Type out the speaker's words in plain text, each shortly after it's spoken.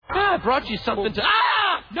brought you something to...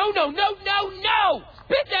 Ah! No!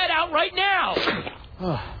 Spit that out right now!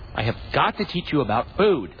 I have got to teach you about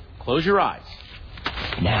food. Close your eyes.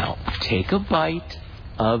 Now, take a bite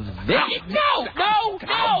of this. No!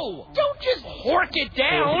 Don't just hork it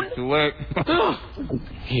down. Too late.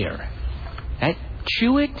 Here.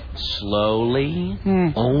 Chew it slowly.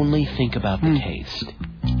 Only think about the taste.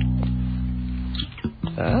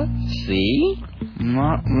 See?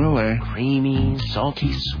 Not really. Creamy,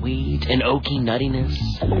 salty, sweet, an oaky nuttiness.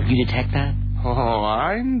 You detect that? Oh,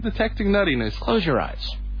 I'm detecting nuttiness. Close your eyes.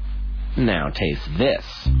 Now taste this.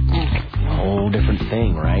 A whole different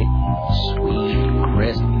thing, right? Sweet,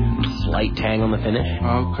 crisp, slight tang on the finish.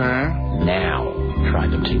 Okay. Now, try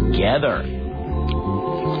them together.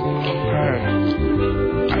 Okay.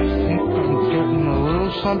 I think I'm getting a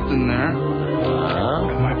little something there.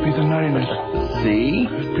 It might be the nuttiness. See?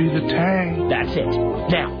 Could be the tang. That's it.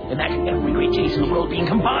 Now, imagine every great taste in the world being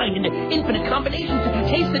combined into infinite combinations of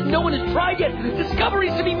tastes that no one has tried yet.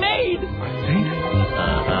 Discoveries to be made. I think.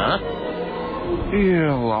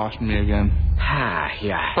 You lost me again.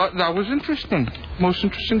 Yeah. But that was interesting. Most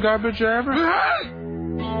interesting garbage I ever had.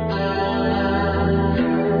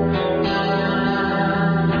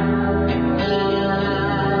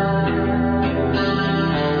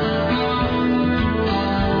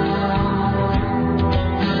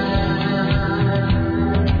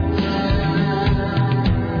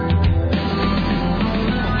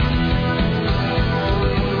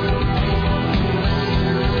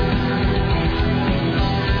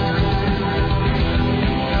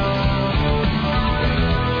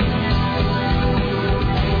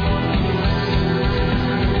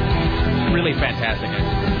 Fantastic.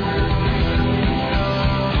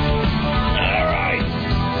 All right.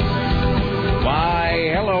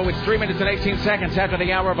 Why, hello. It's 3 minutes and 18 seconds after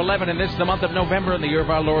the hour of 11, and this is the month of November in the year of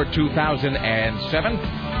our Lord 2007.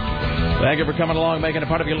 Thank you for coming along, making a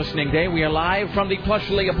part of your listening day. We are live from the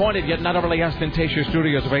plushly appointed yet not overly ostentatious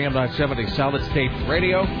studios of AM 970 Solid State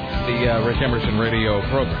Radio, the Rick Emerson radio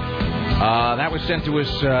program. That was sent to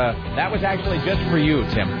us. That was actually just for you,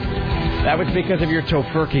 Tim. That was because of your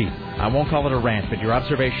tofurkey. I won't call it a rant, but your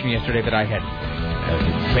observation yesterday that I had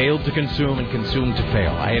failed to consume and consumed to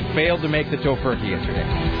fail. I had failed to make the tofurkey yesterday.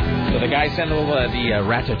 So the guy sent the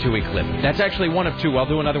Ratatouille clip. That's actually one of two. I'll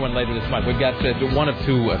do another one later this month. We've got one of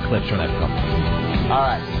two clips from that film. All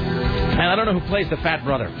right. And I don't know who plays the fat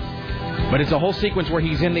brother, but it's a whole sequence where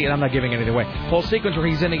he's in the... And I'm not giving anything away. Whole sequence where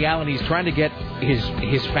he's in the alley and he's trying to get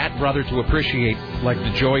his fat brother to appreciate, like,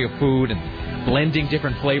 the joy of food and blending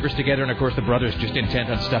different flavors together, and of course the brother's just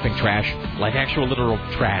intent on stuffing trash, like actual literal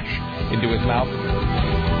trash, into his mouth.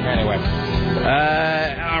 Anyway.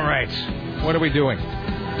 All right. What are we doing?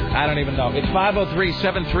 I don't even know. It's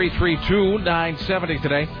 503-733-2970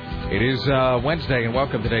 today. It is Wednesday, and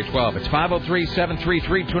welcome to day 12. It's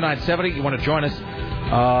 503-733-2970. You want to join us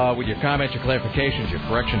with your comments, your clarifications, your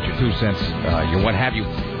corrections, your 2 cents, your what have you.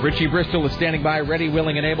 Richie Bristol is standing by, ready,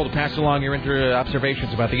 willing, and able to pass along your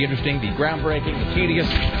observations about the interesting, the groundbreaking, the tedious,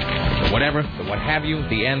 the whatever, the what have you,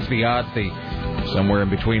 the ends, the odds, the somewhere in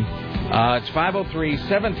between. It's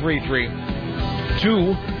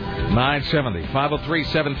 503-733-2970.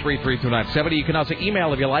 503-733-2970. You can also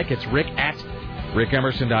email if you like. It's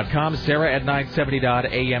rick@rickemerson.com, Sarah at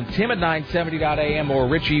 970.am, Tim at 970.am, or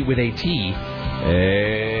Richie with a T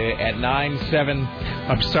at 97.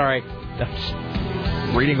 I'm sorry.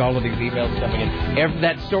 I'm reading all of these emails coming in.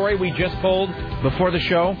 That story we just pulled before the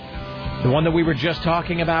show, the one that we were just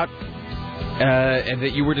talking about, and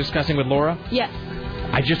that you were discussing with Laura? Yes.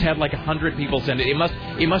 I just had like 100 people send it. It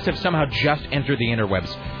must have somehow just entered the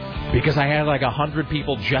interwebs, because I had like 100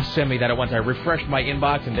 people just send me that at once. I refreshed my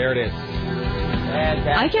inbox, and there it is.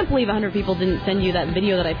 I can't believe 100 people didn't send you that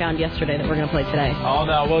video that I found yesterday that we're going to play today. Oh,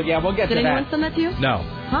 no. Well, yeah, we'll get to that. Did anyone send that to you? No.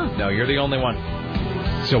 Huh. No, you're the only one.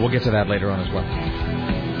 So we'll get to that later on as well.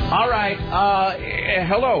 All right.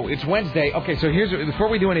 Hello. It's Wednesday. Okay, so before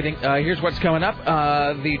we do anything, here's what's coming up.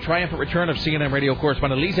 The triumphant return of CNN radio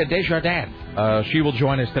correspondent Lisa Desjardins. She will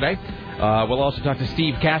join us today. We'll also talk to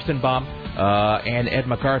Steve Kastenbaum and Ed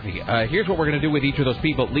McCarthy. Here's what we're going to do with each of those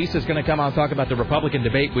people. Lisa's going to come out and talk about the Republican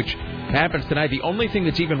debate, which happens tonight. The only thing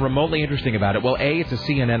that's even remotely interesting about it, well, A, it's a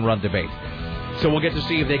CNN-run debate. So we'll get to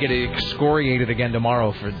see if they get excoriated again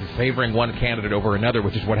tomorrow for favoring one candidate over another,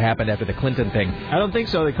 which is what happened after the Clinton thing. I don't think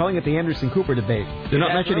so. They're calling it the Anderson-Cooper debate. They're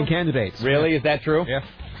not mentioning candidates. Really? Is that true? Yeah.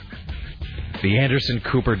 The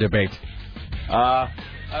Anderson-Cooper debate. All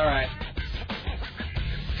right.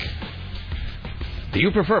 Do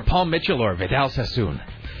you prefer Paul Mitchell or Vidal Sassoon?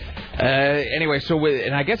 Anyway,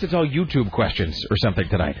 and I guess it's all YouTube questions or something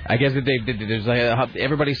tonight. I guess that there's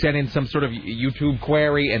everybody sent in some sort of YouTube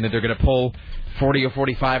query, and that they're going to pull 40 or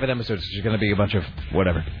 45 of them, so it's just going to be a bunch of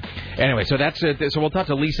whatever. Anyway, so that's so we'll talk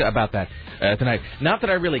to Lisa about that tonight. Not that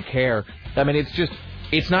I really care. I mean,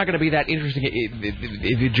 it's not going to be that interesting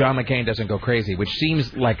if John McCain doesn't go crazy, which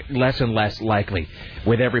seems like less and less likely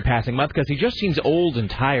with every passing month because he just seems old and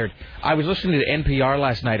tired. I was listening to NPR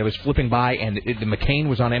last night. I was flipping by, and McCain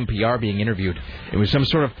was on NPR being interviewed. It was some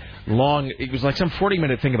sort of it was like some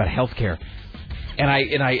 40-minute thing about health care. And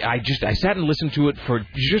I sat and listened to it for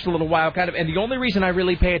just a little while, kind of. And the only reason I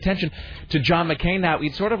really pay attention to John McCain now,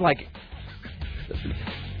 it's sort of like,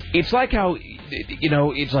 it's like how,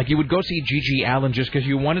 it's like you would go see G.G. Allen just because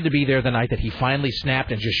you wanted to be there the night that he finally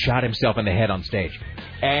snapped and just shot himself in the head on stage.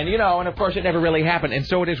 And, and of course it never really happened. And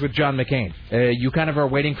so it is with John McCain. You kind of are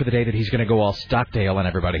waiting for the day that he's going to go all Stockdale on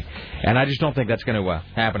everybody. And I just don't think that's going to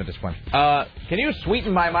happen at this point. Can you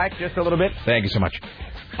sweeten my mic just a little bit? Thank you so much.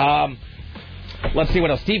 Let's see what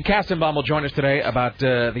else. Steve Kastenbaum will join us today about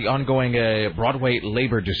the ongoing Broadway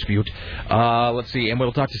labor dispute. Let's see. And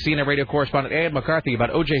we'll talk to CNN radio correspondent Ed McCarthy about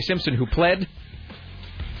O.J. Simpson, who pled...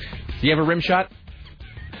 Do you have a rim shot?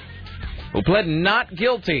 Who pled not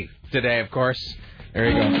guilty today, of course. There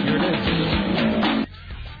you go. Here it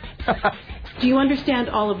is. Do you understand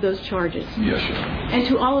all of those charges? Yes, sir. And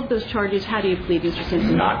to all of those charges, how do you plead, Mr.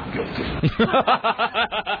 Simpson? Not guilty.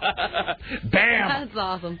 Bam! That's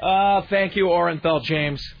awesome. Thank you, Orenthal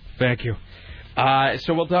James. Thank you.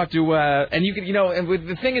 So we'll talk to, and you can, and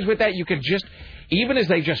the thing is with that, you could just, even as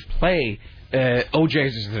they just play,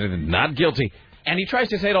 OJ's not guilty, and he tries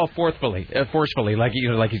to say it all forcefully, like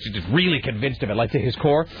he's just really convinced of it, like to his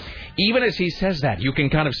core. Even as he says that, you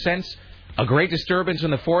can kind of sense a great disturbance in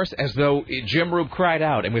the force, as though Jim Rube cried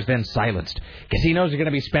out and was then silenced. Because he knows he's going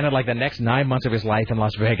to be spending like the next 9 months of his life in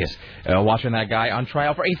Las Vegas, watching that guy on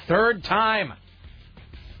trial for a third time.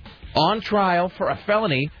 On trial for a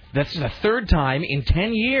felony that's the third time in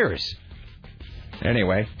 10 years.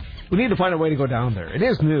 Anyway. We need to find a way to go down there. It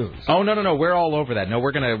is news. Oh, no. We're all over that. No,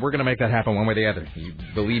 we're gonna make that happen one way or the other.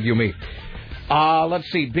 Believe you me. Let's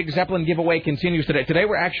see. Big Zeppelin giveaway continues today. Today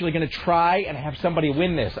we're actually going to try and have somebody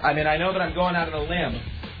win this. I mean, I know that I'm going out on a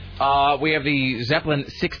limb. We have the Zeppelin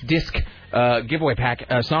 6-disc giveaway pack.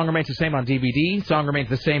 Song remains the same on DVD. Song remains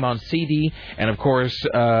the same on CD. And, of course,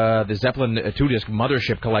 the Zeppelin 2-disc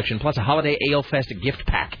Mothership collection, plus a Holiday Ale Fest gift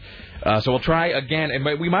pack. So we'll try again, and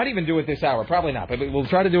we might even do it this hour. Probably not, but we'll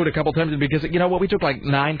try to do it a couple times because, we took like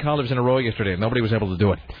 9 callers in a row yesterday, and nobody was able to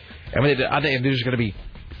do it. I mean, there's going to be...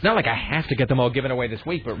 It's not like I have to get them all given away this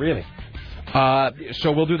week, but really.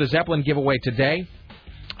 So we'll do the Zeppelin giveaway today.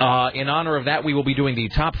 In honor of that, we will be doing the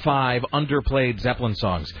top 5 underplayed Zeppelin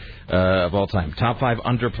songs of all time. Top 5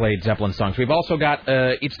 underplayed Zeppelin songs. We've also got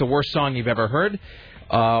It's the Worst Song You've Ever Heard.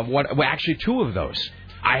 Actually, 2 of those.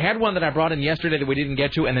 I had one that I brought in yesterday that we didn't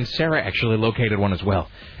get to, and then Sarah actually located one as well.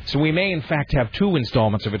 So we may, in fact, have 2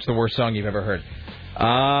 installments of It's the Worst Song You've Ever Heard.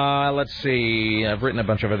 Let's see. I've written a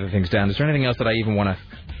bunch of other things down. Is there anything else that I even want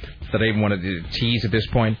to tease at this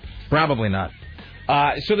point? Probably not.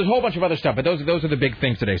 So there's a whole bunch of other stuff, but those are the big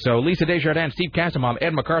things today. So Lisa Desjardins, Steve Kastenbaum,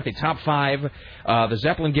 Ed McCarthy, top 5, the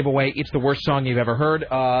Zeppelin giveaway. It's the worst song you've ever heard.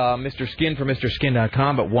 Mr. Skin from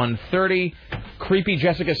MrSkin.com at 1:30. Creepy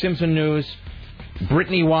Jessica Simpson news.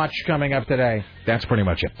 Britney Watch coming up today. That's pretty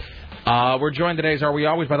much it. We're joined today, as are we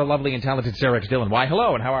always, by the lovely and talented Sarah X. Dillon. Why,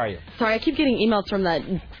 hello, and how are you? Sorry, I keep getting emails from that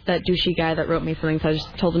douchey guy that wrote me something, so I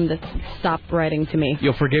just told him to stop writing to me.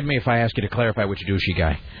 You'll forgive me if I ask you to clarify which douchey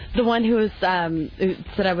guy. The one who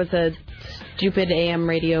said I was a stupid AM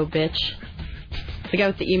radio bitch. The guy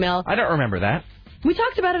with the email. I don't remember that. We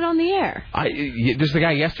talked about it on the air. This is the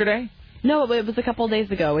guy yesterday? No, it was a couple of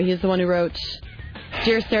days ago. He's the one who wrote...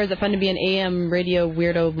 Dear Sarah, is it fun to be an AM radio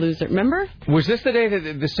weirdo loser? Remember? Was this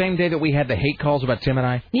the same day that we had the hate calls about Tim and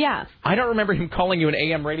I? Yeah. I don't remember him calling you an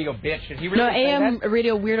AM radio bitch. Did he really say AM that?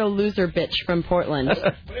 radio weirdo loser bitch from Portland.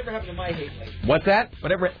 Whatever happened to my hate lady? What's that?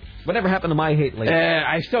 Whatever happened to my hate lady?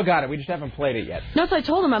 I still got it. We just haven't played it yet. No, so I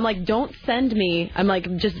told him, I'm like, don't send me. I'm like,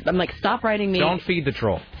 stop writing me. Don't feed the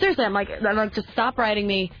troll. Seriously, I'm like, just stop writing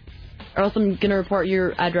me. Or else I'm going to report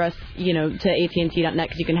your address, to AT&T.net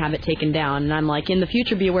because you can have it taken down. And I'm like, in the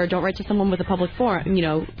future, be aware, don't write to someone with a public forum,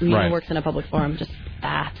 who works in a public forum. Just,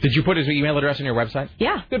 Did you put his email address on your website?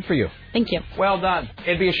 Yeah. Good for you. Thank you. Well done.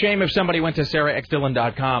 It'd be a shame if somebody went to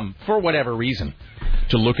SarahXDillon.com for whatever reason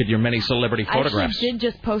to look at your many celebrity photographs. I did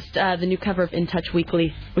just post the new cover of In Touch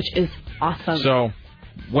Weekly, which is awesome. So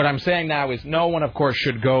what I'm saying now is no one, of course,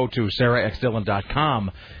 should go to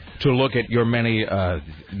SarahXDillon.com to look at your many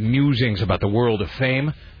musings about the world of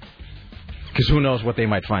fame, because who knows what they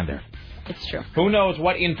might find there. It's true. Who knows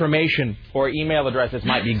what information or email addresses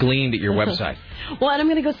might be gleaned at your website? Well, and I'm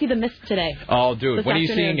going to go see The Mist today. Oh, dude. When are you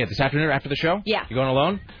seeing it? This afternoon after the show? Yeah. You going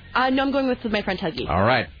alone? No, I'm going with my friend Huggy. All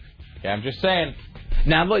right. Yeah, I'm just saying.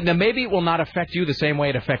 Now, look, maybe it will not affect you the same way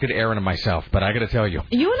it affected Aaron and myself, but I got to tell you.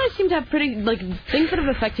 You and I seem to have pretty, things that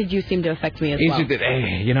have affected you seem to affect me as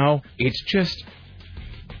well. It's just...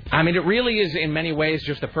 I mean, it really is, in many ways,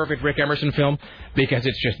 just the perfect Rick Emerson film, because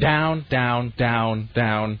it's just down, down, down,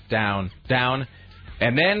 down, down, down,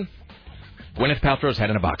 and then Gwyneth Paltrow's head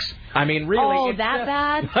in a box. I mean, really. Oh, that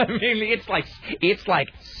bad? I mean, it's like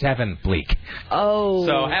 7 bleak. Oh.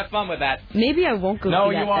 So have fun with that. Maybe I won't go see that. No,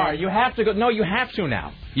 you are. You have to go. No, you have to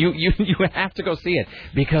now. You have to go see it,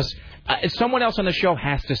 because someone else on the show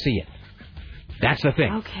has to see it. That's the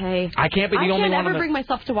thing. Okay. I can't be the only one. I can't ever bring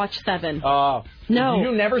myself to watch 7. No.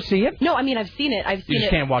 You never see it? No, I mean, I've seen it. You just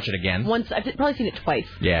can't watch it again? Once. I've probably seen it twice.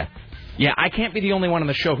 Yeah. Yeah, I can't be the only one on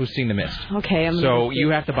the show who's seen The Mist. Okay, So you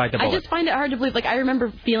have to bite the bullet. I just find it hard to believe. I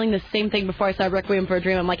remember feeling the same thing before I saw Requiem for a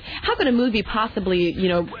Dream. I'm like, how could a movie possibly,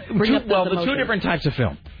 bring up those emotions? The two different types of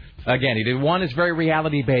film. Again, one is very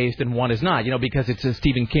reality-based and one is not, because it's a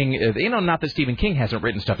Stephen King... not that Stephen King hasn't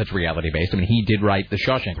written stuff that's reality-based. I mean, he did write The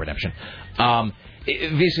Shawshank Redemption.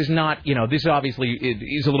 This is not, this obviously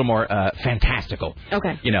is a little more fantastical.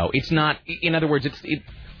 Okay. It's not, in other words, it's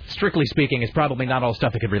strictly speaking, it's probably not all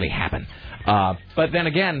stuff that could really happen. But then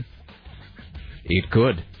again, it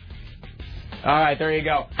could. All right, there you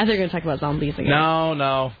go. I thought you were going to talk about zombies again.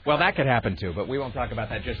 No. Well, that could happen, too, but we won't talk about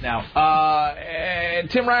that just now.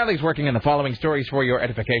 Tim Riley's working on the following stories for your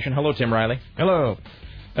edification. Hello, Tim Riley. Hello.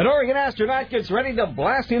 An Oregon astronaut gets ready to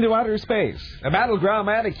blast into outer space. A battleground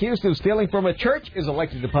man accused of stealing from a church is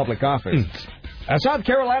elected to public office. A South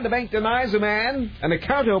Carolina bank denies a man an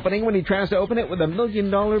account opening when he tries to open it with $1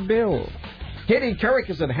 million bill. Katie Couric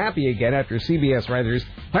isn't happy again after CBS writers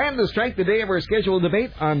plan to strike the day of her scheduled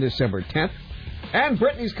debate on December 10th. And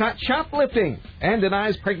Britney's caught shoplifting and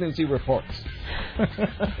denies pregnancy reports.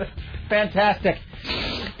 Fantastic.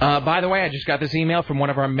 By the way, I just got this email from one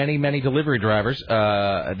of our many, many delivery drivers.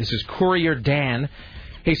 This is Courier Dan.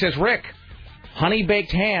 He says, Rick, Honey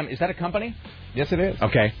Baked Ham, is that a company? Yes, it is.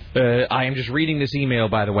 Okay. I am just reading this email,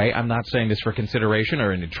 by the way. I'm not saying this for consideration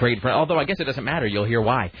or in a trade for... Although I guess it doesn't matter. You'll hear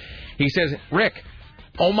why. He says, Rick,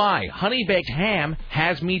 oh my, Honey Baked Ham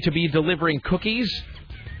has me to be delivering cookies...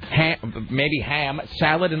 maybe ham,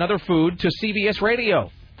 salad, and other food to CBS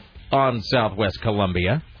Radio on Southwest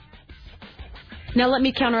Columbia. Now let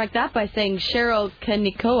me counteract that by saying Cheryl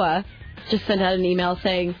Kanikoa just sent out an email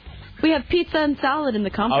saying, we have pizza and salad in the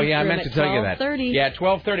conference room. Oh, yeah, I meant to tell you that. 12:30. Yeah,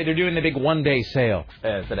 12:30. They're doing the big one-day sale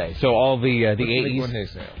today. So all the 80s... one-day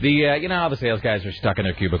sale? How the sales guys are stuck in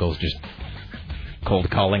their cubicles just cold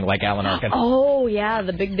calling like Alan Arkin. Oh, yeah,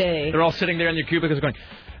 the big day. They're all sitting there in their cubicles going,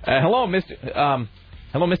 hello,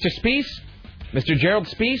 Mr. Speece? Mr. Gerald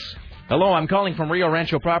Speece? Hello, I'm calling from Rio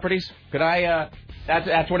Rancho Properties. Could I,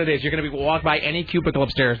 that's what it is. You're going to walk by any cubicle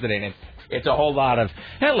upstairs today, and it's a whole lot of,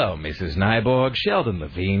 hello, Mrs. Nyborg, Sheldon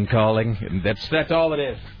Levine calling. That's all it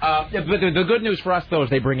is. But the good news for us, though, is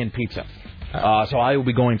they bring in pizza. So I will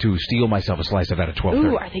be going to steal myself a slice of that at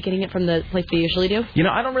 12:30. Ooh, are they getting it from the place they usually do?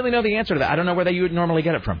 I don't really know the answer to that. I don't know where you would normally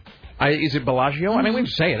get it from. Is it Bellagio? Mm-hmm. I mean, we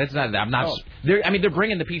just say it. It's not. I'm not. Oh. They're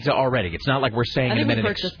bringing the pizza already. It's not like we're saying in a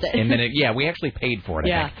minute. Yeah, we actually paid for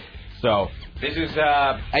it. I think. So this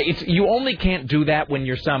is. You only can't do that when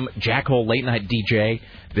you're some jackhole late night DJ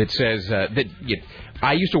that says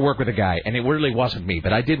I used to work with a guy, and it really wasn't me,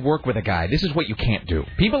 but I did work with a guy. This is what you can't do.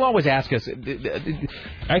 People always ask us.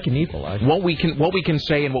 I can eat Bellagio. What we can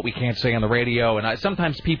say and what we can't say on the radio, and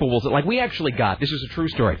sometimes people will say, we actually got. This is a true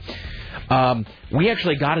story. We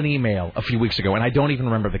actually got an email a few weeks ago, and I don't even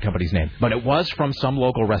remember the company's name, but it was from some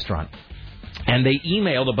local restaurant. And they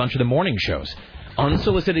emailed a bunch of the morning shows,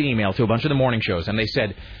 unsolicited email to a bunch of the morning shows, and they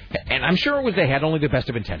said, and I'm sure they had only the best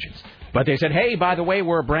of intentions, but they said, hey, by the way,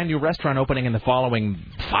 we're a brand new restaurant opening in the following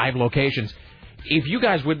 5 locations. If you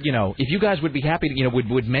guys would, be happy to,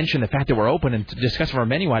 would mention the fact that we're open and to discuss our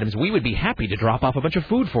menu items, we would be happy to drop off a bunch of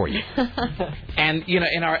food for you. And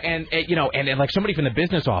like somebody from the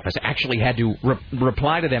business office actually had to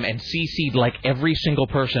reply to them and CC'd like every single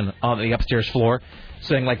person on the upstairs floor,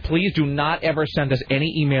 saying like, please do not ever send us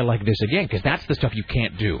any email like this again, because that's the stuff you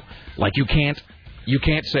can't do. Like you can't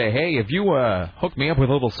say, hey, if you hook me up with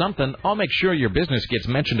a little something, I'll make sure your business gets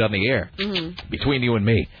mentioned on the air between you and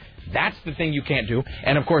me. That's the thing you can't do.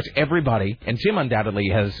 And, of course, everybody, and Tim undoubtedly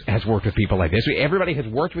has worked with people like this. Everybody has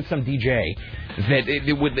worked with some DJ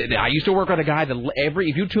I used to work with a guy that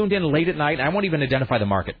if you tuned in late at night, I won't even identify the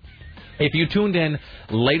market. If you tuned in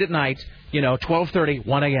late at night, 12:30,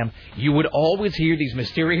 1 a.m., you would always hear these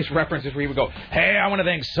mysterious references where you would go, hey, I want to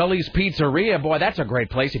thank Sully's Pizzeria. Boy, that's a great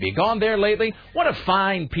place. Have you gone there lately? What a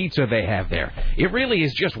fine pizza they have there. It really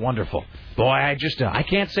is just wonderful. Boy, I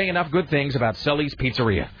can't say enough good things about Sully's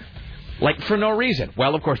Pizzeria. Like, for no reason.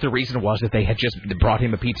 Well, of course, the reason was that they had just brought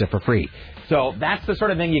him a pizza for free. So that's the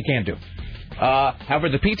sort of thing you can't do. However,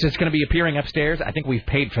 the pizza is going to be appearing upstairs. I think we've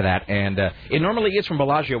paid for that. And it normally is from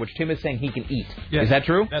Bellagio, which Tim is saying he can eat. Yes. Is that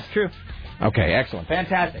true? That's true. Okay, excellent.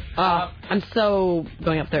 Fantastic. I'm so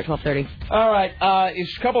going up there at 12:30. All right. A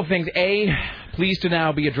couple of things. Pleased to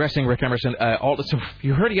now be addressing Rick Emerson. So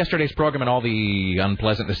you heard yesterday's program and all the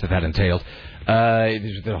unpleasantness that entailed.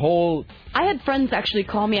 The whole... I had friends actually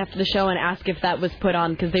call me after the show and ask if that was put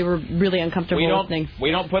on because they were really uncomfortable listening.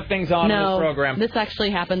 We don't put things on in this program. This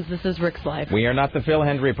actually happens. This is Rick's life. We are not the Phil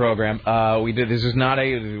Hendry program. This is not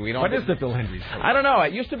a... We don't. What is the Phil Hendry program? I don't know.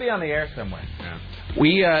 It used to be on the air somewhere. Yeah.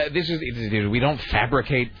 We don't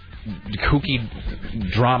fabricate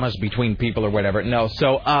kooky dramas between people or whatever. No.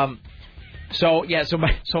 So as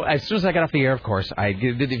soon as I got off the air, of course, if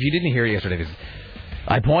you didn't hear yesterday,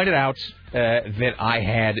 I pointed out that I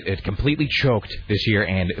had completely choked this year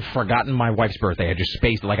and forgotten my wife's birthday. I just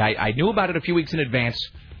spaced. I knew about it a few weeks in advance,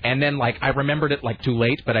 and then I remembered it too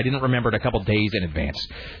late, but I didn't remember it a couple days in advance.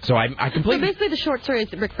 So I completely. So basically, the short story is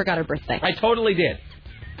that Rick forgot her birthday. I totally did.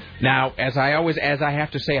 Now, as I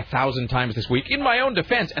have to say 1,000 times this week, in my own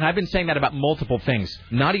defense, and I've been saying that about multiple things,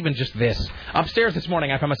 not even just this. Upstairs this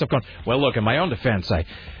morning, I found myself going, well, look, in my own defense,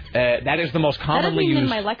 that is the most commonly used... That isn't even in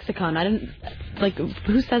my lexicon. I didn't...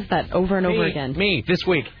 who says that over and over again? Me, this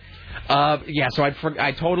week. So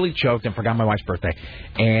I totally choked and forgot my wife's birthday,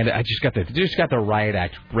 and I just got the riot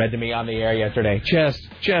act read to me on the air yesterday.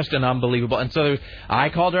 Just an unbelievable. And so I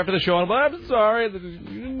called her after the show and I'm sorry, I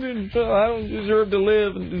don't deserve to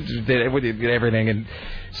live, and did everything, and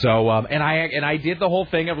so and I did the whole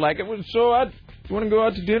thing of it was so odd. You want to go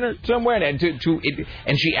out to dinner somewhere, and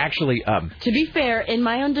and she actually. To be fair, in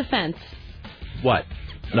my own defense. What?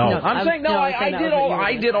 No, I'm saying no.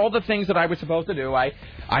 I did all the things that I was supposed to do.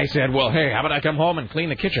 I said, well, hey, how about I come home and clean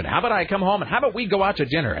the kitchen? How about I come home and how about we go out to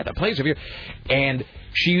dinner at the place of your... And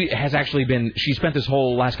she has actually she spent this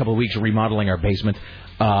whole last couple of weeks remodeling our basement.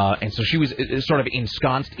 And so she was sort of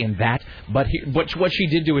ensconced in that. But what she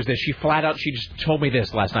did do is this. She just told me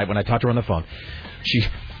this last night when I talked to her on the phone.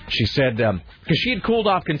 She said, because she had cooled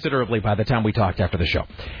off considerably by the time we talked after the show.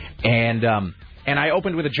 And I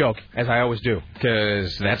opened with a joke, as I always do,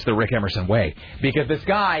 because that's the Rick Emerson way. Because this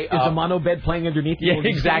guy... Is a mono bed playing underneath you? Yeah,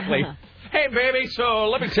 exactly. Hey, baby, so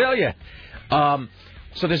let me tell you.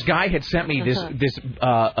 So this guy had sent me this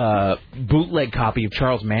bootleg copy of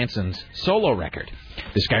Charles Manson's solo record.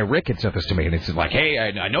 This guy, Rick, had sent this to me, and it's like, hey,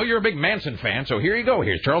 I know you're a big Manson fan, so here you go.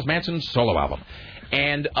 Here's Charles Manson's solo album.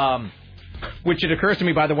 And... which it occurs to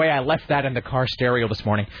me, by the way, I left that in the car stereo this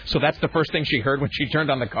morning. So that's the first thing she heard when she turned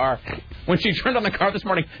on the car. When she turned on the car this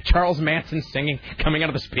morning, Charles Manson singing, coming out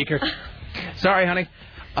of the speaker. Sorry, honey.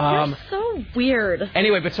 You're so weird.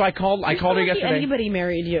 Anyway, but so I called her yesterday. Anybody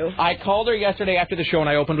married you. I called her yesterday after the show, and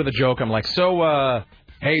I opened with a joke. I'm like,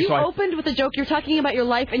 hey, you opened with a joke. You're talking about your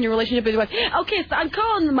life and your relationship with your wife. Okay, so I'm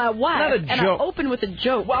calling my wife. Not a joke. And I opened with a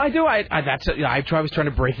joke. Well, I do. I was trying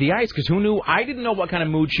to break the ice because who knew? I didn't know what kind of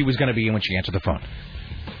mood she was going to be in when she answered the phone.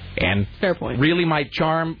 And fair point. Really, my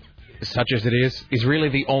charm, such as it is really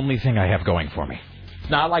the only thing I have going for me.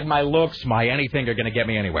 It's not like my looks, my anything are going to get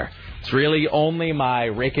me anywhere. It's really only my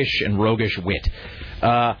rakish and roguish wit.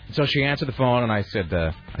 So she answered the phone, and I said,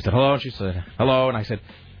 hello. And she said, hello. And I said,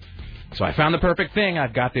 so I found the perfect thing.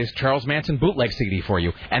 I've got this Charles Manson bootleg CD for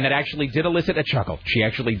you. And that actually did elicit a chuckle. She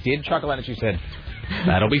actually did chuckle at it. She said,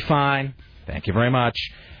 that'll be fine. Thank you very much.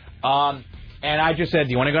 And I just said,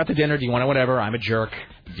 do you want to go out to dinner? Do you want to whatever? I'm a jerk.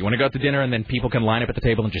 Do you want to go out to dinner? And then people can line up at the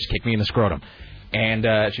table and just kick me in the scrotum.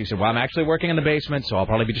 And she said, well, I'm actually working in the basement, so I'll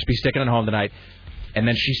probably just be sticking at home tonight. And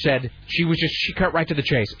then she said, she cut right to the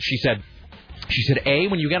chase. She said,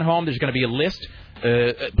 when you get home, there's going to be a list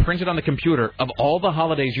printed on the computer of all the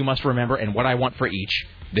holidays you must remember and what I want for each.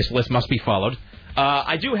 This list must be followed.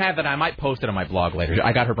 I do have that. I might post it on my blog later.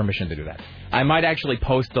 I got her permission to do that. I might actually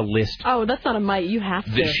post the list. Oh, that's not a might. You have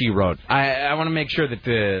to. That she wrote. I want to make sure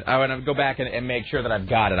that I want to go back and make sure that I've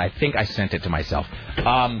got it. I think I sent it to myself.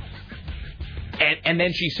 And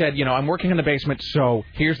then she said, I'm working in the basement, so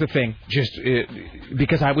here's the thing. Just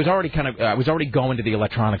because I was already going to the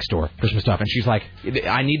electronics store for some stuff, and she's like,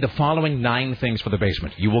 I need the following 9 things for the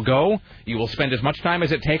basement. You will go. You will spend as much time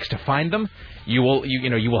as it takes to find them. You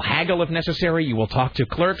will haggle if necessary. You will talk to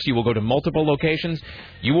clerks. You will go to multiple locations.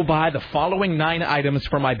 You will buy the following 9 items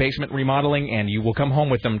for my basement remodeling, and you will come home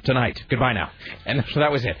with them tonight. Goodbye now. And so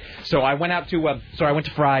that was it. So I went out to I went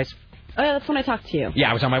to Fry's. Oh, yeah, that's when I talked to you. Yeah,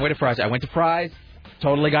 I was on my way to Fry's. I went to Fry's,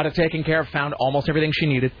 totally got it taken care of, found almost everything she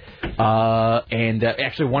needed. And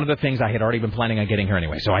actually, one of the things I had already been planning on getting her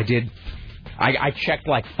anyway. So I did. I checked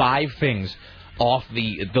like 5 things off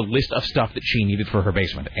the list of stuff that she needed for her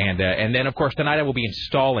basement. And then, of course, tonight I will be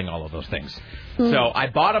installing all of those things. Mm. So I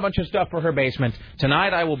bought a bunch of stuff for her basement.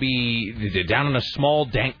 Tonight I will be down in a small,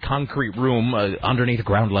 dank concrete room underneath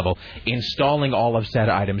ground level, installing all of said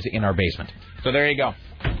items in our basement. So there you go.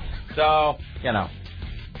 So,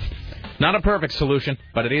 not a perfect solution,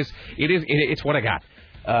 but it's what I got.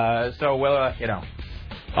 So we'll, I'll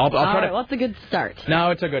try to. Well, that's a good start.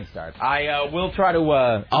 No, it's a good start. I will try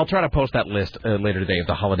to. I'll try to post that list later today of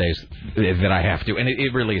the holidays that I have to, and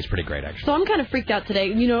it really is pretty great, actually. So I'm kind of freaked out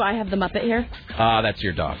today. I have the Muppet here. That's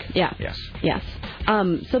your dog. Yeah. Yes.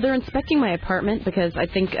 So they're inspecting my apartment because I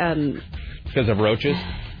think. Because of roaches,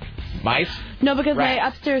 mice. No, because rats. my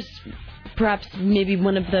upstairs. Perhaps maybe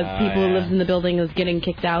one of the people who lives in the building is getting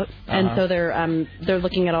kicked out, and so they're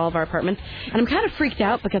looking at all of our apartments. And I'm kind of freaked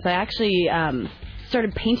out because I actually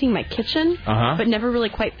started painting my kitchen, but never really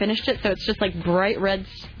quite finished it. So it's just like bright red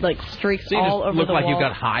streaks all over the wall. Looked like you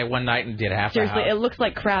got high one night and did half. Seriously, it looks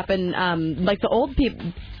like crap. And like the old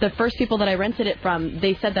people, the first people that I rented it from,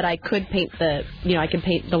 they said that I could paint I could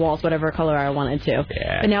paint the walls whatever color I wanted to.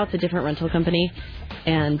 Yeah. But now it's a different rental company,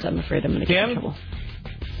 and I'm afraid I'm going to get in trouble.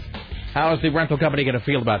 How is the rental company going to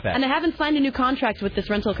feel about that? And I haven't signed a new contract with this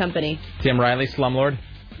rental company. Tim Riley, slumlord?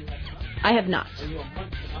 I have not.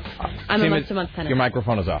 I'm a month-to-month tenant. Your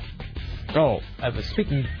microphone is off. Oh, I was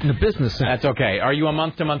speaking in the business sense. That's okay. Are you a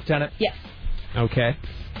month-to-month tenant? Yes. Okay.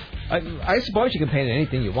 I suppose you can paint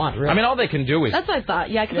anything you want, really. I mean, all they can do is... That's what I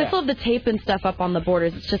thought, yeah, because I still have the tape and stuff up on the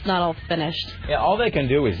borders. It's just not all finished. Yeah, all they can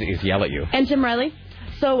do is yell at you. And Tim Riley?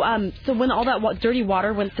 So when all that dirty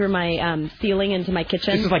water went through my ceiling into my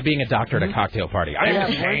kitchen... This is like being a doctor at a cocktail party.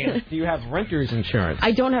 Do you have renter's insurance?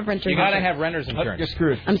 I don't have renter's You insurance. got to have renter's insurance. You're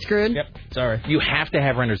screwed. I'm screwed? Yep. Sorry. You have to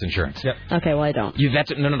have renter's insurance. Yep. Okay, well, I don't.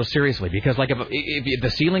 No, seriously. Because like if the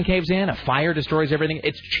ceiling caves in, a fire destroys everything,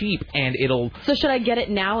 it's cheap and it'll... So should I get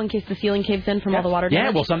it now in case the ceiling caves in from all the water damage?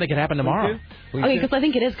 Yeah, well, something could happen tomorrow. Okay, because I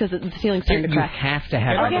think it is because the ceiling's starting to crack. You have to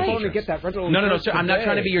have renter's insurance. Get that rental No, sir, I'm not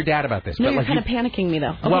trying to be your dad about this. No, but you're kind of panicking me,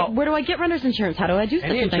 though. Okay, well, where do I get renter's insurance? How do I do such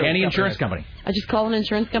a thing? Any insurance company. I just call an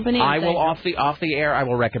insurance company? I will, off the air, I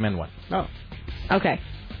will recommend one. Oh. Okay.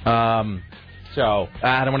 So,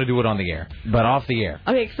 I don't want to do it on the air, but off the air.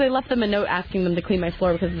 Okay, because I left them a note asking them to clean my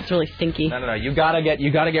floor because it's really stinky. No, you gotta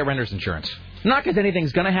get renter's insurance. Not because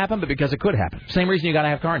anything's gonna happen, but because it could happen. Same reason you gotta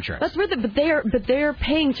have car insurance. That's weird, but they're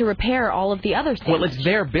paying to repair all of the other stuff. Well, it's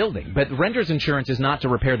their building, but renter's insurance is not to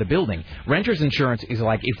repair the building. Renter's insurance is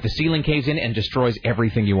like if the ceiling caves in and destroys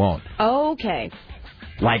everything you own. Okay.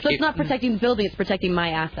 Like so it's not protecting the building; it's protecting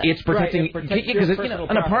my assets. It's protecting because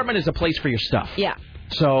an apartment is a place for your stuff. Yeah.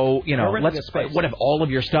 So, what if all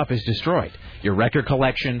of your stuff is destroyed? Your record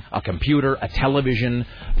collection, a computer, a television,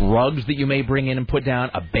 rugs that you may bring in and put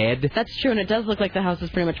down, a bed. That's true, and it does look like the house is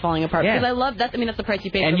pretty much falling apart. Yeah. Because I love that. I mean, that's the price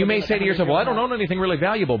you pay. And you may say to yourself, well, I don't own anything really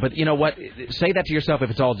valuable. But you know what? Say that to yourself if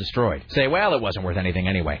it's all destroyed. Say, well, it wasn't worth anything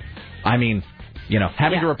anyway. I mean...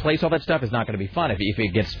 having to replace all that stuff is not going to be fun if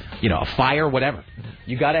it gets, a fire, whatever.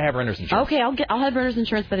 You got to have renter's insurance. Okay, I'll have renter's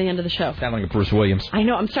insurance by the end of the show. Sound like a Bruce Williams. I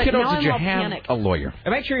know. I'm starting. Kiddo, now did you I'm all have panicked. a lawyer?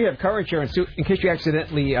 And make sure you have car insurance too, in case you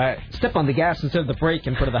accidentally step on the gas instead of the brake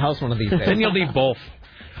in front of the house one of these days. Then you'll need both.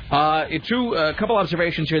 A couple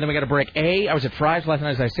observations here, then we got a break. I was at Fry's last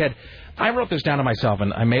night, as I said. I wrote this down to myself,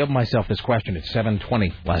 and I mailed myself this question at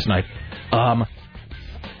 7:20 last night.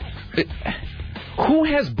 Who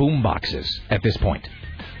has boom boxes at this point?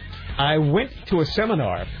 I went to a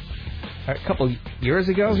seminar a couple years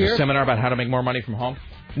ago here. A seminar about how to make more money from home?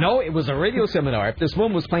 No, it was a radio seminar. This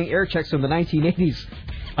woman was playing air checks from the 1980s.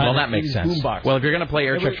 Well, that makes sense. Boombox. Well, if you're going to play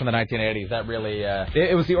air checks from the 1980s, that really...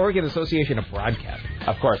 It was the Oregon Association of Broadcast.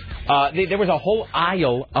 Of course. There was a whole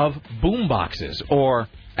aisle of boom boxes, or,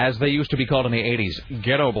 as they used to be called in the 80s,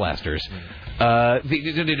 ghetto blasters.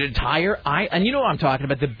 The entire aisle... And you know what I'm talking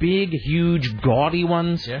about, the big, huge, gaudy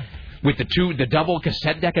ones? Yeah. with the double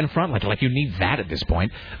cassette deck in front, like you need that at this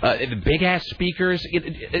point. The big-ass speakers,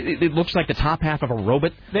 it looks like the top half of a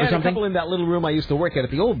robot they or had something. a couple in that little room I used to work at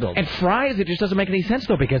the old building. And Fry's, it just doesn't make any sense,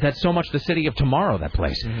 though, because that's so much the city of tomorrow, that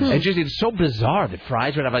place. It's so bizarre that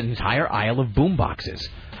Fry's would have an entire aisle of boomboxes.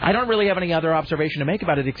 I don't really have any other observation to make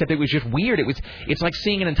about it, except it was just weird. It's like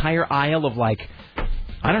seeing an entire aisle of, like,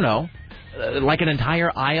 I don't know, like an entire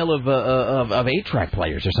aisle of 8-track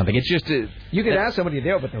players or something. It's just... you could ask somebody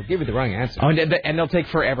there, but they'll give you the wrong answer. Oh, and they'll take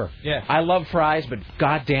forever. Yeah. I love Fry's, but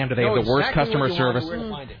goddamn do they have the worst customer service.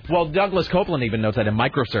 Well, Douglas Copeland even notes that in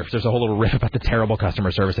Microsurf, there's a whole little riff about the terrible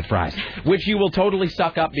customer service at Fry's, which you will totally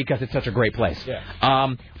suck up because it's such a great place.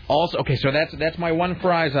 Yeah. Also, okay, so that's my one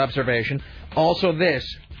Fry's observation. Also this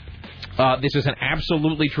is an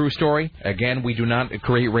absolutely true story. Again, we do not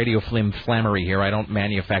create radio flammery here. I don't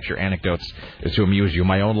manufacture anecdotes to amuse you.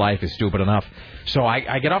 My own life is stupid enough. So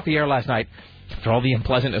I get off the air last night, after all the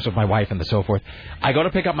unpleasantness of my wife and so forth. I go to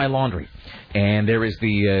pick up my laundry. And there is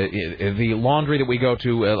the laundry that we go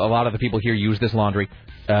to. A lot of the people here use this laundry.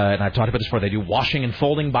 And I've talked about this before. They do washing and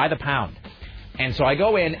folding by the pound. And so I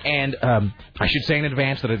go in, and I should say in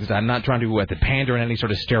advance that I'm not trying to pander in any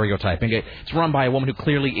sort of stereotyping. It's run by a woman who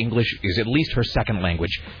clearly English is at least her second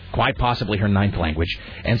language, quite possibly her ninth language.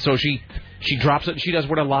 And so she drops it. She does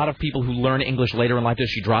what a lot of people who learn English later in life do.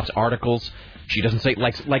 She drops articles. She doesn't say,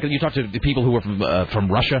 like you talk to the people who are from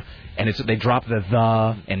Russia, and they drop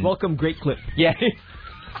the and... Welcome, great clip. Yeah.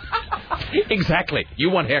 Exactly.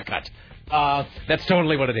 You want haircut. That's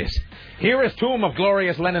totally what it is. Here is Tomb of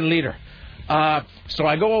Glorious Lenin Leader. So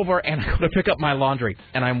I go over and I go to pick up my laundry,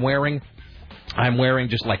 and I'm wearing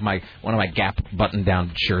just like one of my Gap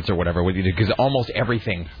button-down shirts or whatever, because almost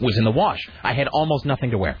everything was in the wash. I had almost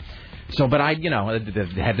nothing to wear. So, but I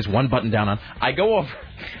had this one button down on. I go over,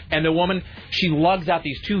 and the woman, she lugs out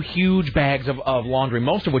these two huge bags of laundry,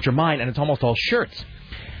 most of which are mine, and it's almost all shirts.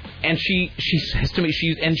 And she says to me,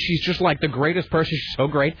 she's just like the greatest person. She's so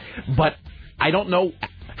great, but I don't know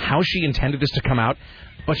how she intended this to come out.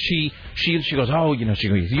 But she goes, oh,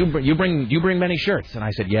 you bring many shirts. And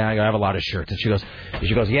I said, yeah, I have a lot of shirts. And she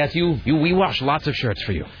goes, yes, we wash lots of shirts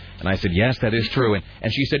for you. And I said, yes, that is true.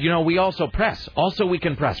 And she said, we also press. Also we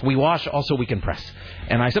can press. We wash. Also we can press.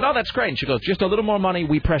 And I said, oh, that's great. And she goes, just a little more money.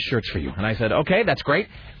 We press shirts for you. And I said, okay, that's great.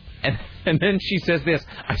 And then she says this.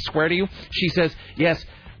 I swear to you. She says, yes,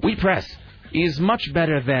 we press is much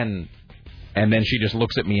better than... And then she just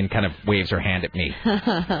looks at me and kind of waves her hand at me.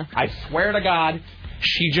 I swear to God,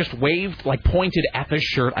 she just waved, like pointed at the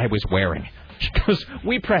shirt I was wearing. She goes,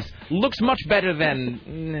 "We press looks much better than,"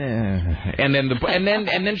 and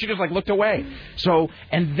then she just like looked away. So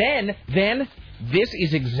and then this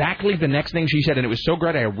is exactly the next thing she said, and it was so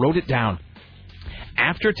great I wrote it down.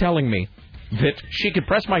 After telling me that she could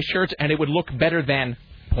press my shirts and it would look better than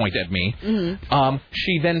point at me,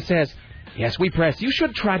 she then says, "Yes, we press. You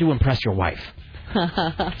should try to impress your wife."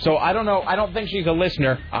 So I don't know. I don't think she's a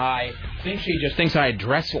listener. I think she just thinks I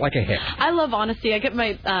dress like a hick. I love honesty. I get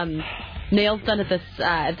my nails done at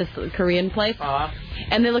this Korean place,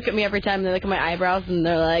 and they look at me every time. They look at my eyebrows, and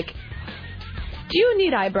they're like, "Do you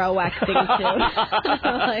need eyebrow waxing too?"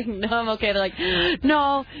 I'm like, "No, I'm okay." They're like,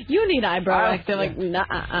 "No, you need eyebrow wax." They're like, "Nah."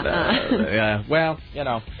 Yeah. Well,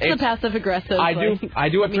 it's a passive aggressive. I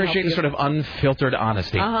do appreciate the sort of unfiltered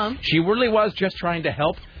honesty. She really was just trying to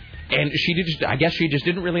help. And I guess she just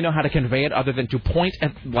didn't really know how to convey it other than to point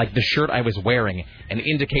at, like, the shirt I was wearing and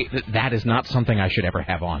indicate that is not something I should ever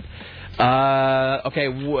have on. Okay,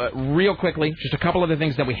 real quickly, just a couple other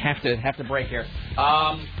things that we have to break here.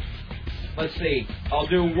 Let's see. I'll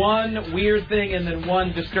do one weird thing and then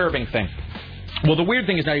one disturbing thing. Well, the weird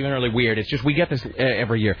thing is not even really weird. It's just we get this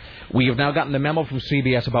every year. We have now gotten the memo from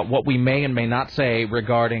CBS about what we may and may not say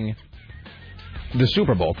regarding the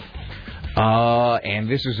Super Bowl. And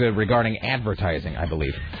this is regarding advertising, I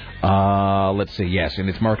believe. Let's see. Yes, and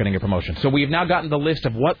it's marketing and promotion. So we've now gotten the list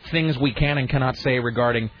of what things we can and cannot say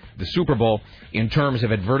regarding the Super Bowl in terms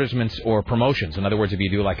of advertisements or promotions. In other words, if you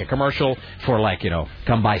do like a commercial for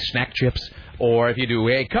come buy snack chips, or if you do,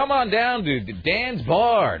 hey, come on down to Dan's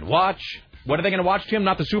Bar and watch. What are they going to watch, Tim?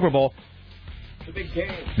 Not the Super Bowl. The big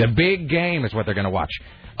game. The big game is what they're going to watch.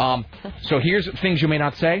 So here's things you may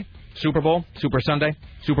not say. Super Bowl, Super Sunday,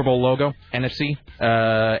 Super Bowl logo, NFC,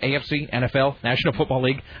 AFC, NFL, National Football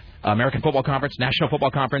League, American Football Conference, National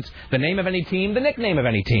Football Conference, the name of any team, the nickname of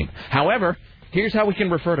any team. However, here's how we can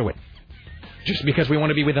refer to it. Just because we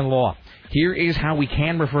want to be within law. Here is how we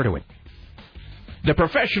can refer to it. The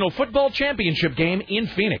Professional Football Championship game in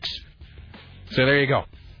Phoenix. So there you go.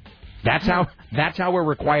 That's how we're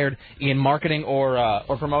required in marketing or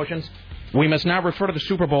promotions. We must now refer to the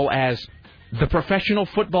Super Bowl as the professional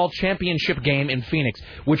football championship game in Phoenix,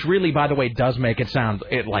 which really, by the way, does make it sound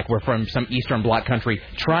like we're from some Eastern Bloc country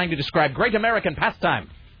trying to describe great American pastime.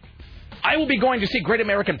 I will be going to see Great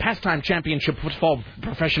American Pastime Championship football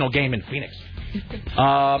professional game in Phoenix.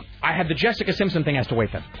 I had the Jessica Simpson thing has to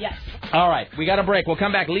wait then. Yes. All right, we got a break. We'll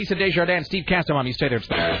come back. Lisa Desjardins, Steve Castamon, you stay there.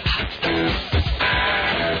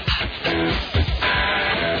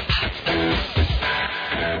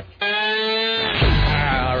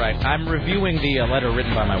 All right, I'm reviewing the letter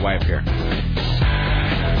written by my wife here.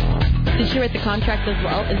 Did she write the contract as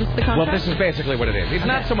well? Is this the contract? Well, this is basically what it is. It's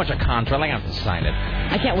not so much a contract. I have to sign it.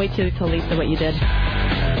 I can't wait to tell Lisa what you did.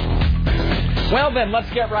 Well, then,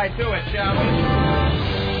 let's get right to it, shall we?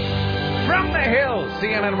 From the hills,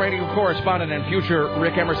 CNN radio correspondent and future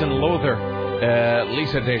Rick Emerson Loather,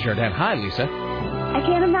 Lisa Desjardins. Hi, Lisa. I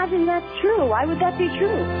can't imagine that's true. Why would that be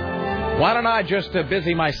true? Why don't I just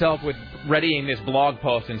busy myself with readying this blog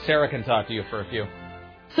post, and Sarah can talk to you for a few.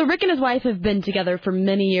 So Rick and his wife have been together for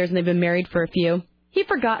many years, and they've been married for a few. He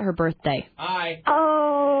forgot her birthday. Hi.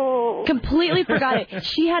 Oh. Completely forgot it.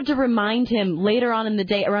 She had to remind him later on in the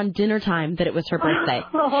day, around dinner time, that it was her birthday.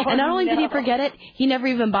 Oh, and not only did he forget it, he never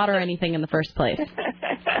even bought her anything in the first place.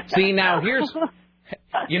 See, now here's...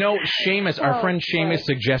 You know, Seamus, our friend Seamus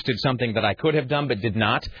suggested something that I could have done but did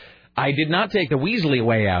not. I did not take the Weasley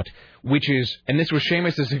way out, which is, and this was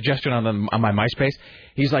Seamus' suggestion on my MySpace.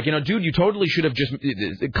 He's like, dude, you totally should have just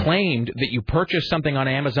claimed that you purchased something on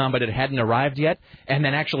Amazon but it hadn't arrived yet, and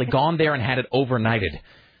then actually gone there and had it overnighted.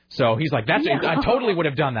 So he's like, I totally would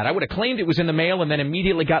have done that. I would have claimed it was in the mail and then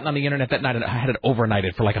immediately gotten on the internet that night and had it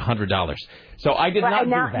overnighted for like $100. So I did not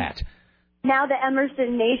do that. Now the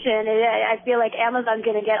Emerson Nation, I feel like Amazon's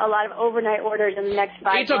going to get a lot of overnight orders in the next 5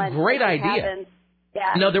 months. It's a great idea.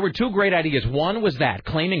 Yeah. No, there were two great ideas. One was that,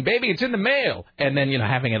 claiming, baby, it's in the mail, and then,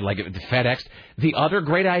 having it like FedExed. The other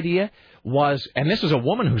great idea was, and this was a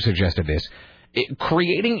woman who suggested this,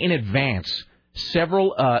 creating in advance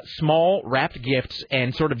several small wrapped gifts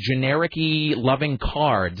and sort of generic-y loving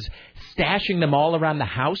cards, stashing them all around the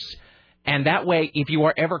house. And that way, if you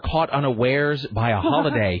are ever caught unawares by a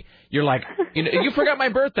holiday, you're like, you forgot my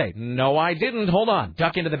birthday. No, I didn't. Hold on.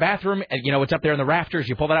 Duck into the bathroom. And, it's up there in the rafters.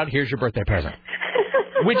 You pull it out. Here's your birthday present.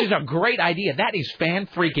 Which is a great idea. That is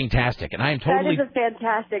fan-freaking-tastic. And I am totally... That is a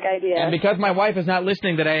fantastic idea. And because my wife is not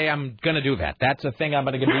listening today, I'm going to do that. That's a thing I'm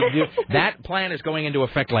going to do. That plan is going into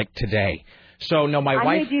effect, like, today. So, no, my wife...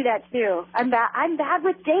 I may do that, too. I'm bad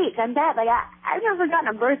with dates. I'm bad. Like, I've never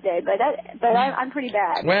forgotten a birthday, but I'm pretty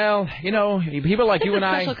bad. Well, people like you and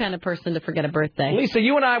I... He's a special kind of person to forget a birthday. Lisa,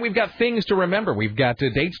 you and I, we've got things to remember. We've got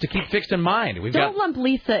dates to keep fixed in mind. Don't lump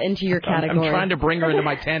Lisa into your category. I'm trying to bring her into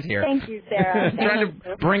my tent here. Thank you, Sarah. I'm trying to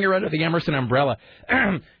bring her under the Emerson umbrella.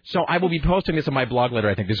 So I will be posting this on my blog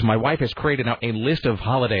later, I think. My wife has created now a list of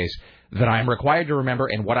holidays that I am required to remember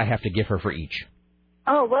and what I have to give her for each.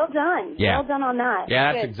 Oh, well done. Yeah. Well done on that.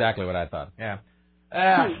 Yeah, that's exactly what I thought. Yeah.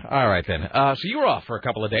 All right, then. So you were off for a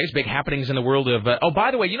couple of days. Big happenings in the world of... by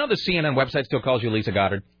the way, the CNN website still calls you Lisa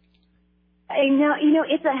Goddard? I know.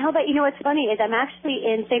 It's a hell. But what's funny is I'm actually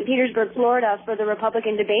in St. Petersburg, Florida, for the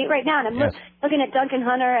Republican debate right now, and I'm looking at Duncan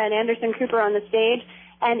Hunter and Anderson Cooper on the stage,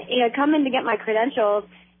 and come in to get my credentials,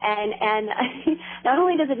 and not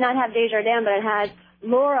only does it not have Desjardins, but it has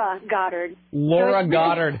Laura Goddard. Laura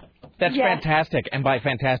Goddard. That's fantastic, and by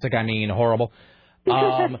fantastic I mean horrible.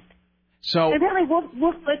 So apparently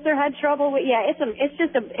Wolf Blitzer had trouble with. Yeah, it's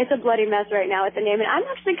a bloody mess right now with the name, and I'm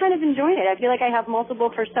actually kind of enjoying it. I feel like I have multiple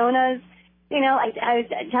personas. I was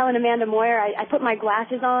telling Amanda Moyer, I put my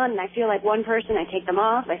glasses on, and I feel like one person. I take them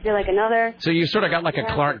off. I feel like another. So you sort of got like a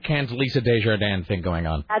Clark Kent, Lisa Desjardins thing going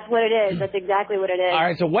on. That's what it is. That's exactly what it is. All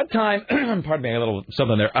right. So what time? Pardon me, a little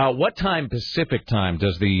something there. What time Pacific time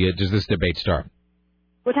does this debate start?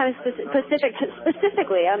 What time is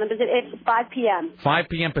specifically on the Pacific? It's 5 p.m. 5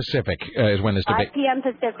 p.m. Pacific is when this debate. 5 p.m.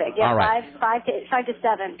 Pacific. Yeah, all right. 5 to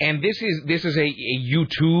 7. And this is a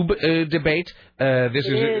YouTube debate.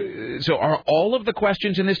 So are all of the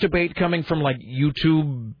questions in this debate coming from like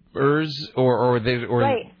YouTubers or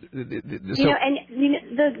right? These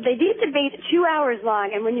debates 2 hours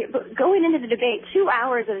long, and when you're going into the debate, 2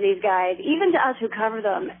 hours of these guys, even to us who cover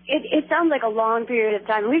them, it sounds like a long period of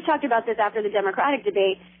time. We've talked about this after the Democratic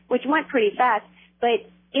debate, which went pretty fast, but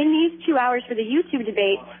in these 2 hours for the YouTube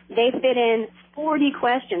debate, they fit in 40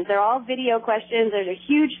 questions. They're all video questions. There's a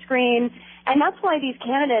huge screen, and that's why these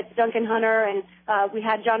candidates, Duncan Hunter, and we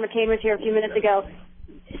had John McCain was here a few minutes ago,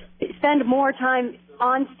 spend more time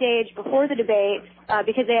on stage before the debate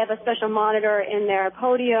because they have a special monitor in their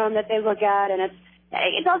podium that they look at, and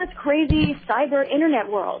It's all this crazy cyber internet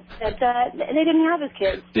world that they didn't have as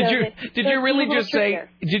kids. Did you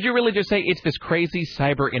really just say it's this crazy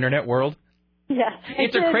cyber internet world? Yeah.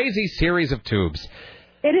 It's a crazy series of tubes.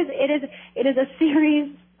 It is a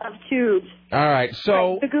series of tubes. All right,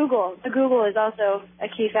 so the Google is also a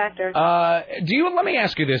key factor. Let me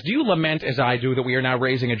ask you this: do you lament, as I do, that we are now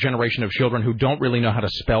raising a generation of children who don't really know how to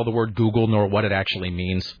spell the word Google nor what it actually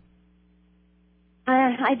means?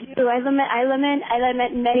 I do. I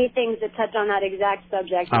lament many things that touch on that exact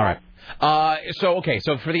subject. All right.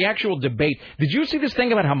 So for the actual debate, did you see this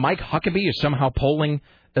thing about how Mike Huckabee is somehow polling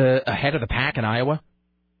ahead of the pack in Iowa?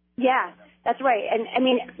 Yeah, that's right. And I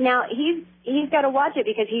mean, now he's got to watch it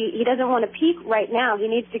because he doesn't want to peak right now. He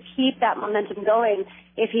needs to keep that momentum going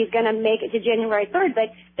if he's going to make it to January 3rd.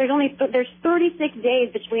 But there's 36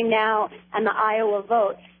 days between now and the Iowa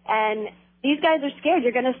vote, and these guys are scared.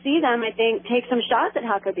 You're going to see them, I think, take some shots at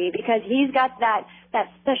Huckabee because he's got that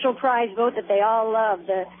special prize vote that they all love.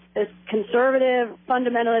 The conservative,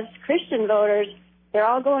 fundamentalist Christian voters, they're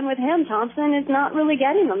all going with him. Thompson is not really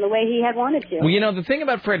getting them the way he had wanted to. Well, the thing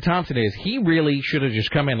about Fred Thompson is he really should have just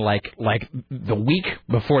come in like the week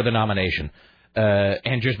before the nomination.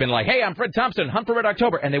 And just been like, hey, I'm Fred Thompson, hunt for Red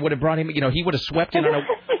October. And they would have brought him, he would have swept in on a...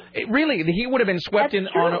 Really, he would have been swept in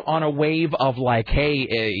on a wave of like, hey,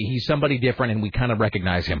 he's somebody different and we kind of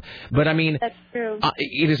recognize him. But, I mean, that's true.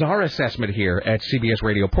 It is our assessment here at CBS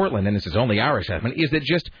Radio Portland, and this is only our assessment, is that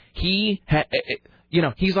just he's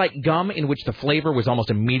like gum in which the flavor was almost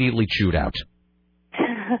immediately chewed out.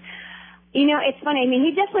 It's funny. I mean,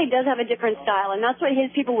 he definitely does have a different style, and that's what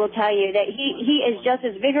his people will tell you, that he is just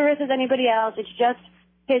as vigorous as anybody else. It's just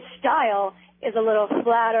his style is a little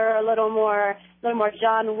flatter, a little more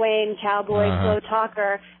John Wayne cowboy slow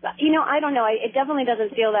talker. But, I don't know. It definitely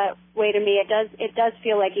doesn't feel that way to me. It does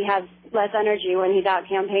feel like he has less energy when he's out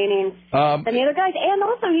campaigning than the other guys. And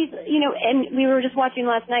also he's, and we were just watching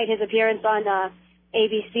last night his appearance on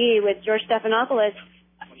ABC with George Stephanopoulos.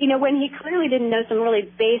 When he clearly didn't know some really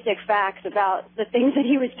basic facts about the things that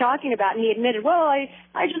he was talking about, and he admitted, well, I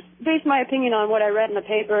just based my opinion on what I read in the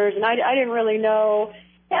papers, and I didn't really know.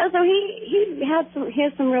 Yeah, so he has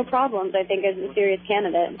some real problems, I think, as a serious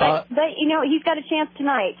candidate. But he's got a chance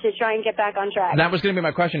tonight to try and get back on track. That was going to be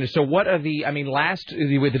my question. So what are with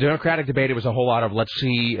the Democratic debate, it was a whole lot of let's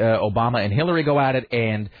see Obama and Hillary go at it,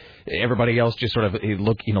 and everybody else just sort of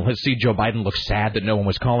let's see Joe Biden look sad that no one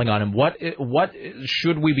was calling on him. What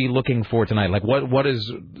should we be looking for tonight? Like what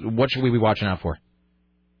should we be watching out for?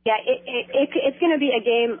 Yeah, it's going to be a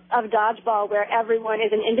game of dodgeball where everyone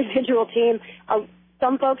is an individual team.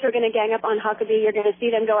 Some folks are going to gang up on Huckabee. You're going to see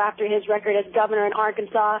them go after his record as governor in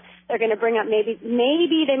Arkansas. They're going to bring up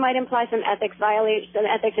maybe they might imply some ethics violations, some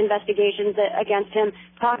ethics investigations against him.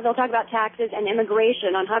 They'll talk about taxes and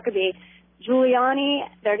immigration on Huckabee. Giuliani,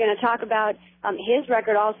 they're going to talk about his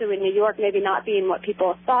record also in New York, maybe not being what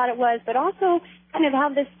people thought it was, but also kind of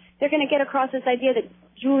have this. They're going to get across this idea that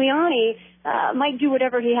Giuliani might do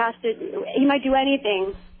whatever he has to. He might do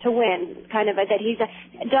anything to win, kind of, that he's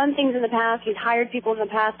done things in the past. He's hired people in the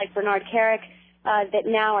past, like Bernard Kerik, that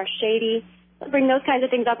now are shady. Bring those kinds of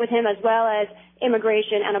things up with him, as well as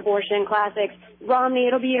immigration and abortion classics. Romney,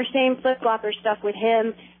 it'll be your same flip-flopper stuff with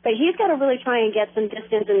him. But he's got to really try and get some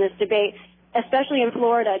distance in this debate, especially in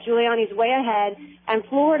Florida. Giuliani's way ahead, and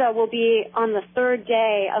Florida will be on the third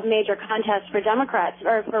day of major contests for Democrats,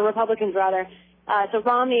 or for Republicans, rather. So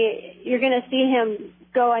Romney, you're going to see him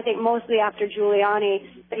go, I think, mostly after Giuliani,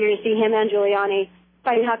 but you're going to see him and Giuliani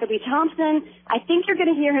fighting Huckabee. Thompson, I think you're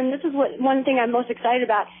going to hear him. This is one thing I'm most excited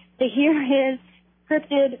about, to hear his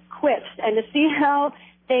scripted quips and to see how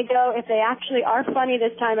they go, if they actually are funny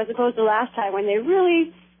this time as opposed to last time when they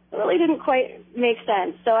really didn't quite make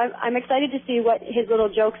sense. So I'm excited to see what his little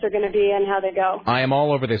jokes are going to be and how they go. I am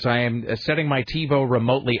all over this. I am setting my TiVo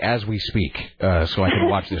remotely as we speak so I can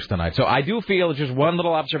watch this tonight. So I do feel, just one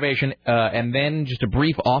little observation and then just a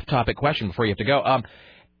brief off-topic question before you have to go.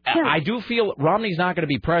 Sure. I do feel Romney's not going to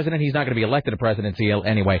be president. He's not going to be elected to presidency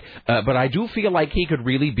anyway. But I do feel like he could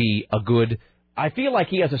really be I feel like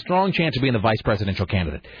he has a strong chance of being the vice presidential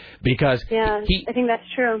candidate because I think that's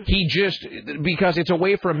true. Because it's a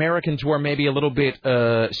way for Americans who are maybe a little bit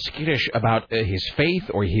skittish about his faith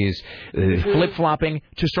or his flip-flopping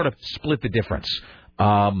to sort of split the difference.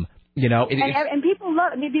 And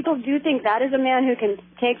people do think that is a man who can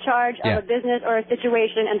take charge of a business or a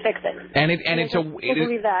situation and fix it. I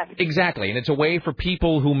believe that. Exactly, and it's a way for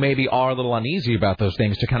people who maybe are a little uneasy about those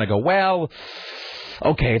things to kind of go, well,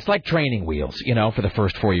 Okay, it's like training wheels, for the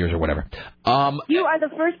first 4 years or whatever. You are the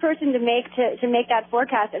first person to make that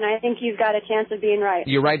forecast, and I think you've got a chance of being right.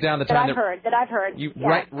 You write down the time that I've heard. You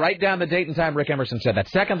write down the date and time Rick Emerson said that.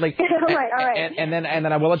 Secondly, all right. And then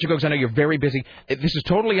I will let you go because I know you're very busy. This is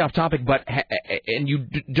totally off topic, but and you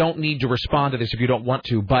don't need to respond to this if you don't want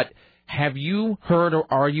to. But have you heard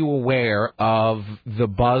or are you aware of the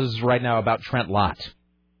buzz right now about Trent Lott?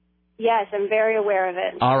 Yes, I'm very aware of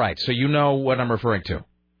it. All right, so you know what I'm referring to.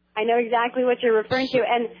 I know exactly what you're referring to,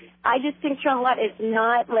 and I just think Trent Lott is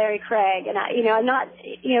not Larry Craig, and I'm not,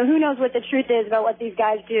 who knows what the truth is about what these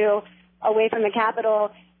guys do away from the Capitol.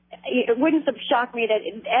 It wouldn't shock me that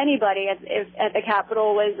anybody at the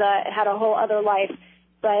Capitol had a whole other life,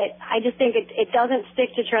 but I just think it doesn't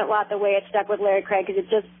stick to Trent Lott the way it stuck with Larry Craig because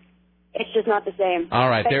it's just not the same. All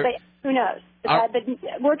right, but who knows? But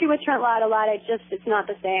working with Trent Lott a lot, it's not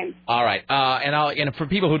the same. All right, and for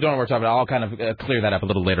people who don't know what we're talking about, I'll kind of clear that up a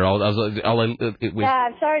little later. I'm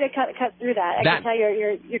sorry to cut through that. I can tell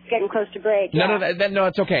you're getting close to break. No, no,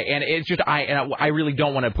 it's okay. And it's just I really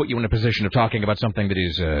don't want to put you in a position of talking about something that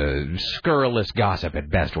is scurrilous gossip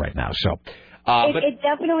at best right now. So. It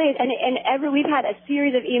definitely is, and we've had a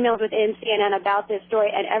series of emails within CNN about this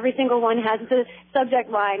story, and every single one has the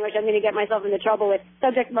subject line, which I'm going to get myself into trouble with.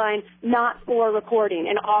 Subject line, not for recording,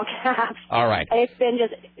 in all caps. All right. And it's been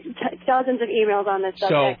just dozens of emails on this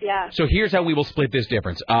subject. So here's how we will split this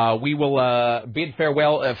difference. We will bid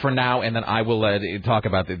farewell for now, and then I will talk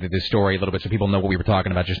about this story a little bit so people know what we were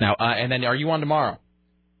talking about just now. And then, are you on tomorrow?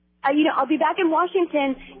 I'll be back in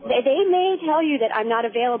Washington. They may tell you that I'm not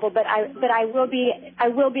available, but I will be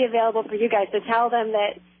available for you guys. So tell them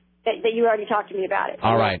that you already talked to me about it.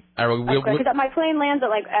 All right. Because my plane lands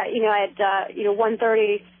at at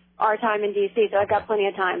 1:30 our time in D.C. So I've got plenty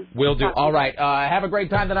of time. Will do. All right. Have a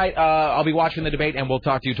great time tonight. I'll be watching the debate, and we'll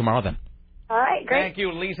talk to you tomorrow then. All right, great. Thank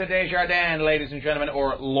you, Lisa Desjardins, ladies and gentlemen,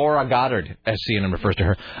 or Laura Goddard, as CNN refers to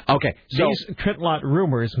her. Okay. So these Trent Lott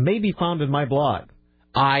rumors may be found in my blog.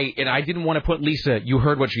 I didn't want to put Lisa. You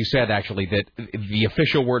heard what she said, actually, that the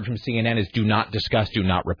official word from CNN is do not discuss, do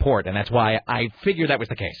not report. And that's why I figured that was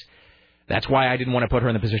the case. That's why I didn't want to put her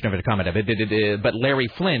in the position of a comment. But Larry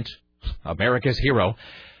Flint, America's hero,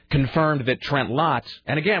 confirmed that Trent Lott,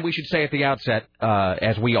 and again, we should say at the outset,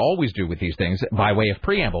 as we always do with these things, by way of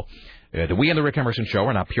preamble, that we in the Rick Emerson Show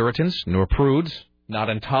are not Puritans, nor prudes, not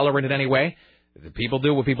intolerant in any way. People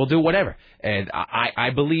do what people do, whatever. And I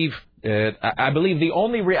believe the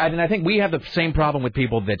only and I think we have the same problem with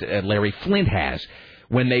people that Larry Flint has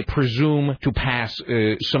when they presume to pass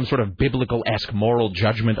some sort of biblical-esque moral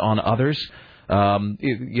judgment on others.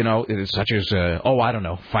 Such as I don't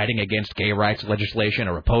know, fighting against gay rights legislation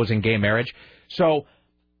or opposing gay marriage. So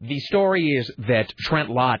the story is that Trent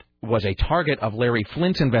Lott was a target of Larry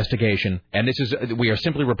Flint's investigation, and we are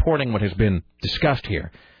simply reporting what has been discussed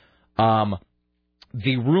here.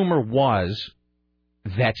 The rumor was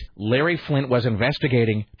that Larry Flint was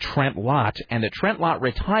investigating Trent Lott, and that Trent Lott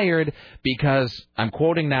retired because, I'm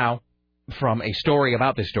quoting now from a story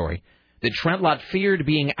about this story, that Trent Lott feared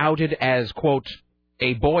being outed as, quote,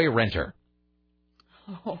 a boy renter.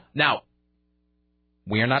 Oh. Now,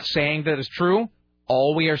 we are not saying that is true.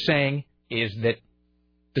 All we are saying is that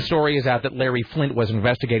the story is out that Larry Flint was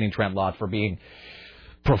investigating Trent Lott for being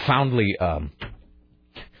profoundly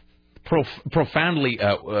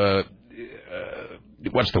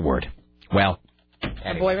what's the word? Well,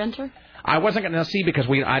 anyway. A boy renter? I wasn't going to see because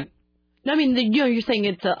No, I mean, you're saying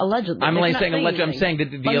it's allegedly. I'm saying allegedly. I'm saying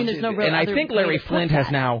that and I think Larry Flint has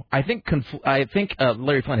now. I think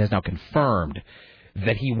Larry Flint has now confirmed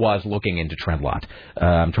that he was looking into Trent Lott.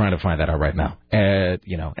 I'm trying to find that out right now. And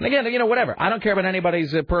again, whatever. I don't care about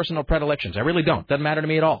anybody's personal predilections. I really don't. Doesn't matter to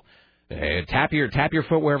me at all. Tap your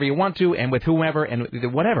foot wherever you want to, and with whomever, and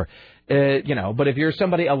whatever. But if you're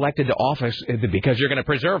somebody elected to office because you're going to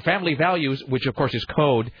preserve family values, which of course is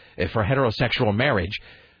code for heterosexual marriage,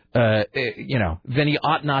 then you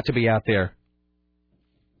ought not to be out there.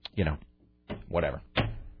 Whatever.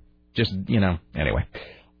 Just anyway.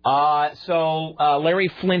 So Larry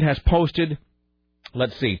Flint has posted.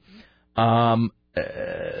 Let's see.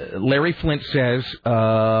 Larry Flint says.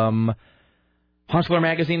 Hustler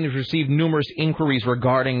magazine has received numerous inquiries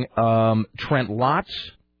regarding Trent Lott.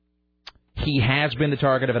 He has been the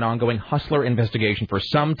target of an ongoing Hustler investigation for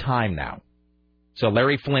some time now. So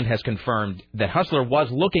Larry Flint has confirmed that Hustler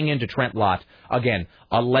was looking into Trent Lott, again,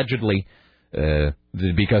 allegedly,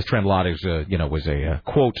 because Trent Lott is, was a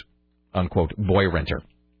quote-unquote boy renter.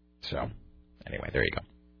 So, anyway, there you go.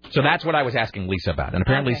 So that's what I was asking Lisa about. And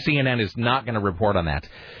apparently CNN is not going to report on that.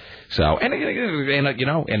 So, and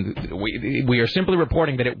we are simply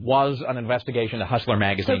reporting that it was an investigation to Hustler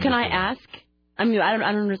magazine. So can I ask? I mean, I don't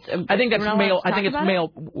understand. I think that's male. I think it's male.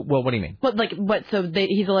 Well, what do you mean? What? So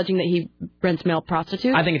he's alleging that he rents male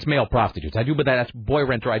prostitutes? I think it's male prostitutes. I do, but that's boy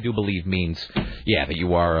renter. I do believe means, that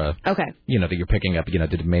you are. Okay. That you're picking up,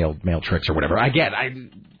 the male tricks or whatever.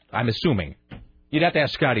 I'm assuming. You'd have to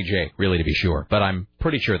ask Scotty J, really, to be sure, but I'm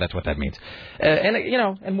pretty sure that's what that means.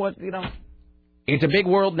 It's a big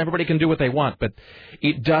world and everybody can do what they want, but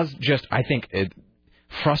it does just, I think,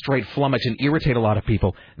 frustrate, flummox, and irritate a lot of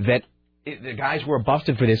people that the guys who are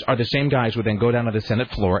busted for this are the same guys who then go down to the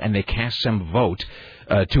Senate floor and they cast some vote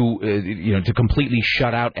to completely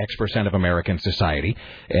shut out X% of American society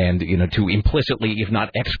and, to implicitly, if not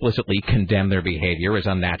explicitly, condemn their behavior as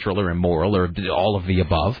unnatural or immoral or all of the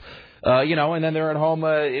above. And then they're at home,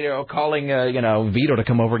 calling, Vito to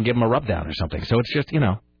come over and give them a rub down or something. So it's just,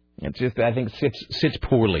 I think sits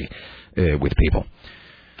poorly with people.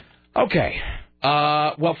 Okay.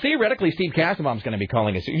 Well, theoretically, Steve Kastenbaum's going to be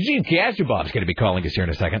calling us. Steve Kastenbaum's going to be calling us here in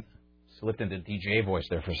a second. Slipped into DJ voice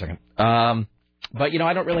there for a second. But,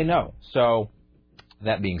 I don't really know. So,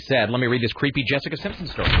 that being said, let me read this creepy Jessica Simpson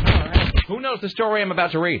story. All right. Who knows the story I'm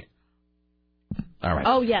about to read? All right.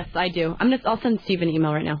 Oh, yes, I do. I'll send Steve an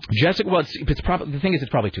email right now. Jessica, well, the thing is,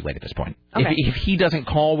 it's probably too late at this point. Okay. If he doesn't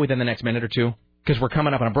call within the next minute or two, because we're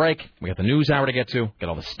coming up on a break, we got the news hour to get to, get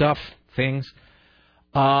all the stuff, things.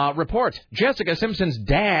 Report. Jessica Simpson's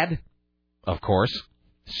dad, of course,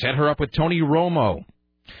 set her up with Tony Romo.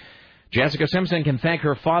 Jessica Simpson can thank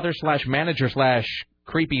her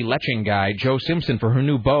father/manager/creepy leching guy, Joe Simpson, for her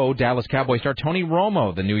new beau, Dallas Cowboy star Tony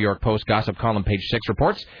Romo, the New York Post gossip column page 6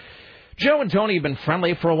 reports. Joe and Tony have been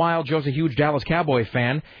friendly for a while. Joe's a huge Dallas Cowboy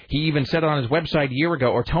fan. He even said on his website a year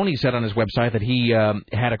ago, or Tony said on his website, that he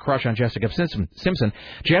had a crush on Jessica Simpson.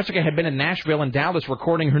 Jessica had been in Nashville and Dallas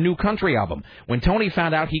recording her new country album. When Tony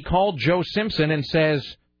found out, he called Joe Simpson and says,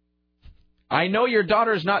 I know your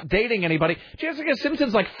daughter's not dating anybody. Jessica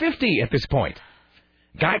Simpson's like 50 at this point.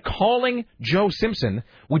 Guy calling Joe Simpson,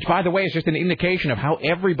 which, by the way, is just an indication of how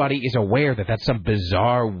everybody is aware that that's some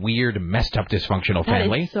bizarre, weird, messed up, dysfunctional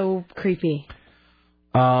family. That is so creepy.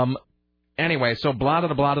 Anyway, so blah,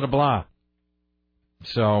 blah, blah, blah, blah.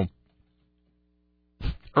 So,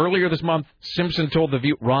 earlier this month, Simpson told The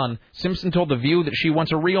View that she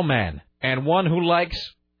wants a real man and one who likes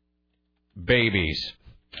babies.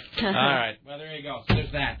 All right. Well, there you go. So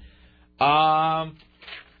there's that.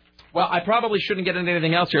 Well, I probably shouldn't get into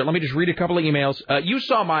anything else here. Let me just read a couple of emails. You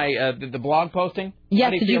saw my the blog posting? Yes.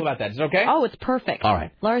 How do you feel about that? Is it okay? Oh, it's perfect. All right.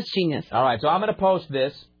 Laura's genius. All right, so I'm going to post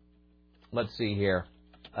this. Let's see here.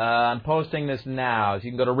 I'm posting this now. So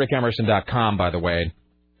you can go to rickemerson.com, by the way.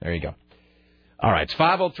 There you go. All right, it's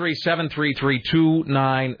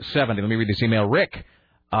 503-733-2970. Let me read this email. Rick,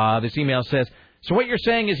 this email says, so what you're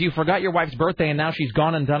saying is you forgot your wife's birthday and now she's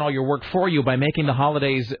gone and done all your work for you by marking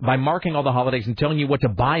all the holidays and telling you what to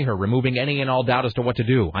buy her, removing any and all doubt as to what to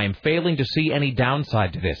do. I am failing to see any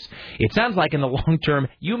downside to this. It sounds like in the long term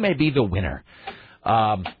you may be the winner.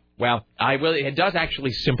 Well, it does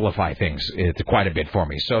actually simplify things quite a bit for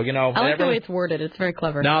me. So, I like the way it's worded. It's very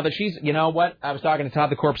clever. Now that she's, you know what? I was talking to Todd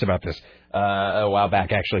the Corpse about this a while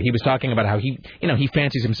back, actually. He was talking about how he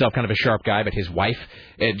fancies himself kind of a sharp guy, but his wife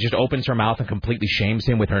just opens her mouth and completely shames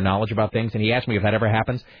him with her knowledge about things. And he asked me if that ever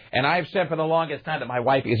happens. And I've said for the longest time that my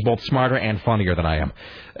wife is both smarter and funnier than I am.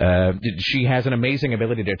 She has an amazing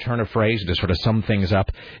ability to turn a phrase, to sort of sum things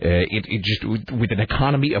up. It just, with an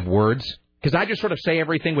economy of words. Because I just sort of say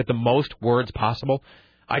everything with the most words possible.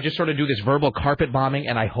 I just sort of do this verbal carpet bombing,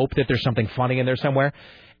 and I hope that there's something funny in there somewhere.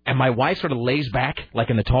 And my wife sort of lays back, like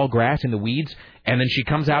in the tall grass in the weeds, and then she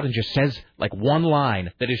comes out and just says, like, one line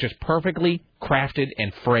that is just perfectly crafted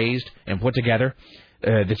and phrased and put together.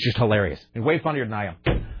 That's just hilarious. And way funnier than I am.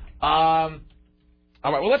 All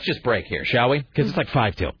right, well, let's just break here, shall we? Because it's like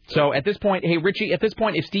 5 till. So at this point, hey, Richie, at this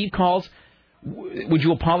point, if Steve calls, would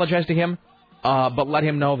you apologize to him? But let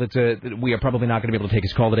him know that we are probably not going to be able to take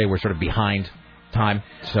his call today. We're sort of behind time.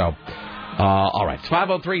 So, all right. It's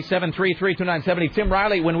 503-733-2970. Tim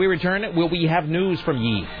Riley, when we return, will we have news from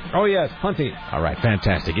ye? Oh, yes. Plenty. All right.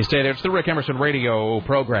 Fantastic. You stay there. It's the Rick Emerson radio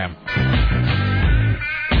program.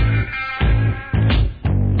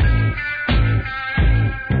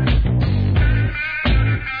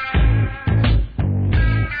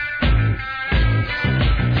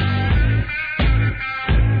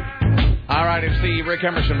 It's the Rick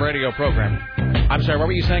Emerson radio program. I'm sorry, what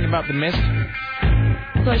were you saying about the mist?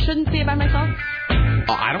 So I shouldn't see it by myself?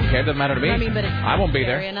 Oh, I don't care. It doesn't matter to me. I mean, but it's I won't be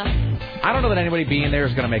there. Enough. I don't know that anybody being there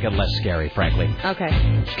is going to make it less scary, frankly.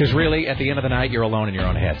 Okay. Because really, at the end of the night, you're alone in your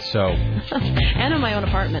own head. So. And in my own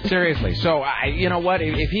apartment. Seriously. So, you know what?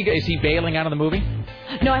 Is he bailing out of the movie?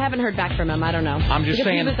 No, I haven't heard back from him. I don't know. I'm just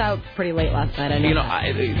saying. He was out pretty late last night. I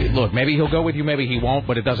know. Look, maybe he'll go with you, maybe he won't,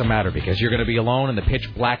 but it doesn't matter because you're going to be alone in the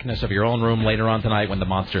pitch blackness of your own room later on tonight when the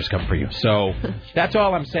monsters come for you. So that's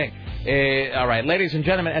all I'm saying. All right, ladies and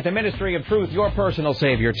gentlemen, at the Ministry of Truth, your personal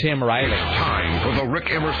savior, Tim Riley. Time for the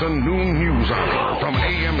Rick Emerson Noon News Hour from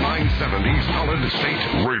AM 970 Solid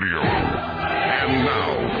State Radio. And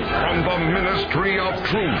now, from the Ministry of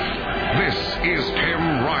Truth, this is Tim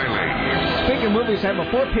Riley. Speaking of movies, I have a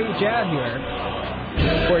 4-page ad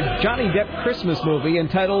here for a Johnny Depp Christmas movie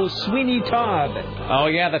entitled Sweeney Todd. Oh,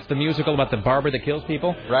 yeah, that's the musical about the barber that kills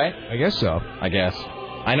people, right? I guess so. I guess.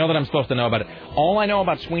 I know that I'm supposed to know about it. All I know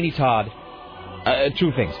about Sweeney Todd,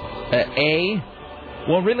 2 things.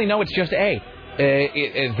 Well, really, no, it's just A.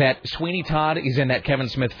 That Sweeney Todd is in that Kevin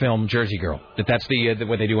Smith film, Jersey Girl. That's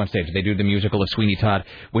what they do on stage. They do the musical of Sweeney Todd,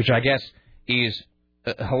 which I guess is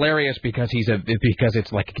hilarious because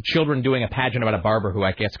it's like children doing a pageant about a barber who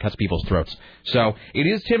I guess cuts people's throats. So it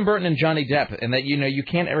is Tim Burton and Johnny Depp, and that you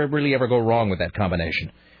can't really ever go wrong with that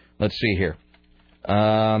combination. Let's see here.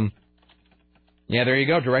 Yeah, there you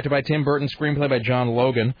go. Directed by Tim Burton, screenplay by John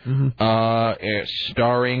Logan,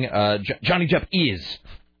 starring Johnny Depp is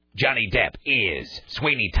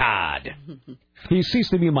Sweeney Todd. He ceased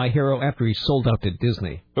to be my hero after he sold out to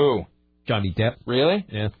Disney. Who? Johnny Depp. Really?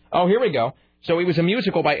 Yeah. Oh, here we go. So it was a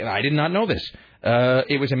musical by... I did not know this.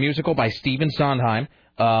 It was a musical by Stephen Sondheim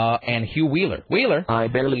and Hugh Wheeler. Wheeler? I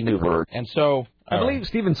barely knew her. And so... I believe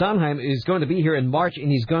Stephen Sondheim is going to be here in March,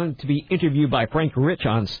 and he's going to be interviewed by Frank Rich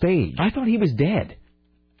on stage. I thought he was dead.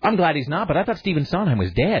 I'm glad he's not, but I thought Stephen Sondheim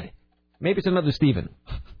was dead. Maybe it's another Stephen.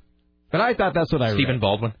 But I thought that's what I read. Stephen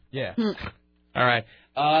Baldwin? Yeah. All right.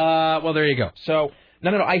 Well, there you go. So...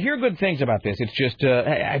 No. I hear good things about this. It's just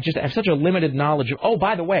I have such a limited knowledge of... Oh,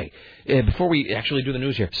 by the way, before we actually do the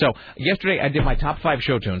news here. So, yesterday I did my top 5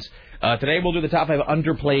 show tunes. Today we'll do the top 5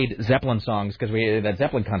 underplayed Zeppelin songs because that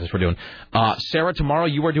Zeppelin contest we're doing. Sarah, tomorrow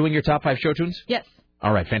you are doing your top 5 show tunes? Yes.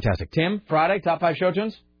 All right, fantastic. Tim, Friday, top 5 show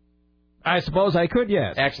tunes? I suppose I could,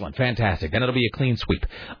 yes. Excellent, fantastic. Then it'll be a clean sweep.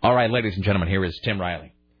 All right, ladies and gentlemen, here is Tim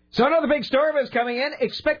Riley. So another big storm is coming in.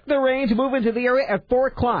 Expect the rain to move into the area at 4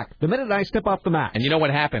 o'clock, the minute I step off the mat. And you know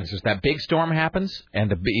what happens is that big storm happens,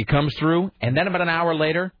 and it comes through, and then about an hour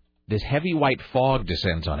later, this heavy white fog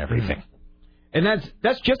descends on everything. And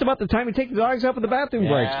that's just about the time you take the dogs out for the bathroom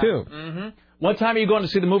breaks, too. Mm-hmm. What time are you going to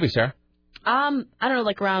see the movie, sir? I don't know,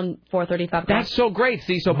 like around 4:35. That's so great.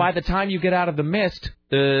 See, so by the time you get out of the mist,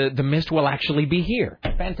 the mist will actually be here.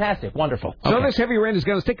 Fantastic. Wonderful. So this heavy rain is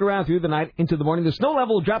going to stick around through the night into the morning. The snow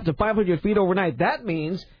level will drop to 500 feet overnight. That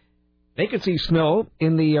means they could see snow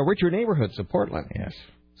in the richer neighborhoods of Portland. Yes.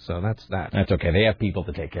 So that's that. That's okay. They have people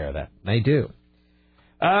to take care of that. They do.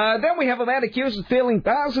 Then we have a man accused of stealing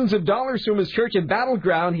thousands of dollars from his church in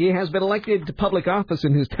Battleground. He has been elected to public office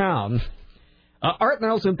in his town. Art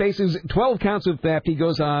Nelson faces 12 counts of theft. He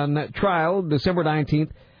goes on trial December 19th.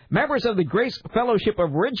 Members of the Grace Fellowship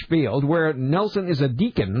of Ridgefield, where Nelson is a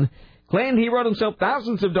deacon, claimed he wrote himself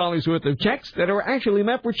thousands of dollars worth of checks that are actually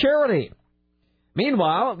meant for charity.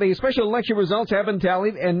 Meanwhile, the special election results have been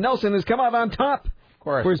tallied, and Nelson has come out on top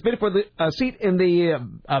for his bid for the seat in the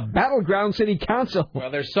Battleground City Council. Well,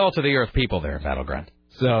 they're salt-of-the-earth people there, Battleground.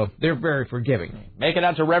 So they're very forgiving. Make it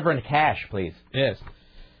out to Reverend Cash, please. Yes.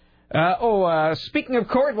 Speaking of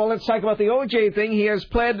court, well, let's talk about the O.J. thing. He has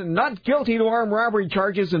pled not guilty to armed robbery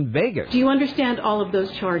charges in Vegas. Do you understand all of those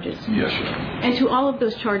charges? Yes, sir. And to all of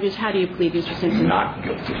those charges, how do you plead, Mr. Simpson? Not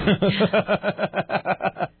guilty.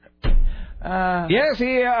 Yes,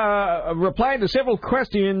 he replied to several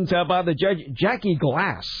questions by the judge, Jackie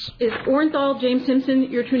Glass. Is Orenthal James Simpson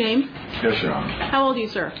your true name? Yes, Your Honor. How old are you,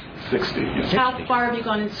 sir? 60. Yes. How far have you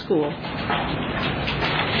gone in school?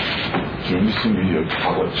 Junior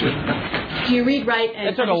college. Do you read, write, and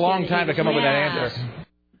It took a long time to come up with that answer.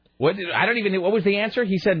 I don't even know. What was the answer?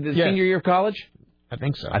 He said senior year of college? I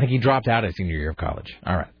think so. I think he dropped out at senior year of college.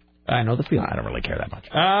 All right. I know the feeling. I don't really care that much.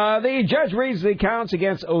 The judge reads the counts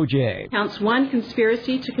against O.J. Counts 1,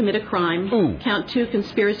 conspiracy to commit a crime. Ooh. Count 2,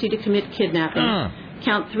 conspiracy to commit kidnapping.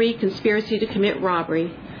 Count 3, conspiracy to commit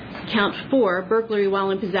robbery. Count 4, burglary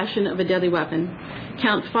while in possession of a deadly weapon.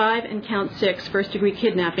 Count 5 and Count 6, first-degree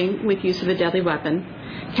kidnapping with use of a deadly weapon.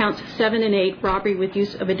 Counts 7 and 8, robbery with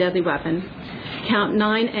use of a deadly weapon. Count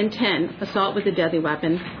 9 and 10, assault with a deadly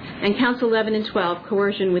weapon. And counts 11 and 12,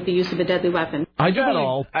 coercion with the use of a deadly weapon. I do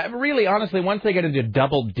all. Really, honestly, once they get into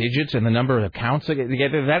double digits in the number of counts,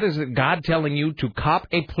 that is God telling you to cop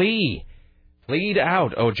a plea. Plead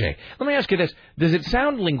out, OJ. Let me ask you this. Does it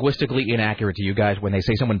sound linguistically inaccurate to you guys when they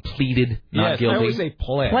say someone pleaded not guilty? I always say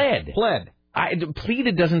pled.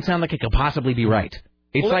 Pleaded doesn't sound like it could possibly be right.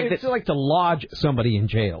 It's like to lodge somebody in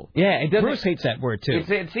jail. Yeah, it doesn't. Bruce hates that word, too.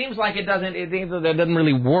 It seems like it doesn't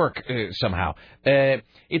really work somehow.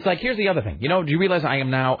 It's like, here's the other thing. Do you realize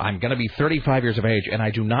I'm going to be 35 years of age, and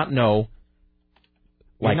I do not know.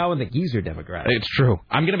 You're now in the geezer demographic. It's true.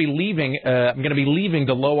 I'm going to be leaving. I'm going to be leaving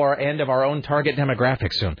the lower end of our own target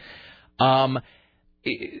demographic soon.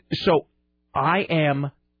 So I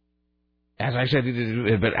am, as I said,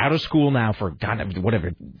 but out of school now for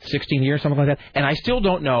 16 years, something like that, and I still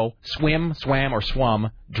don't know swim, swam, or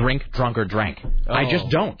swum, drink, drunk, or drank. Oh. I just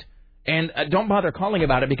don't. And don't bother calling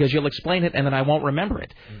about it because you'll explain it and then I won't remember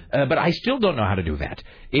it. But I still don't know how to do that.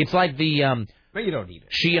 It's like the. But you don't need it.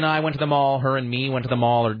 She and I went to the mall, her and me went to the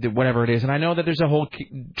mall, or whatever it is, and I know that there's a whole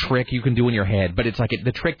trick you can do in your head, but it's like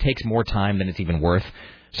the trick takes more time than it's even worth,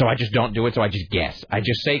 so I just don't do it, so I just guess. I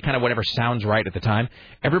just say kind of whatever sounds right at the time.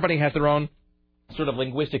 Everybody has their own sort of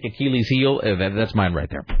linguistic Achilles heel. That's mine right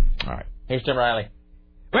there. All right. Here's Tim Riley.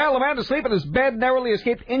 Well, a man asleep in his bed narrowly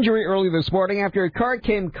escaped injury early this morning after a car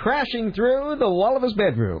came crashing through the wall of his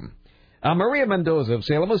bedroom. Maria Mendoza of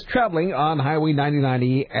Salem was traveling on Highway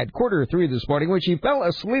 99E at 2:45 this morning when she fell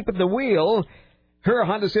asleep at the wheel. Her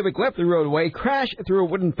Honda Civic left the roadway, crashed through a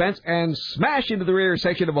wooden fence, and smashed into the rear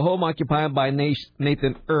section of a home occupied by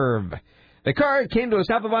Nathan Irv. The car came to a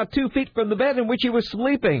stop about 2 feet from the bed in which he was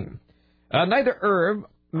sleeping. Neither Irv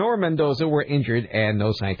nor Mendoza were injured, and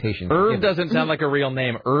no citation. Irv doesn't sound like a real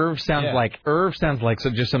name. Irv sounds like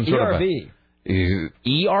just some sort of ERV.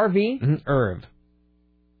 ERV? Mm-hmm. Irv.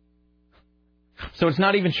 So it's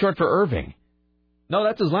not even short for Irving. No,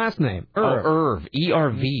 that's his last name. Irv. Oh, Irv.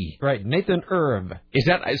 E-R-V. Right, Nathan Irv. Is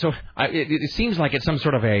that so? It seems like it's some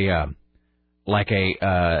sort of a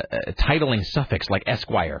titling suffix, like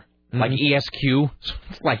Esquire, like ESQ,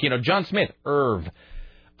 like John Smith, Irv.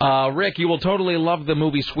 Rick, you will totally love the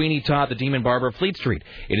movie Sweeney Todd, the Demon Barber of Fleet Street.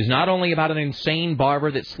 It is not only about an insane barber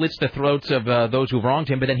that slits the throats of those who've wronged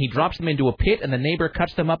him, but then he drops them into a pit and the neighbor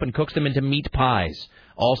cuts them up and cooks them into meat pies.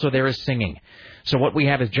 Also, there is singing. So what we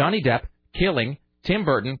have is Johnny Depp, killing, Tim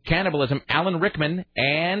Burton, cannibalism, Alan Rickman,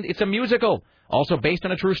 and it's a musical. Also based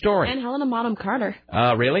on a true story. And Helena Bonham Carter.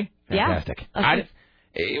 Really? Fantastic. Yeah.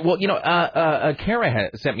 Kara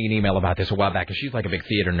sent me an email about this a while back, because she's like a big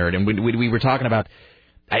theater nerd, and we were talking about,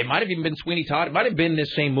 it might have even been Sweeney Todd, it might have been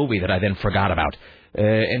this same movie that I then forgot about.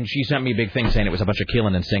 And she sent me a big thing saying it was a bunch of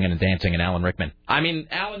killing and singing and dancing and Alan Rickman.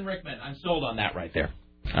 Alan Rickman, I'm sold on that right there.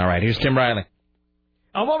 All right, here's Tim Riley.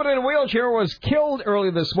 A woman in a wheelchair was killed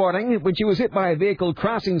early this morning when she was hit by a vehicle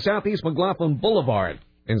crossing Southeast McLaughlin Boulevard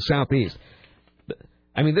in Southeast.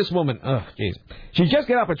 This woman, she just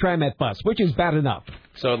got off a TriMet bus, which is bad enough.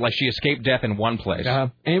 So, like, she escaped death in one place.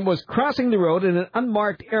 And was crossing the road in an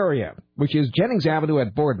unmarked area, which is Jennings Avenue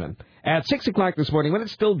at Boardman, at 6 o'clock this morning when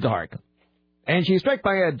it's still dark. And she was struck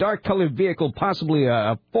by a dark-colored vehicle, possibly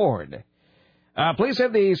a Ford. Police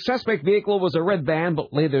said the suspect vehicle was a red van,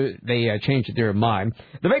 but later they changed their mind.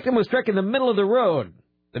 The victim was struck in the middle of the road.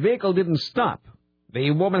 The vehicle didn't stop.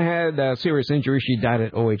 The woman had serious injuries. She died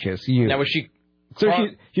at OHSU. Now, was she... So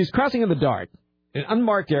she's crossing in the dark, an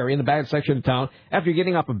unmarked area in the bad section of town, after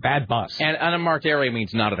getting off a bad bus. And an unmarked area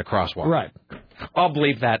means not at a crosswalk. Right. I'll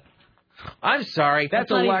believe that. I'm sorry.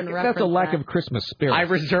 That's a lack of Christmas spirit. I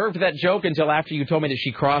reserved that joke until after you told me that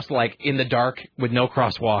she crossed, like, in the dark with no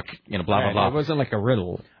crosswalk, blah, blah, blah. It wasn't like a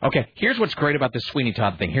riddle. Okay, here's what's great about this Sweeney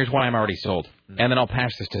Todd thing. Here's why I'm already sold. And then I'll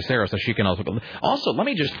pass this to Sarah so she can also... Also, let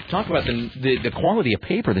me just talk about the quality of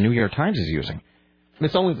paper the New York Times is using.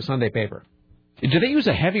 It's only the Sunday paper. Do they use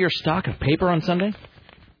a heavier stock of paper on Sunday?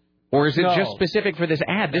 Or is it just specific for this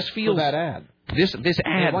ad? This feels... For that ad. This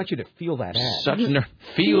ad... I want you to feel that ad.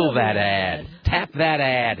 Feel that ad. Tap that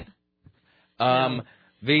ad.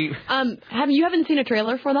 You haven't seen a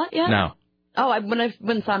trailer for that yet? No. Oh, when I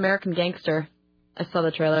went and saw American Gangster, I saw the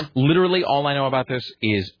trailer. Literally all I know about this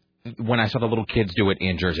is when I saw the little kids do it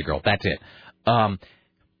in Jersey Girl. That's it.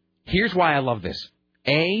 Here's why I love this.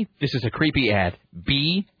 A, this is a creepy ad.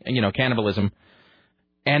 B, cannibalism.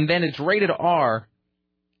 And then it's rated R.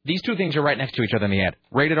 These two things are right next to each other in the ad.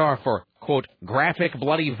 Rated R for, quote, graphic,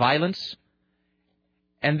 bloody violence.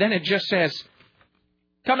 And then it just says,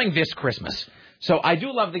 coming this Christmas. So I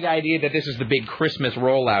do love the idea that this is the big Christmas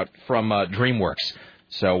rollout from DreamWorks.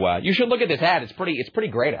 So you should look at this ad. It's pretty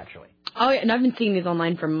great, actually. Oh, yeah, and I've been seeing these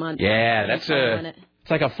online for months. Yeah, it's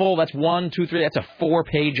like a full, that's 1, 2, 3, that's a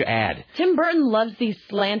 4-page ad. Tim Burton loves these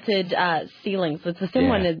slanted ceilings. It's the same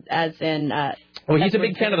one as in Well, he's a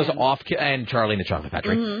big fan of those and Charlie and the Chocolate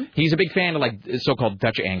Factory. Mm-hmm. He's a big fan of, like, so-called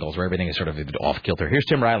Dutch angles, where everything is sort of off-kilter. Here's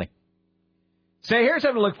Tim Riley. So here's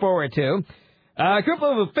something to look forward to. A group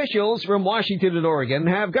of officials from Washington and Oregon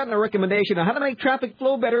have gotten a recommendation on how to make traffic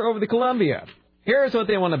flow better over the Columbia. Here's what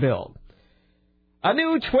they want to build. A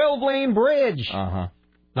new 12-lane bridge. Uh-huh.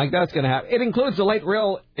 Like that's going to happen. It includes the light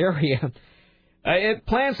rail area. It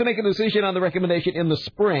plans to make a decision on the recommendation in the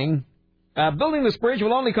spring. Building this bridge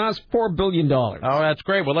will only cost $4 billion. Oh, that's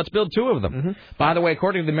great. Well, let's build 2 of them. Mm-hmm. By the way,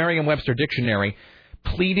 according to the Merriam-Webster Dictionary,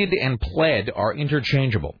 pleaded and pled are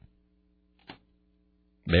interchangeable.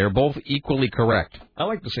 They're both equally correct. I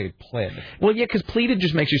like to say pled. Well, yeah, because pleaded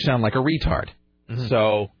just makes you sound like a retard. Mm-hmm.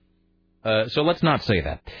 So let's not say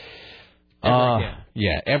that. Ever again.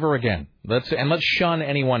 Yeah, ever again. Let's shun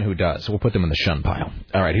anyone who does. We'll put them in the shun pile.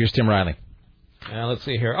 All right, here's Tim Riley. Let's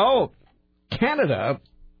see here. Oh, Canada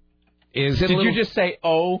is... Did you just say,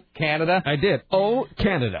 oh, Canada? I did. Oh,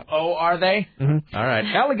 Canada. Oh, are they? Mm-hmm. All right.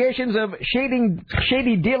 Allegations of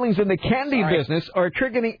shady dealings in the candy business are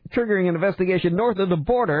triggering an investigation north of the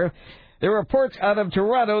border. There are reports out of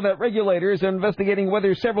Toronto that regulators are investigating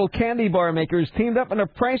whether several candy bar makers teamed up in a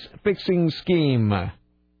price-fixing scheme.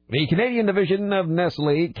 The Canadian division of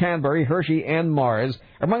Nestle, Cadbury, Hershey, and Mars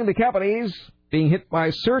are among the companies being hit by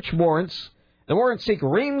search warrants. The warrants seek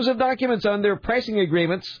reams of documents on their pricing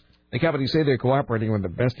agreements. The companies say they're cooperating with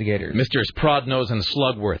investigators. Misters Prodnose and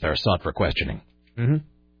Slugworth are sought for questioning. Mm-hmm.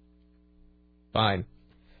 Fine.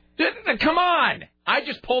 Come on! I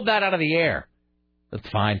just pulled that out of the air. That's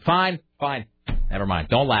fine. Never mind.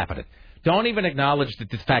 Don't laugh at it. Don't even acknowledge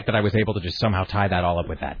the fact that I was able to just somehow tie that all up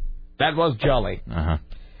with that. That was jolly. Uh-huh.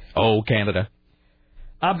 Oh, Canada.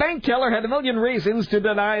 A bank teller had a million reasons to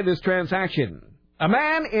deny this transaction. A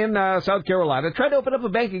man in South Carolina tried to open up a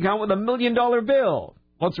bank account with $1 million bill.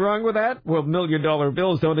 What's wrong with that? Well, $1 million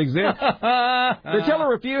bills don't exist. The teller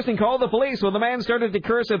refused and called the police when the man started to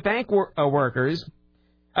curse at bank workers.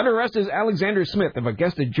 Under arrest is Alexander Smith of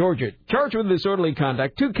Augusta, Georgia, charged with disorderly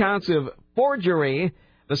conduct, 2 counts of forgery.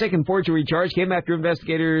 The second forgery charge came after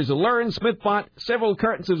investigators learned Smith bought several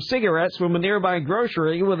cartons of cigarettes from a nearby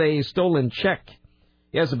grocery with a stolen check.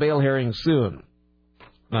 He has a bail hearing soon.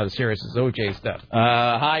 Not as serious as OJ stuff.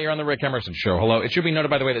 Hi, you're on the Rick Emerson Show. Hello. It should be noted,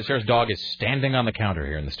 by the way, that Sarah's dog is standing on the counter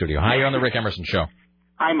here in the studio. Hi, you're on the Rick Emerson Show.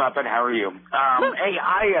 Hi, Muppet. How are you? Hey,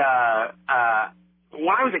 when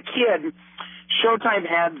I was a kid, Showtime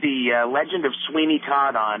had the Legend of Sweeney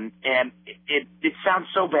Todd on, and it sounds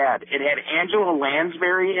so bad. It had Angela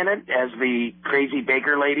Lansbury in it as the crazy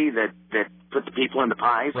baker lady that put the people in the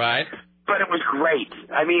pies. Right. But it was great.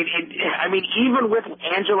 I mean, even with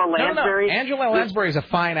Angela Lansbury... No. Angela Lansbury is a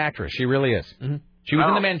fine actress. She really is. Mm-hmm. She was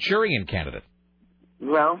in the Manchurian Candidate.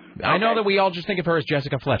 Well, okay. I know that we all just think of her as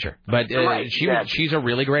Jessica Fletcher, but she's a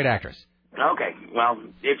really great actress. Okay, well,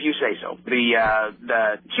 if you say so.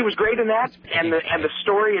 She was great in that, and the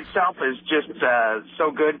story itself is just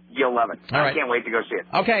so good, you'll love it. All right. I can't wait to go see it.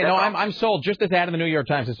 Okay, I'm sold. Just this ad in the New York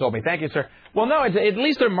Times has sold me. Thank you, sir. Well, no, at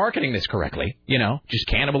least they're marketing this correctly. You know, just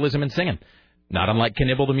cannibalism and singing. Not unlike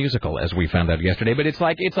Cannibal the Musical, as we found out yesterday. But it's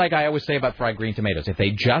like I always say about fried green tomatoes. If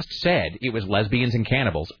they just said it was lesbians and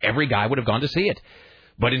cannibals, every guy would have gone to see it.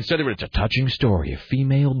 But instead of it, it's a touching story of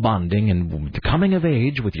female bonding and coming of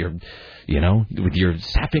age with your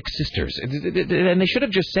sapphic sisters. And they should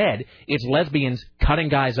have just said it's lesbians cutting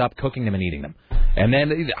guys up, cooking them, and eating them. And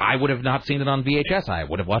then I would have not seen it on VHS. I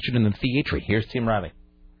would have watched it in the theatre. Here's Tim Riley.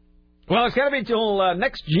 Well, it's got to be till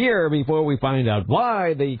next year before we find out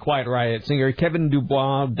why the Quiet Riot singer Kevin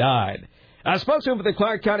Dubois died. A spokesman for the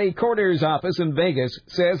Clark County Coroner's Office in Vegas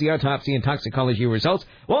says the autopsy and toxicology results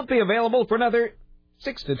won't be available for another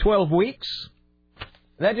 6 to 12 weeks.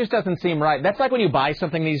 That just doesn't seem right. That's like when you buy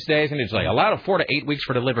something these days and it's like allowed 4 to 8 weeks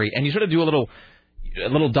for delivery, and you sort of do a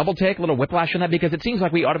little double take, a little whiplash on that, because it seems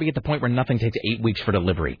like we ought to be at the point where nothing takes 8 weeks for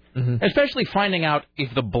delivery. Mm-hmm. Especially finding out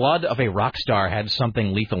if the blood of a rock star had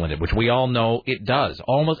something lethal in it, which we all know it does.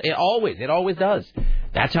 It always does.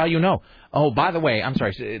 That's how you know. Oh, by the way, I'm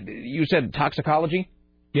sorry, you said toxicology?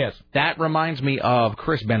 Yes. That reminds me of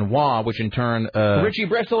Chris Benoit, which in turn... Richie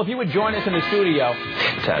Bristol, if you would join us in the studio.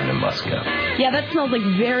 Time to must go. Yeah, that smells like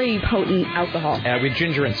very potent alcohol. With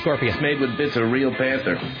ginger and scorpion. Made with bits of real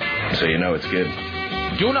panther. So you know it's good.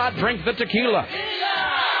 Do not drink the tequila.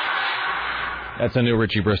 That's a new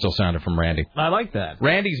Richie Bristol sounder from Randy. I like that.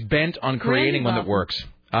 Randy's bent on creating one that works.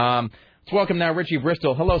 Let's welcome now Richie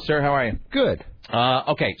Bristol. Hello, sir. How are you? Good.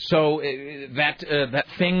 Okay, so that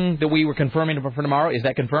thing that we were confirming for tomorrow, is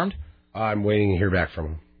that confirmed? I'm waiting to hear back from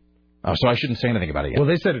him. Oh, so I shouldn't say anything about it yet. Well,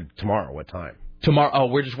 they said tomorrow. What time? Tomorrow. Oh,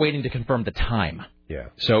 we're just waiting to confirm the time. Yeah.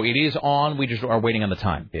 So it is on. We just are waiting on the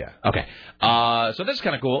time. Yeah. Okay. So this is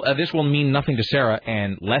kind of cool. This will mean nothing to Sarah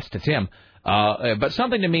and less to Tim. But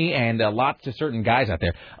something to me and a lot to certain guys out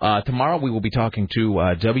there. Tomorrow we will be talking to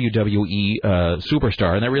WWE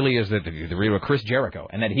superstar, and that really is the real Chris Jericho,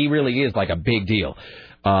 and that he really is like a big deal.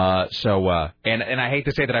 And I hate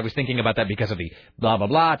to say that I was thinking about that because of the blah blah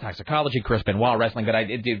blah toxicology, Chris Benoit wrestling, but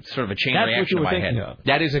it did sort of a chain reaction in my head.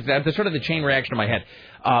 That's sort of the chain reaction in my head.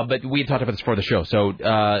 But we had talked about this before the show. So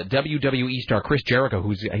WWE star Chris Jericho,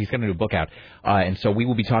 he's got a new book out, and so we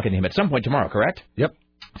will be talking to him at some point tomorrow. Correct? Yep.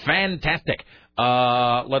 Fantastic.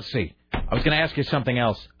 Let's see. I was going to ask you something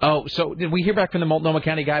else. Oh, so did we hear back from the Multnomah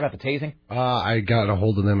County guy about the tasing? I got a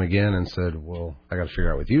hold of them again and said, well, I got to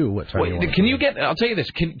figure out with you what time you want. Can you get? I'll tell you this.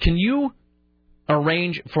 Can you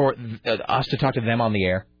arrange for us to talk to them on the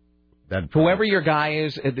air? Whoever your guy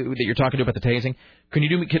is that you're talking to about the tasing, can you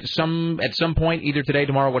do at some point, either today,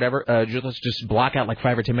 tomorrow, whatever? Let's just block out like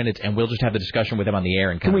 5 or 10 minutes, and we'll just have the discussion with them on the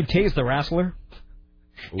air. And can we tase the wrestler?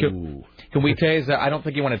 Can we tase? I don't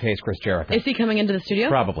think you want to tase Chris Jericho. Is he coming into the studio?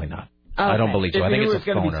 Probably not. Oh, I don't believe so. I think it's a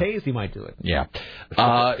going to be phoner. tased, he might do it. Yeah.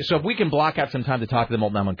 So if we can block out some time to talk to the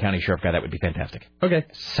Multnomah County Sheriff guy, that would be fantastic. Okay.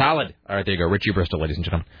 Solid. All right, there you go. Richie Bristol, ladies and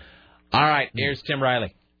gentlemen. All right, here's Tim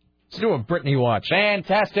Riley. Let's do a Britney watch.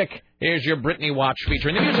 Fantastic. Here's your Britney watch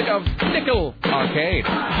featuring the music of Nickel Arcade.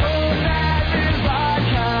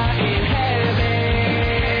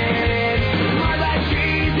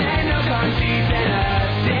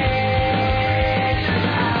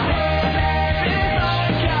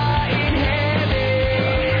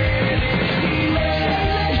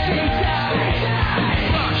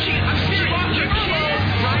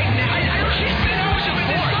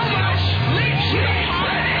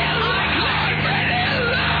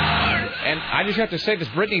 I just have to say, this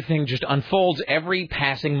Britney thing just unfolds every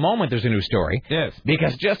passing moment. There's a new story. Yes.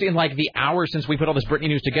 Because just in like the hour since we put all this Britney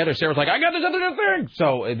news together, Sarah's like, I got this other new thing.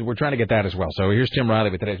 So we're trying to get that as well. So here's Tim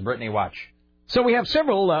Riley with today's Britney Watch. So we have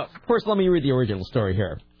several. First, let me read the original story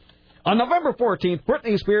here. On November 14th,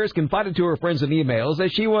 Britney Spears confided to her friends in emails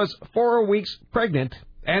that she was 4 weeks pregnant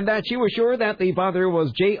and that she was sure that the father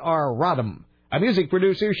was J.R. Rodham, a music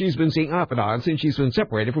producer she's been seeing off and on since she's been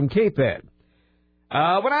separated from K-Fed.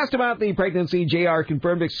 When asked about the pregnancy, J.R.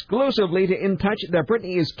 confirmed exclusively to In Touch that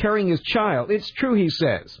Britney is carrying his child. It's true, he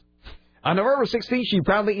says. On November 16th, she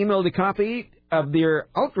proudly emailed a copy of their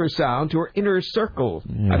ultrasound to her inner circle.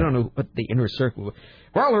 I don't know what the inner circle.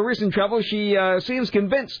 For all her recent trouble, she seems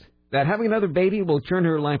convinced that having another baby will turn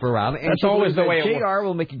her life around. And that's always the way it works. J.R.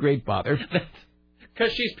 will make a great father.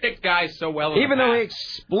 Because she's picked guys so well. Even though he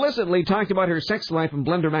explicitly talked about her sex life in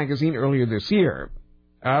Blender magazine earlier this year.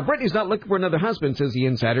 Britney's not looking for another husband, says the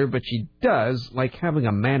insider, but she does like having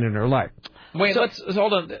a man in her life. Wait, let's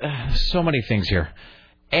hold on. So many things here.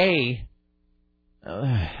 This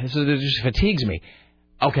just fatigues me.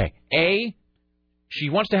 Okay. She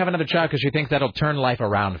wants to have another child because she thinks that'll turn life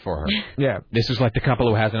around for her. Yeah. This is like the couple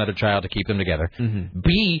who has another child to keep them together. Mm-hmm.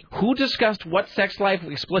 B, who discussed what sex life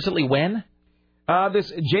explicitly when?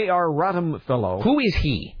 This J.R. Rodham fellow. Who is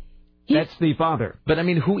he? That's the father. But, I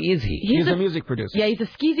mean, who is he? He's a music producer. Yeah, he's a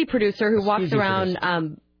skeezy producer who walks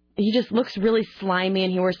around. He just looks really slimy,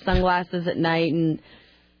 and he wears sunglasses at night. And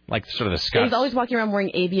like sort of the scuffs. He's always walking around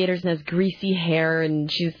wearing aviators and has greasy hair,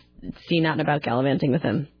 and she's seen out and about gallivanting with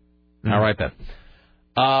him. All right, then.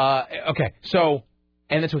 Okay, so...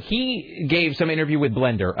 And so he gave some interview with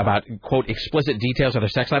Blender about, quote, explicit details of their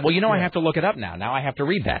sex life. Well, I have to look it up now. Now I have to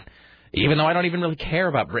read that. Even though I don't even really care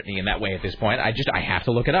about Britney in that way at this point, I have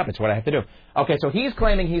to look it up. It's what I have to do. Okay, so he's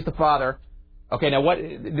claiming he's the father. Okay, now what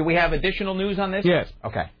do we have additional news on this? Yes.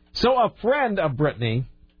 Okay. So a friend of Britney,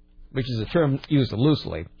 which is a term used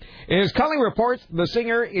loosely, is calling reports the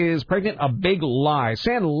singer is pregnant a big lie.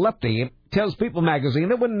 Sam Lepty tells People magazine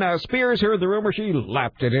that when Spears heard the rumor, she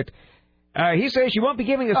laughed at it. He says she won't be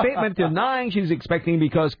giving a statement denying she's expecting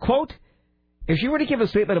because, quote, if she were to give a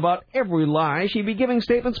statement about every lie, she'd be giving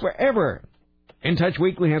statements forever. In Touch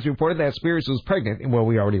Weekly has reported that Spears was pregnant, and, well,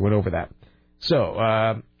 we already went over that.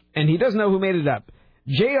 So, and he doesn't know who made it up.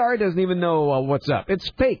 JR doesn't even know what's up. It's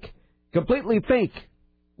fake. Completely fake.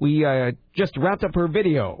 We just wrapped up her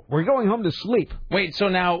video. We're going home to sleep. Wait, so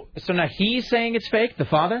now he's saying it's fake, the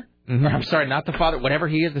father? Mm-hmm. I'm sorry, not the father. Whatever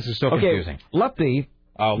he is, this is so confusing. Lefty,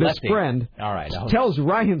 this friend, all right, tells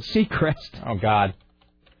Ryan Seacrest. Oh, God.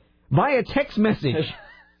 Via text message.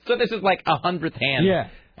 So this is like 100th hand. Yeah.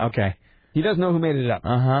 Okay. He doesn't know who made it up.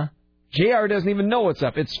 Uh-huh. JR doesn't even know what's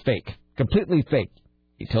up. It's fake. Completely fake.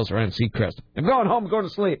 He tells Ryan Seacrest. I'm going home. I'm going to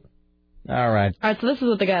sleep. All right. All right, so this is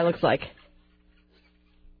what the guy looks like.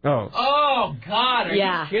 Oh, God, are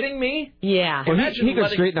you kidding me? Yeah. Well, he could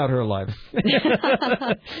straighten out her life.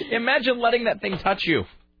 Imagine letting that thing touch you.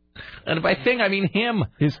 And by thing, I mean him.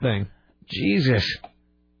 His thing. Jesus.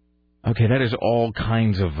 Okay, that is all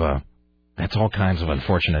kinds of, that's all kinds of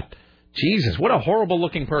unfortunate. Jesus, what a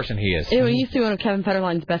horrible-looking person he is. He used to be one of Kevin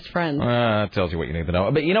Federline's best friends. That tells you what you need to know.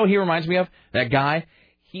 But you know who he reminds me of? That guy.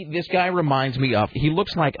 This guy reminds me of, he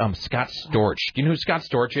looks like Scott Storch. Do you know who Scott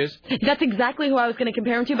Storch is? That's exactly who I was going to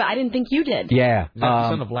compare him to, but I didn't think you did. Yeah. Is that the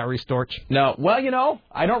son of Larry Storch? No. Well, you know,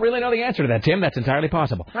 I don't really know the answer to that, Tim. That's entirely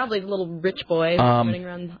possible. Probably the little rich boy running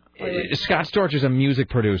around. Scott Storch is a music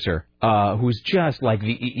producer who's just like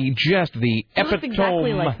the epitome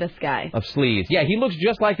exactly like this guy. Of sleaze. Yeah, he looks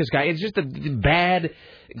just like this guy. It's just the bad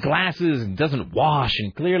glasses and doesn't wash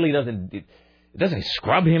and clearly doesn't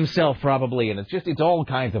scrub himself probably, and it's all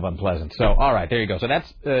kinds of unpleasant. So, all right, there you go. So that's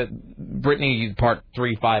Brittany part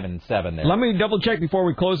 3, 5, and 7 there. Let me double check before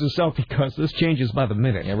we close this out because this changes by the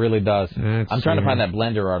minute. It really does. I'm trying to find that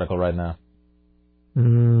Blender article right now.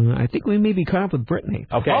 I think we may be caught up with Brittany.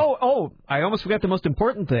 Okay. Oh, I almost forgot the most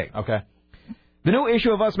important thing. Okay. The new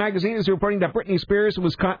issue of Us magazine is reporting that Britney Spears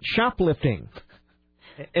was caught shoplifting.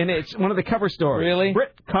 And it's one of the cover stories. Really?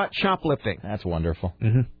 Brit caught shoplifting. That's wonderful.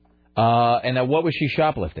 Mm-hmm. And what was she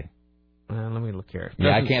shoplifting? Let me look here.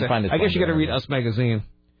 Yeah, I can't find it. I guess you got to read Us magazine.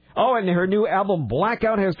 Oh, and her new album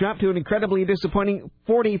Blackout has dropped to an incredibly disappointing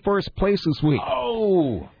 41st place this week.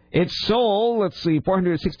 Oh. It sold, let's see,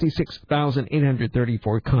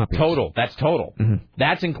 466,834 copies. Total. That's total. Mm-hmm.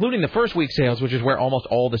 That's including the first week's sales, which is where almost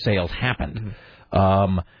all the sales happened.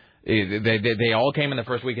 Mm-hmm. They all came in the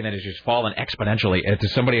first week, and then it's just fallen exponentially.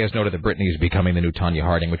 Somebody has noted that Britney is becoming the new Tonya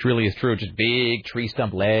Harding, which really is true. Just big tree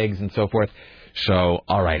stump legs and so forth. So,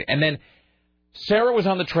 all right. And then Sarah was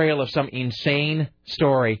on the trail of some insane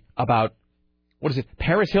story about, what is it,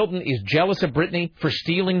 Paris Hilton is jealous of Britney for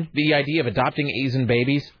stealing the idea of adopting Asian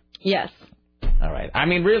babies? Yes. All right. I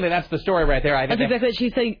mean, really, that's the story right there. That's exactly what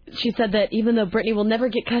she said. She said that even though Britney will never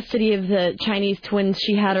get custody of the Chinese twins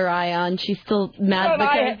she had her eye on, she's still mad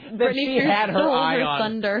because Britney had her stole eye her on.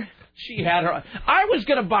 thunder. She had her. I was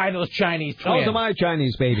going to buy those Chinese twins. Those are my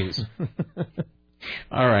Chinese babies.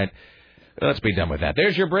 All right. Let's be done with that.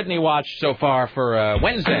 There's your Britney watch so far for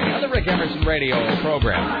Wednesday on the Rick Emerson radio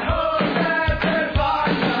program.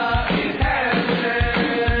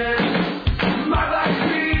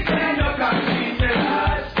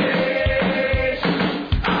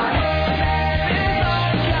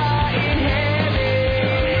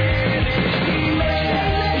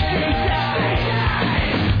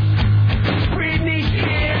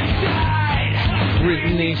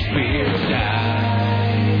 Britney Spears died.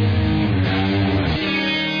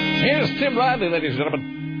 Here's Tim Riley, ladies and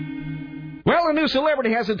gentlemen. Well, a new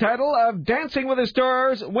celebrity has the title of Dancing with the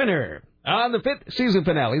Stars winner. On the 5th season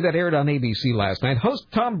finale that aired on ABC last night, host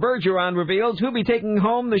Tom Bergeron revealed who'll be taking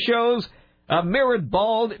home the show's mirrored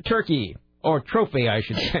bald turkey, or trophy, I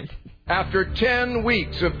should say. After 10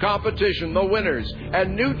 weeks of competition, the winners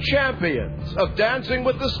and new champions of Dancing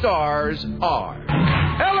with the Stars are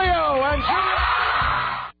Elio and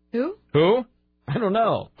Who? Who? I don't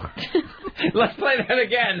know. Let's play that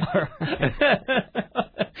again.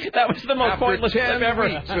 That was the most pointless clip ever. After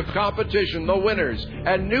 10 weeks of competition, the winners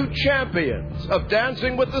and new champions of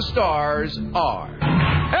Dancing with the Stars are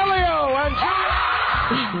Elio and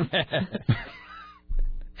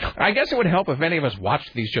I guess it would help if any of us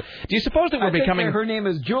watched these shows. Do you suppose that we're becoming... Her name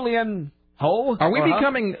is Julianne Ho? Are we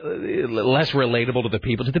becoming less relatable to the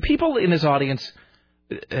people? Do the people in this audience...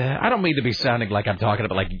 I don't mean to be sounding like I'm talking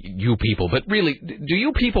about, like, you people, but really, do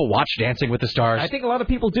you people watch Dancing with the Stars? I think a lot of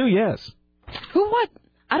people do, yes. Who what?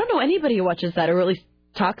 I don't know anybody who watches that or at least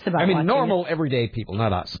talks about it. I mean, normal, everyday people,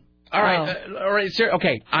 not us. All right,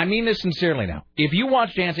 okay, I mean this sincerely now. If you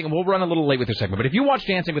watch Dancing, and we'll run a little late with this segment, but if you watch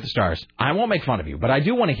Dancing with the Stars, I won't make fun of you, but I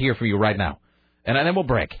do want to hear from you right now. And then we'll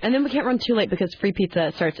break. And then we can't run too late because free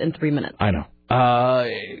pizza starts in 3 minutes. I know. All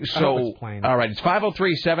right, it's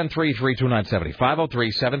 503-733-2970.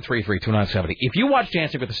 503-733-2970. If you watch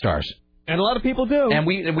Dancing with the Stars, and a lot of people do, and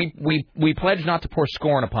we pledge not to pour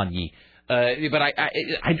scorn upon ye, but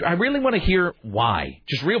I really want to hear why.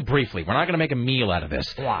 Just real briefly. We're not going to make a meal out of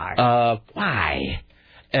this. Why? Why,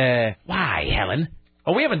 Helen?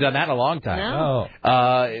 Oh, we haven't done that in a long time. No.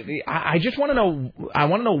 I just want to know. I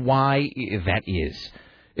want to know why that is.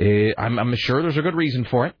 I'm sure there's a good reason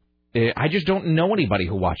for it. I just don't know anybody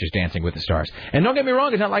who watches Dancing with the Stars. And don't get me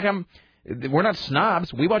wrong, it's not like we're not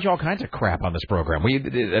snobs. We watch all kinds of crap on this program.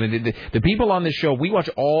 The people on this show, we watch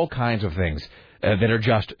all kinds of things that are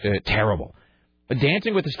just terrible. But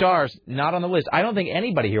Dancing with the Stars, not on the list. I don't think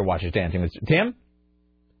anybody here watches Dancing with Tim?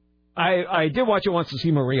 I did watch it once to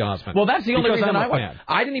see Marie Osmond. Well, that's the only reason I watched.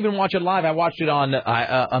 I didn't even watch it live. I watched it on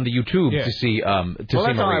the YouTube to see that's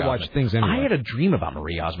Marie how I Osmond. watch things anyway. I had a dream about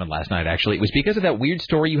Marie Osmond last night. Actually, it was because of that weird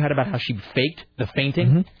story you had about how she faked the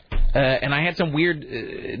fainting, and I had some weird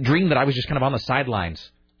dream that I was just kind of on the sidelines,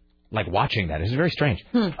 like watching that. It was very strange.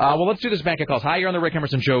 Well, let's do this bank of calls. Hi, you're on the Rick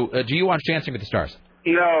Emerson Show. Do you watch Dancing with the Stars?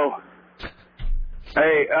 No.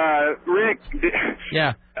 Hey, Rick.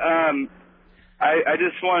 Yeah. I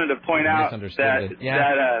just wanted to point out that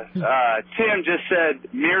Tim just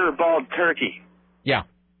said mirror bald turkey. Yeah.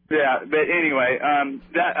 Yeah, but anyway,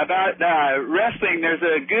 that about wrestling. There's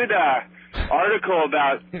a good article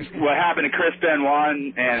about what happened to Chris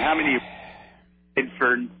Benoit and how many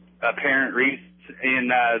for apparent reasons in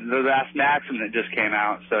the last Maxim that just came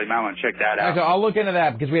out. So you might want to check that out. Okay, I'll look into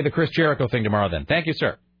that because we have the Chris Jericho thing tomorrow. Then, thank you,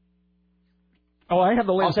 sir. Oh, I have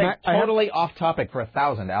the latest. Totally off topic for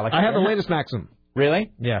 1,000, Alex. I have the latest Maxim.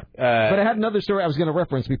 Really? Yeah. But I had another story I was going to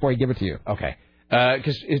reference before I give it to you. Okay.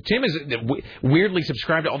 Because Tim is weirdly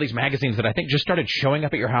subscribed to all these magazines that I think just started showing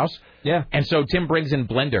up at your house. Yeah. And so Tim brings in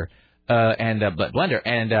Blender and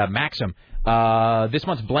Maxim. This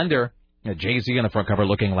month's Blender, Jay-Z on the front cover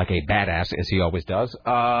looking like a badass, as he always does.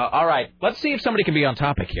 All right. Let's see if somebody can be on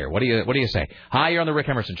topic here. What do you say? Hi, you're on the Rick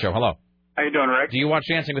Emerson Show. Hello. How you doing, Rick? Do you watch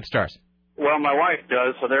Dancing with the Stars? Well, my wife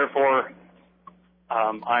does, so therefore,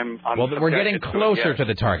 I'm well, we're getting closer to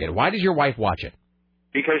the target. Why does your wife watch it?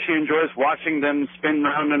 Because she enjoys watching them spin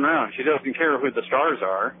round and round. She doesn't care who the stars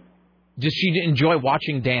are. Does she enjoy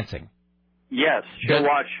watching dancing? Yes,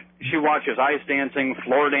 she watches ice dancing,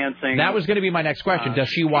 floor dancing. That was going to be my next question. Does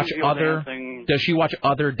she watch other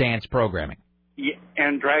dance programming? Yeah,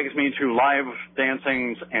 and drags me to live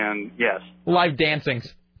dancings and yes. Live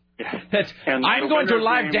dancings. Yes. I'm going to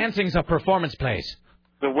live dancings of performance plays.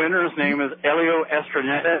 The winner's name is Elio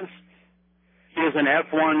Estradadas. He is an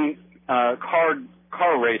F1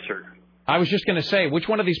 car racer. I was just going to say, which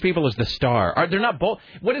one of these people is the star? They're not both.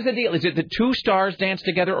 What is the deal? Is it the two stars dance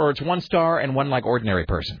together, or it's one star and one like ordinary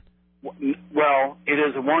person? Well, it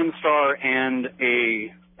is one star and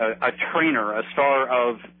a trainer, a star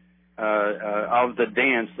of the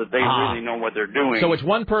dance that they really know what they're doing. So it's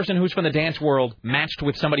one person who's from the dance world matched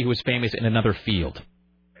with somebody who is famous in another field.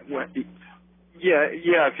 Yeah,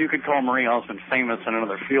 if you could call Marie Osmond famous in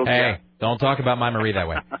another field. Hey, don't talk about my Marie that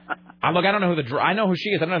way. Look, I don't know I know who she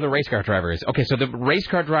is. I don't know who the race car driver is. Okay, so the race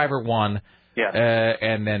car driver won. Yeah.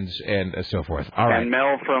 And so forth. All right. And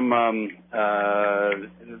Mel from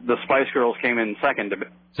the Spice Girls came in second.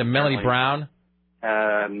 So Melody Brown.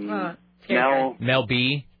 Mel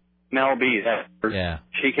B. Mel B. Yeah.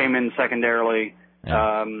 She came in secondarily.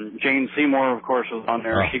 Yeah. Jane Seymour, of course, was on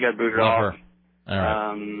there. She got booted off. All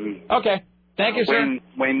right. Okay. Thank you, sir.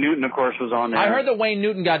 Wayne Newton, of course, was on there. I heard that Wayne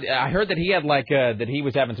Newton I heard that he had that he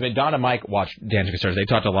was having some. Don and Mike watched Dancing with Stars. They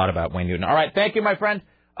talked a lot about Wayne Newton. All right. Thank you, my friend.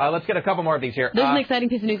 Let's get a couple more of these here. There's an exciting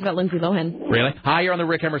piece of news about Lindsay Lohan. Really? Hi, you're on the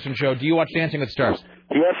Rick Emerson Show. Do you watch Dancing with Stars?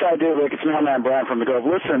 Yes, I do, Rick. It's Mailman Brian from the Grove.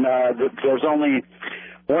 Listen, there's only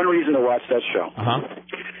one reason to watch that show.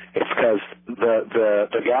 It's because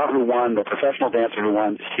the gal who won, the professional dancer who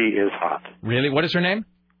won, she is hot. Really? What is her name?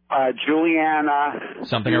 Juliana.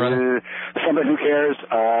 Something or other? Something, who cares?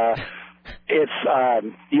 It's, my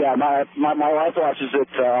wife watches it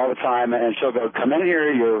all the time, and she'll go, come in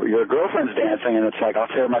here, your girlfriend's dancing, and it's like, I'll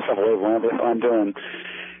tear myself away from what I'm doing.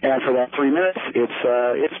 And for that 3 minutes,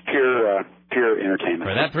 it's pure entertainment.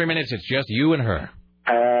 For that 3 minutes, it's just you and her.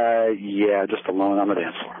 Yeah, just alone on the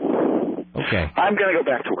dance floor. Okay. I'm going to go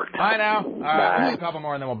back to work. Bye now. All right, we'll do a couple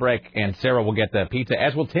more and then we'll break. And Sarah will get the pizza,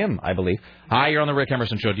 as will Tim, I believe. Hi, you're on the Rick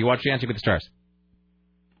Emerson Show. Do you watch Dancing with the Stars?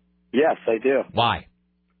 Yes, I do. Why?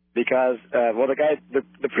 Because,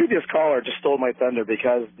 the previous caller just stole my thunder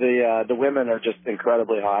because the women are just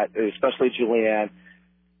incredibly hot, especially Julianne.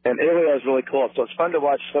 And Italy is really cool. So it's fun to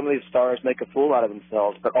watch some of these stars make a fool out of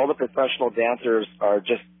themselves. But all the professional dancers are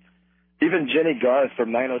just, even Jenny Garth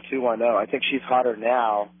from 90210, I think she's hotter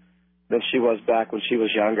now than she was back when she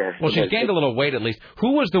was younger. Well, she's gained a little weight at least.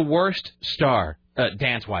 Who was the worst star,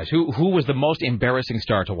 dance-wise? Who was the most embarrassing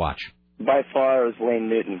star to watch? By far is Wayne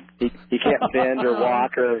Newton. He can't bend or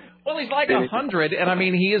walk or... Well, he's like 100, and I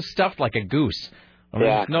mean, he is stuffed like a goose. I mean,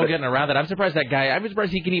 there's no getting around that. I'm surprised I'm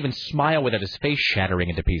surprised he can even smile without his face shattering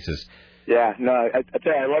into pieces. Yeah, no, I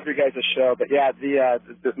tell you, I love your guys' show. But yeah,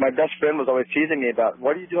 my best friend was always teasing me about,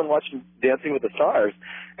 what are you doing watching Dancing with the Stars?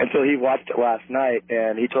 Until he watched it last night,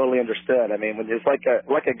 and he totally understood. I mean, when it's like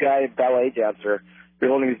a guy ballet dancer, you're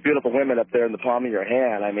holding these beautiful women up there in the palm of your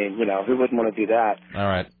hand. I mean, who wouldn't want to do that? All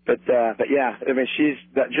right. But yeah, I mean,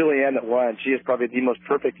 that Julianne that won, she is probably the most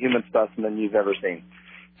perfect human specimen you've ever seen.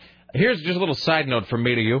 Here's just a little side note from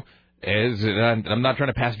me to you. I'm not trying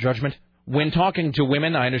to pass judgment. When talking to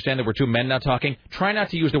women, I understand that we're two men now talking. Try not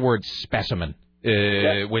to use the word specimen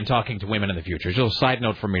when talking to women in the future. Just a little side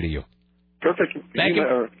note from me to you. Perfect. Thank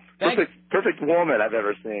you. Perfect woman I've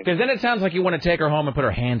ever seen. Because then it sounds like you want to take her home and put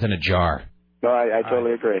her hands in a jar. No, I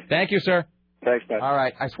totally agree. Thank you, sir. Thanks, man. All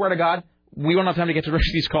right. I swear to God, we won't have time to get to the rest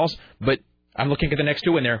of these calls, but I'm looking at the next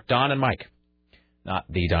two in there, Don and Mike. Not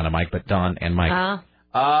the Don and Mike, but Don and Mike.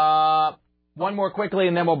 One more quickly,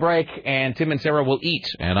 and then we'll break, and Tim and Sarah will eat,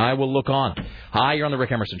 and I will look on. Hi, you're on the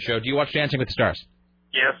Rick Emerson Show. Do you watch Dancing with the Stars?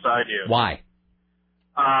 Yes, I do. Why?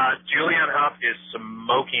 Julianne Hough is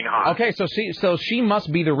smoking hot. Okay, so she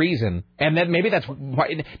must be the reason, and then maybe that's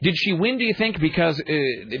why. Did she win? Do you think because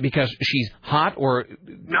she's hot, or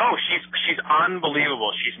no? She's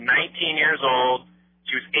unbelievable. She's 19 years old.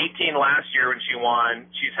 She was 18 last year when she won.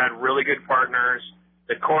 She's had really good partners.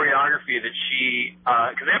 The choreography that she,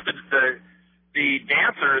 because they have to, the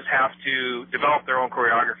dancers have to develop their own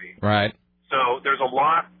choreography. Right. So there's a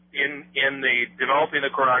lot in the developing the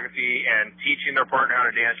choreography and teaching their partner how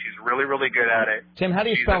to dance. She's really, really good at it. Tim, how do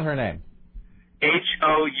you spell her name?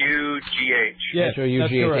 H-O-U-G-H. Yes, H-O-U-G-H.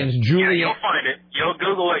 that's correct. It's Julianne. Yeah, you'll find it. You'll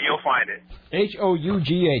Google it. You'll find it.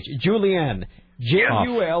 H-O-U-G-H. Julianne.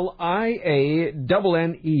 Julianne.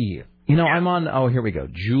 You know, I'm on. Oh, here we go.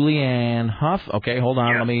 Julianne Hough. Okay, hold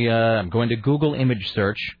on. Let me. I'm going to Google image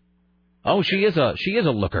search. Oh, she is a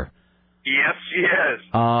looker. Yes, she is.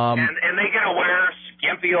 And they get to wear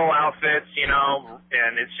skimpy old outfits, you know,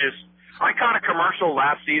 and it's just. I caught a commercial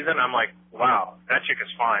last season. I'm like, wow, that chick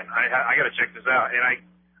is fine. I got to check this out, and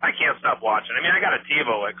I can't stop watching. I mean, I got to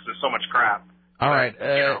TiVo it because there's so much crap. All right.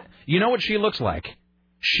 You know what she looks like?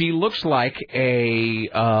 She looks like a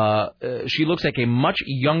much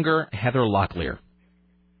younger Heather Locklear.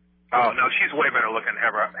 Oh no, she's way better looking than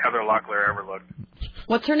Heather Locklear ever looked.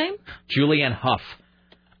 What's her name? Julianne Hough.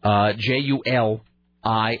 JuliannehOugh.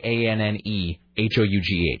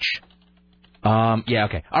 Yeah.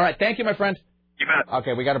 Okay. All right. Thank you, my friend. You bet.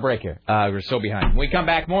 Okay, we got a break here. We're so behind. When we come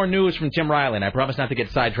back, more news from Tim Riley, and I promise not to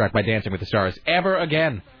get sidetracked by Dancing with the Stars ever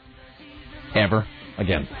again. Ever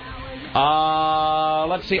again.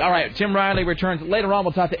 Let's see. All right, Tim Riley returns. Later on,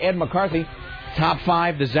 we'll talk to Ed McCarthy. Top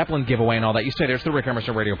 5, the Zeppelin giveaway and all that. You stay there. It's the Rick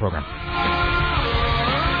Emerson radio program.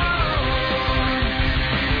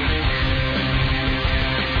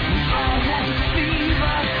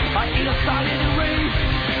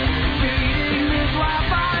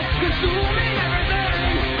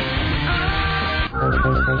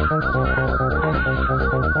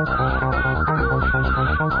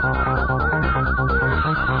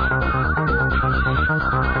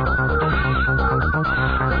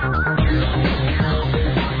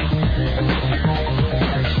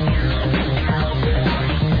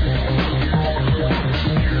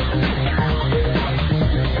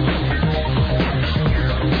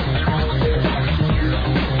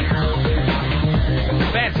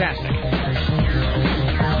 Fantastic.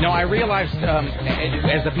 No, I realized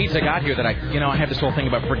as the pizza got here that I have this whole thing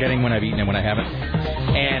about forgetting when I've eaten and when I haven't.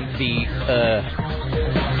 And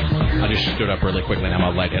I just stood up really quickly and I'm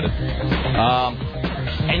all lightheaded.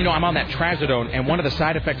 And, I'm on that trazodone, and one of the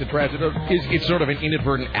side effects of trazodone is it's sort of an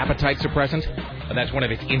inadvertent appetite suppressant. And that's one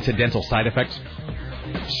of its incidental side effects.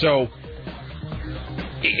 So,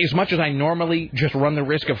 as much as I normally just run the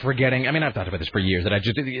risk of forgetting, I mean, I've thought about this for years, that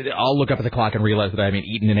I'll look up at the clock and realize that I haven't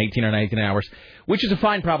eaten in 18 or 19 hours, which is a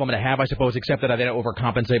fine problem to have, I suppose, except that I then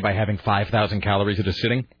overcompensate by having 5,000 calories at a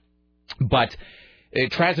sitting. But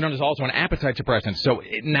trazodone is also an appetite suppressant, so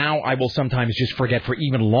now I will sometimes just forget for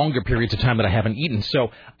even longer periods of time that I haven't eaten.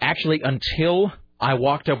 So, actually, until I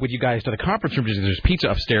walked up with you guys to the conference room because there's pizza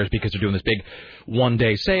upstairs because they're doing this big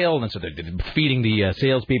one-day sale, and so they're feeding the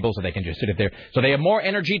salespeople so they can just sit up there. So they have more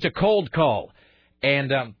energy to cold call.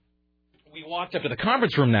 And we walked up to the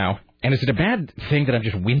conference room now, and is it a bad thing that I'm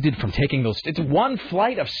just winded from taking those? It's one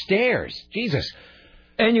flight of stairs. Jesus.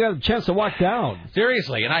 And you got a chance to walk down.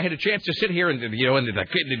 Seriously, and I had a chance to sit here and, in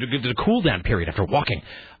the cool-down period after walking.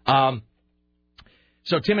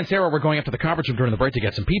 So Tim and Sarah were going up to the conference room during the break to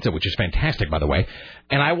get some pizza, which is fantastic, by the way.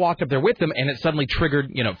 And I walked up there with them, and it suddenly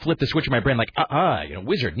triggered, flipped the switch in my brain like,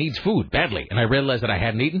 Wizard needs food badly. And I realized that I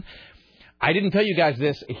hadn't eaten. I didn't tell you guys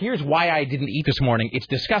this. Here's why I didn't eat this morning. It's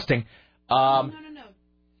disgusting. No.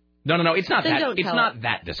 It's not that. It's not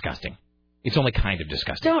that disgusting. It's only kind of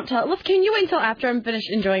disgusting. Don't tell. Can you wait until after I'm finished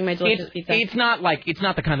enjoying my delicious pizza? It's not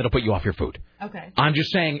the kind that'll put you off your food. Okay. I'm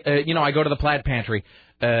just saying, I go to the Plaid Pantry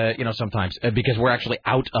sometimes, because we're actually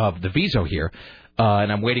out of the Viso here.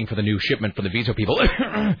 And I'm waiting for the new shipment for the Viso people.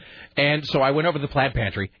 And so I went over to the Plaid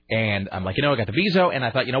Pantry, and I'm like, I got the Viso, and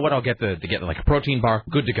I thought, you know what, I'll get like a protein bar,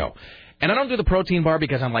 good to go. And I don't do the protein bar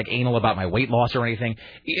because I'm like anal about my weight loss or anything.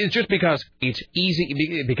 It's just because it's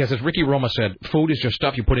easy, because as Ricky Roma said, food is just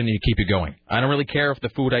stuff you put in and you keep you going. I don't really care if the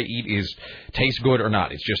food I eat tastes good or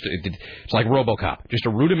not. It's just, it's like RoboCop, just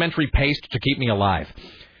a rudimentary paste to keep me alive.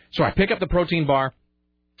 So I pick up the protein bar.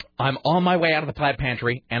 I'm on my way out of the Plaid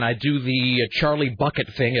Pantry, and I do the Charlie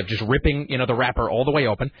Bucket thing of just ripping, the wrapper all the way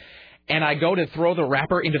open. And I go to throw the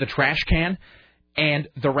wrapper into the trash can, and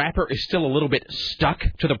the wrapper is still a little bit stuck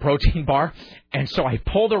to the protein bar. And so I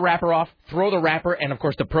pull the wrapper off, throw the wrapper, and, of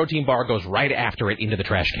course, the protein bar goes right after it into the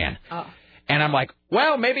trash can. Oh. And I'm like,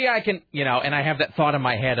 well, maybe I can, and I have that thought in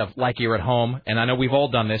my head of like you're at home, and I know we've all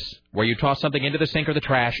done this, where you toss something into the sink or the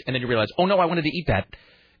trash, and then you realize, oh, no, I wanted to eat that.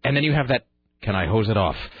 And then you have that, can I hose it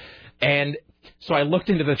off? And so I looked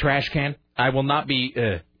into the trash can. I will not be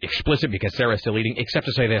explicit because Sarah's still eating, except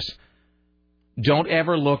to say this. Don't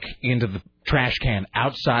ever look into the trash can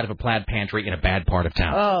outside of a Plaid Pantry in a bad part of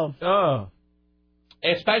town. Oh.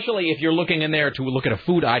 Especially if you're looking in there to look at a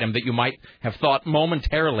food item that you might have thought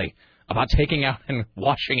momentarily about taking out and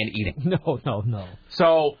washing and eating. No.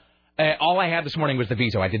 So all I had this morning was the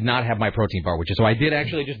Viso. I did not have my protein bar, so I did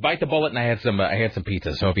actually just bite the bullet, and I had some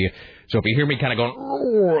pizza. So if you hear me kind of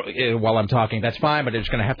going while I'm talking, that's fine. But it's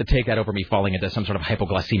going to have to take that over me falling into some sort of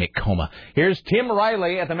hypoglycemic coma. Here's Tim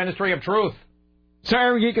Riley at the Ministry of Truth.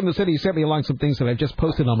 Sarah Geek in the City sent me along some things that I just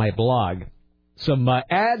posted on my blog. Some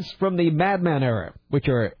ads from the Madman era, which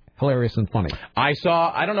are hilarious and funny. I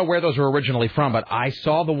don't know where those were originally from, but I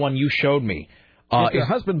saw the one you showed me. If your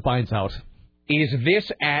husband finds out. Is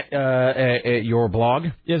this at your blog?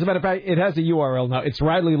 Yeah, as a matter of fact, it has a URL now. It's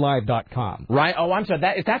RileyLive.com. Right. Oh, I'm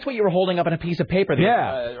sorry. That's what you were holding up on a piece of paper.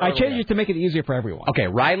 I changed it to make it easier for everyone. Okay,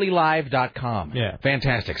 RileyLive.com. Yeah.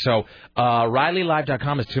 Fantastic. So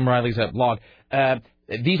RileyLive.com is Tim Riley's blog.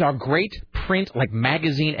 These are great print, like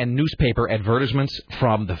magazine and newspaper advertisements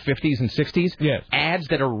from the 50s and 60s. Yes. Ads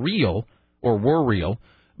that are real, or were real,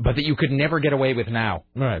 but that you could never get away with now.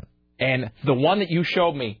 Right. And the one that you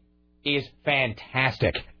showed me is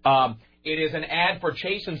fantastic. It is an ad for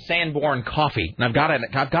Chase and Sanborn coffee. And I've got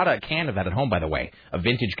a can of that at home, by the way, a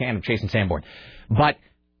vintage can of Chase and Sanborn. But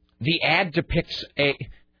the ad depicts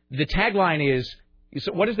the tagline is,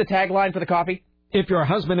 what is the tagline for the coffee? If your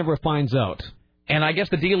husband ever finds out. And I guess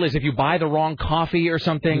the deal is if you buy the wrong coffee or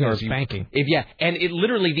something, or spanking. And it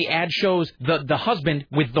literally, the ad shows the husband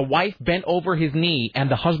with the wife bent over his knee,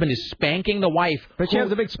 and the husband is spanking the wife. But she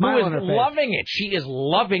has a big smile on her face. Who is loving it. She is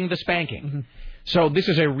loving the spanking. Mm-hmm. So this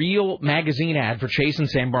is a real magazine ad for Chase and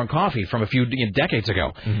Sanborn coffee from a few decades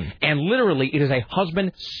ago. Mm-hmm. And literally, it is a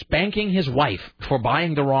husband spanking his wife for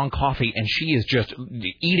buying the wrong coffee, and she is just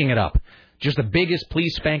eating it up. Just the biggest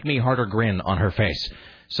please spank me harder grin on her face.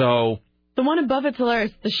 So... The one above it's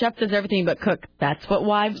hilarious. The chef does everything but cook. That's what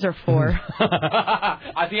wives are for. I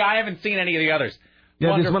haven't seen any of the others.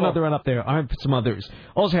 Yeah, Wonderful. There's one other one up there. I have some others.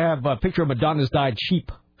 Also have a picture of Madonna's dyed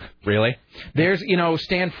sheep. Really? There's,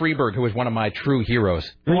 Stan Freberg, who is one of my true heroes.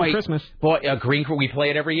 Green Christmas. We play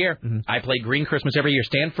it every year. Mm-hmm. I play Green Christmas every year.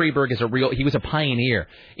 Stan Freberg is he was a pioneer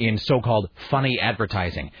in so-called funny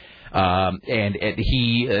advertising. And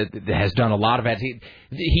he has done a lot of ads.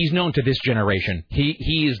 He's known to this generation.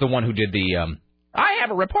 He is the one who did the I have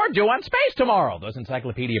a report due on space tomorrow. Those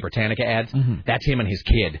Encyclopedia Britannica ads. Mm-hmm. That's him and his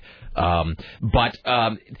kid. But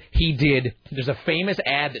he did. There's a famous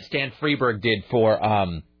ad that Stan Freberg did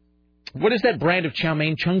for what is that brand of chow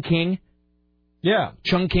mein? Chungking. Yeah,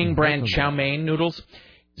 Chungking brand chow mein noodles.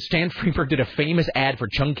 Stan Freberg did a famous ad for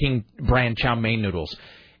Chungking brand chow mein noodles.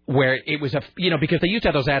 Where it was because they used to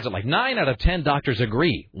have those ads that like 9 out of 10 doctors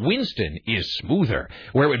agree Winston is smoother.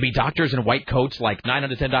 Where it would be doctors in white coats like 9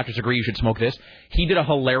 out of 10 doctors agree you should smoke this. He did a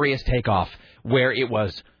hilarious takeoff where it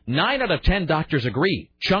was 9 out of 10 doctors agree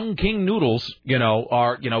Chungking noodles,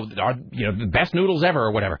 are the best noodles ever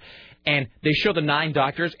or whatever. And they show the 9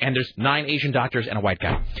 doctors, and there's 9 Asian doctors and a white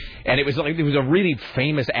guy. And it was a really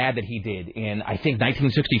famous ad that he did in, I think,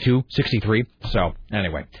 1962, 63. So,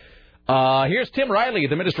 anyway. Here's Tim Riley,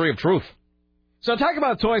 the Ministry of Truth. So talk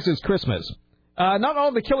about toys this Christmas. Not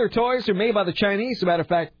all the killer toys are made by the Chinese. As a matter of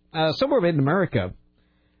fact, some were made in America.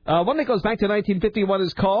 One that goes back to 1951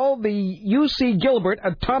 is called the U.C. Gilbert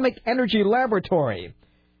Atomic Energy Laboratory.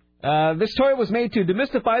 This toy was made to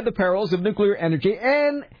demystify the perils of nuclear energy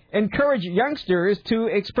and encourage youngsters to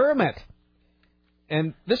experiment.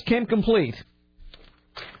 And this came complete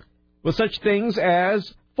with such things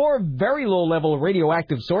as 4 very low-level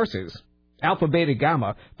radioactive sources, alpha, beta,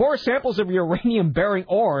 gamma, 4 samples of uranium-bearing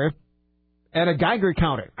ore, and a Geiger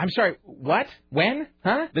counter. I'm sorry, what? When?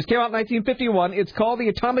 Huh? This came out in 1951. It's called the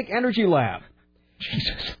Atomic Energy Lab.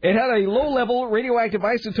 Jesus. It had a low-level radioactive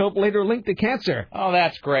isotope later linked to cancer. Oh,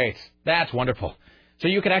 that's great. That's wonderful. So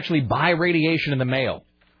you could actually buy radiation in the mail.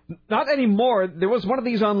 Not anymore. There was one of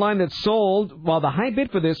these online that sold, while the high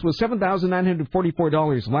bid for this was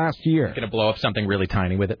 $7,944 last year. You're going to blow up something really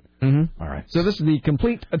tiny with it? Mm-hmm. All right. So this is the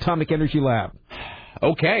complete Atomic Energy Lab.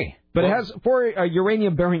 Okay. But it has 4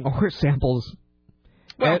 uranium-bearing ore samples.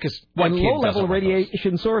 Well, because and low-level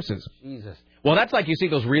radiation sources. Jesus. Well, that's like you see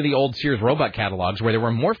those really old Sears Roebuck catalogs where there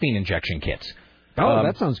were morphine injection kits. Oh,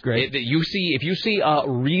 that sounds great. If you see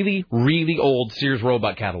really, really old Sears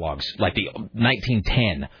Roebuck catalogs, like the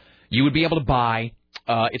 1910, you would be able to buy,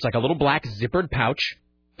 it's like a little black zippered pouch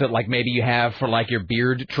that like maybe you have for like your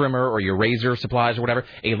beard trimmer or your razor supplies or whatever,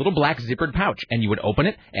 a little black zippered pouch, and you would open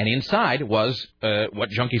it, and inside was what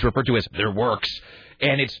junkies refer to as their works.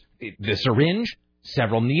 And it's the syringe,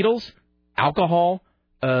 several needles, alcohol,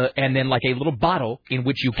 and then like a little bottle in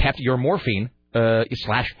which you kept your morphine /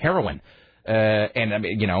 heroin. And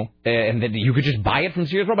then you could just buy it from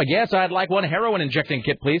Sears Roebuck. Yes, I'd like one heroin injecting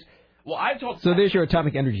kit, please. Well, I've told. So there's your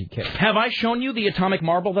atomic energy kit. Have I shown you the atomic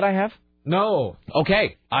marble that I have? No.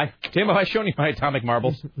 Okay, Tim, have I shown you my atomic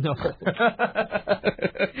marbles? No.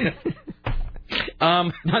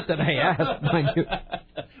 Not that I asked, mind you.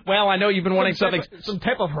 Well, I know you've been wanting some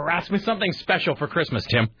type of harassment, something special for Christmas,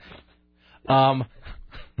 Tim.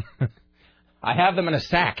 I have them in a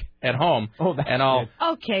sack at home. Oh, that's and I'll. Good.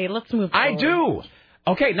 Okay, let's move forward. I do.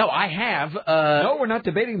 Okay, no, I have. No, we're not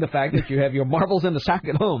debating the fact that you have your marbles in the sack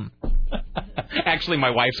at home. Actually, my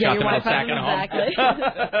wife's got them in a sack at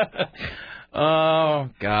home. Oh,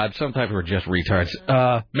 God, sometimes we're just retards.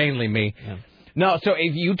 Mainly me. Yeah. No, so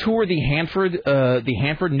if you tour the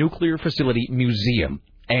Hanford Nuclear Facility Museum,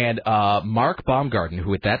 and Mark Baumgarten,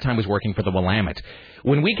 who at that time was working for the Willamette,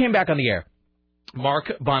 when we came back on the air,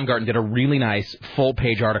 Mark Baumgarten did a really nice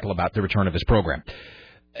full-page article about the return of this program.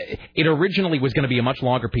 It originally was going to be a much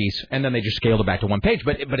longer piece, and then they just scaled it back to one page.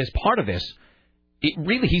 But as part of this,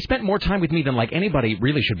 he spent more time with me than like anybody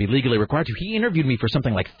really should be legally required to. He interviewed me for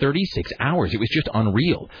something like 36 hours. It was just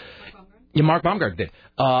unreal. Yeah, Mark Baumgarten did,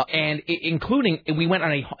 including we went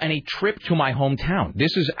on a trip to my hometown.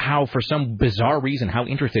 This is how, for some bizarre reason, how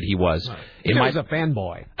interested he was. He was a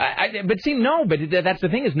fanboy. But that's the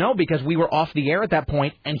thing is no, because we were off the air at that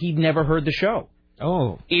point, and he'd never heard the show.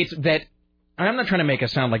 Oh, it's that. And I'm not trying to make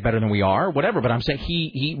us sound like better than we are, whatever. But I'm saying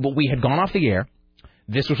we had gone off the air.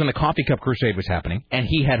 This was when the Coffee Cup Crusade was happening, and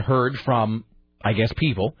he had heard from, I guess,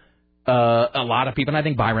 people, a lot of people. And I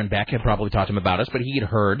think Byron Beck had probably talked to him about us, but he had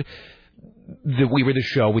heard that we were the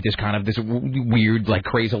show with this kind of this weird, like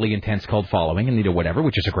crazily intense cult following, and whatever,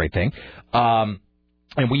 which is a great thing. And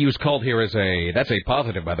we use cult here as that's a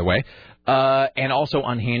positive, by the way, and also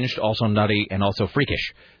unhinged, also nutty, and also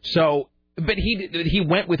freakish. So. But he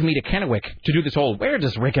went with me to Kennewick to do this whole, where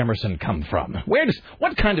does Rick Emerson come from?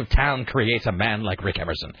 What kind of town creates a man like Rick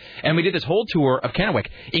Emerson? And we did this whole tour of Kennewick,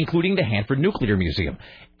 including the Hanford Nuclear Museum.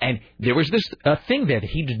 And there was this thing that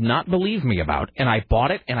he did not believe me about, and I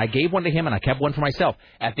bought it, and I gave one to him, and I kept one for myself.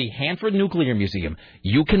 At the Hanford Nuclear Museum,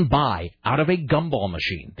 you can buy out of a gumball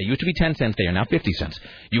machine. They used to be 10 cents, they are now 50 cents.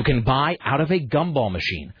 You can buy out of a gumball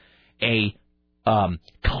machine a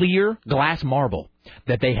clear glass marble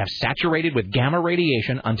that they have saturated with gamma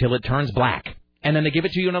radiation until it turns black. And then they give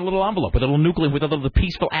it to you in a little envelope with a little nuclear, with a little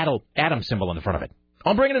peaceful atom symbol in the front of it.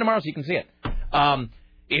 I'll bring it in tomorrow so you can see it.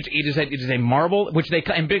 It is a marble which they,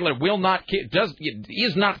 in big letter,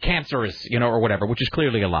 is not cancerous, or whatever, which is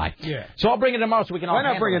clearly a lie. Yeah. So I'll bring it tomorrow so we can all. Why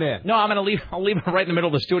not bring it in? No, I'll leave it right in the middle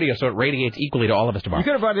of the studio so it radiates equally to all of us tomorrow. You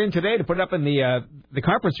could have brought it in today to put it up in the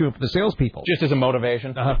conference room for the salespeople. Just as a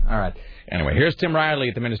motivation. Uh-huh. All right. Anyway, here's Tim Riley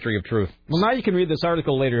at the Ministry of Truth. Well, now you can read this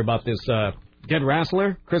article later about this dead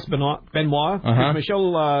wrestler, Chris Benoit. Uh-huh.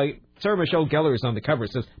 Sarah Michelle Gellar is on the cover.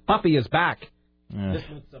 It says, "Puppy is back."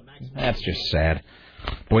 That's just sad.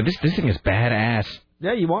 Boy, this thing is badass.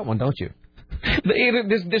 Yeah, you want one, don't you?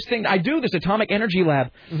 This thing, I do, this atomic energy lab.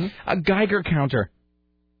 Mm-hmm. A Geiger counter.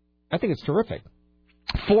 I think it's terrific.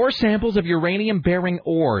 4 samples of uranium-bearing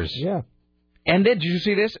ores. Yeah. And then, did you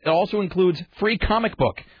see this? It also includes free comic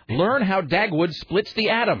book. Learn how Dagwood splits the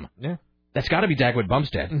atom. Yeah. That's got to be Dagwood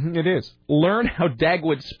Bumstead. Mm-hmm, it is. Learn how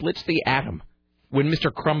Dagwood splits the atom. When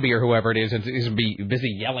Mr. Crumby or whoever it is busy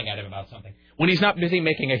yelling at him about something. When he's not busy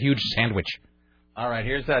making a huge sandwich. All right,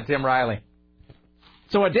 here's Tim Riley.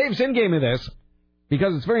 So Dave's in game of this,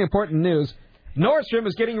 because it's very important news. Nordstrom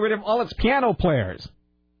is getting rid of all its piano players.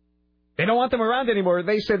 They don't want them around anymore.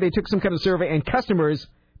 They said they took some kind of survey, and customers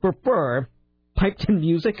prefer piped-in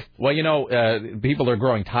music? Well, you know, people are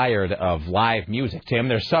growing tired of live music, Tim.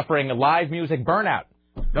 They're suffering live music burnout.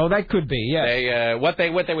 Oh, that could be, yes. What they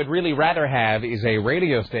would really rather have is a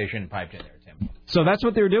radio station piped in there, Tim. So that's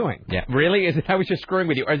what they're doing? Yeah. Really? I was just screwing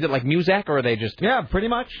with you. Or is it like Muzak, or are they just... Yeah, pretty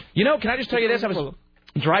much. You know, can I just tell you this? I was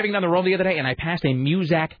driving down the road the other day, and I passed a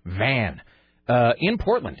Muzak van in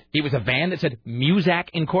Portland. It was a van that said Muzak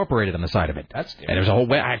Incorporated on the side of it. That's good. And there's a whole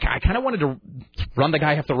way. I kind of wanted to run the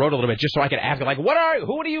guy off the road a little bit just so I could ask him, like,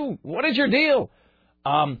 what is your deal?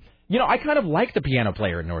 You know, I kind of like the piano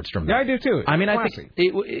player at Nordstrom. Yeah, I do too. I mean, I think,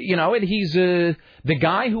 you know, and he's the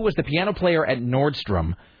guy who was the piano player at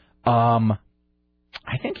Nordstrom.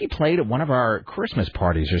 I think he played at one of our Christmas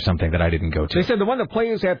parties or something that I didn't go to. They said the one that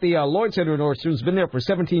plays at the Lloyd Center at Nordstrom's been there for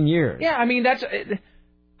 17 years. Yeah, I mean,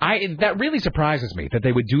 that really surprises me that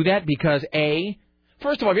they would do that because,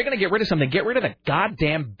 first of all, if you're going to get rid of something, get rid of the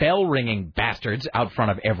goddamn bell-ringing bastards out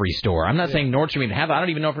front of every store. I'm not saying Nordstrom even have. I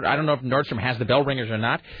don't know if Nordstrom has the bell ringers or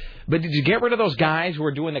not. But did you get rid of those guys who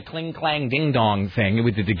are doing the cling clang ding dong thing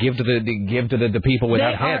to give to the people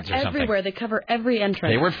without heads or something? They are everywhere. They cover every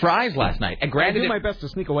entrance. They were at Fry's last night. And granted, I do my best to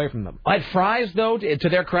sneak away from them. At Fry's, though, to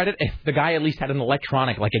their credit, the guy at least had an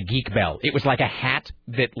electronic, like a geek bell. It was like a hat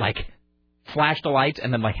that flashed the lights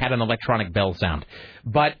and then had an electronic bell sound.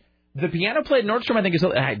 But the piano player at Nordstrom, I think,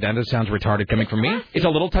 that sounds retarded coming from me. It's a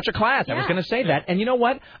little touch of class. Yeah. I was going to say that. And you know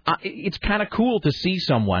what? It's kind of cool to see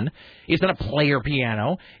someone. It's not a player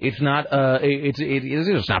piano. It's not.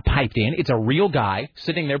 It's not piped in. It's a real guy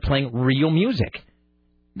sitting there playing real music.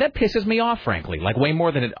 That pisses me off, frankly. Like way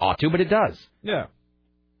more than it ought to, but it does. Yeah.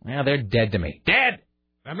 Yeah, they're dead to me. Dead.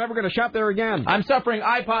 I'm never going to shop there again. I'm suffering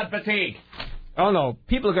iPod fatigue. Oh, no.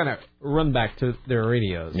 People are going to run back to their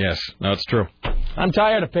radios. Yes. No, it's true. I'm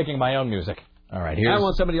tired of picking my own music. All right, I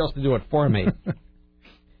want somebody else to do it for me.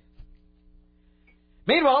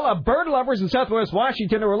 Meanwhile, bird lovers in southwest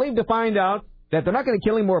Washington are relieved to find out that they're not going to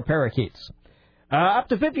kill any more parakeets. Up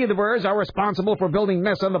to 50 of the birds are responsible for building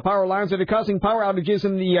nests on the power lines that are causing power outages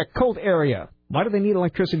in the Colt area. Why do they need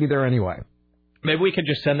electricity there anyway? Maybe we could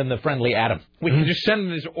just send them the friendly atom. We can just send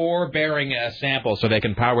them this ore-bearing sample so they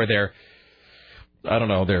can power their,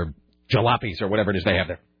 their jalopies or whatever it is they have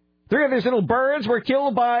there. 3 of these little birds were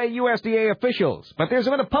killed by USDA officials, but there's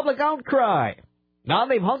been a public outcry. Now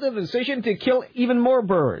they've halted the decision to kill even more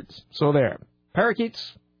birds. So there.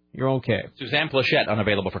 Parakeets, you're okay. Suzanne Plachette,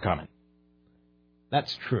 unavailable for comment.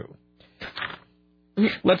 That's true.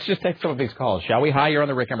 Let's just take some of these calls, shall we? Hi, you're on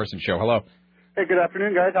the Rick Emerson Show. Hello. Hey, good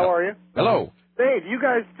afternoon, guys. How are you? Hello. Hey, do you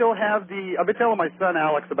guys still have I've been telling my son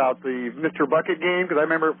Alex about the Mr. Bucket game, because I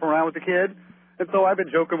remember it from when I was a kid. And so I've been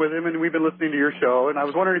joking with him, and we've been listening to your show, and I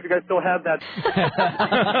was wondering if you guys still have that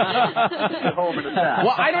at home in his sack.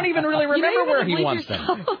 Well, I don't even really remember where he wants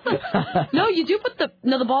them. No, you do put the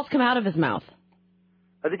balls come out of his mouth.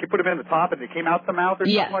 I think you put them in the top, and they came out the mouth or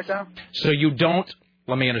something like that? So you don't,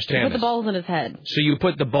 let me understand You put the balls in his head. So you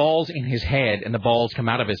put the balls in his head, and the balls come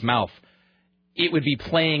out of his mouth. It would be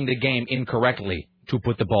playing the game incorrectly to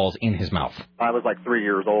put the balls in his mouth. I was like 3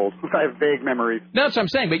 years old. I have vague memories. That's what I'm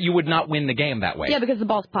saying, but you would not win the game that way. Yeah, because the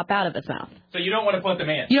balls pop out of his mouth. So you don't want to put them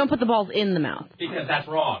in. You don't put the balls in the mouth. Because that's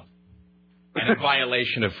wrong. And a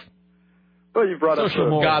violation of you brought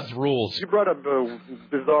social up God's rules. You brought up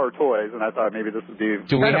bizarre toys, and I thought maybe this would be...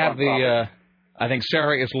 Do we have I think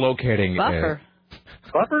Sarah is locating... Buffer.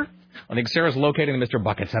 Buffer? I think Sarah's locating the Mr.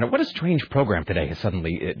 Bucket Center. What a strange program today has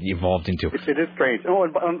suddenly evolved into. It is strange. Oh,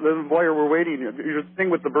 and while we're waiting, your thing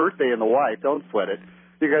with the birthday and the wife, don't sweat it.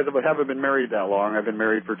 You guys haven't been married that long. I've been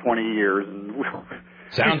married for 20 years. And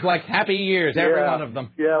sounds like happy years, every one of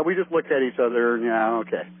them. Yeah, we just looked at each other, and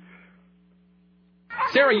okay.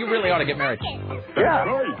 Sarah, you really ought to get married. Yeah.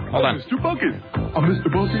 Hold on. Mr. Bucket. I'm Mr.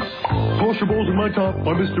 Bucket. Toss your balls in my top.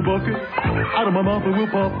 I'm Mr. Bucket. Out of my mouth I will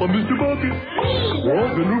pop. I'm Mr. Bucket.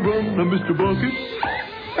 Walk and run. I'm Mr. Bucket.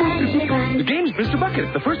 The game's Mr.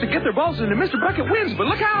 Bucket. The first to get their balls into Mr. Bucket wins, but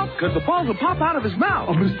look out, because the balls will pop out of his mouth.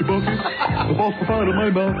 I'm Mr. Bucket. The balls pop out of my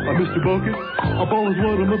mouth. I'm Mr. Bucket. A ball is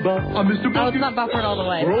what I'm about. I'm Mr. Bucket. Oh, it's not buffered all the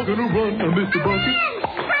way. We're all gonna run. I'm Mr.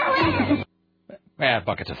 Bucket. Yeah,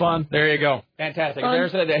 buckets of fun. There you go. Fantastic.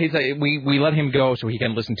 We let him go so he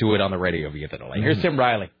can listen to it on the radio via the delay. Here's Tim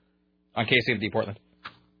Riley on KCMD Portland.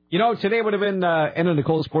 You know, today would have been Anna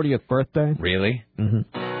Nicole's 40th birthday. Really? Mm-hmm.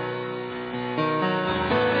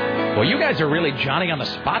 Well, you guys are really Johnny on the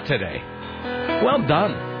spot today. Well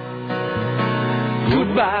done.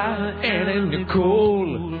 Goodbye, Anna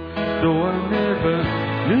Nicole. Though I never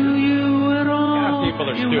knew you at all. Yeah, people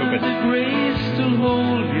are stupid. You have the grace to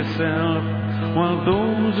hold yourself while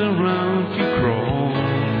those around you crawl.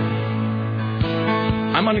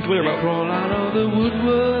 I'm unclear about crawl out of the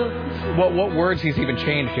woodwork. What words he's even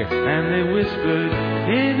changed here. And they whispered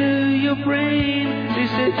into your brain. They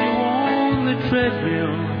said you on the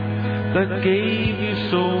treadmill that gave you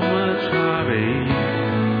so much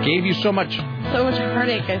heartache. Gave you so much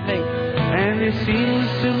heartache, I think. And it seems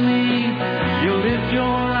to me you live your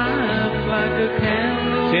life like a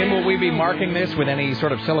candle. Tim, will we be marking this with any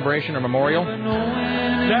sort of celebration or memorial?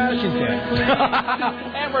 Yeah, she's dead.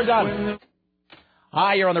 And we're done.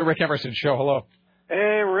 Hi, you're on the Rick Emerson Show. Hello.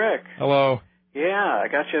 Hey, Rick. Hello. Yeah, I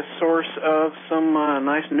got you a source of some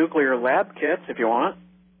nice nuclear lab kits if you want.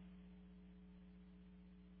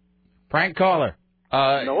 Prank caller.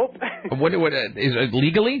 Nope. What is it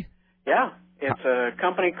legally? Yeah, it's a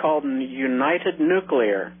company called United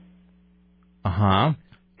Nuclear. Uh-huh.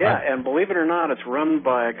 Yeah, and believe it or not, it's run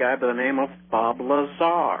by a guy by the name of Bob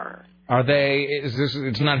Lazar.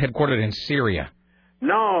 It's not headquartered in Syria?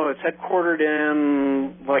 No, it's headquartered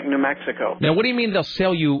in, New Mexico. Now, what do you mean they'll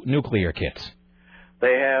sell you nuclear kits?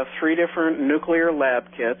 They have 3 different nuclear lab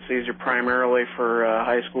kits. These are primarily for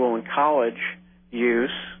high school and college use.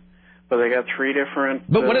 But they got 3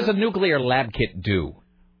 different... But what does a nuclear lab kit do?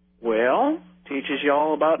 Well, teaches you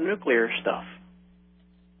all about nuclear stuff.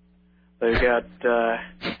 They've got...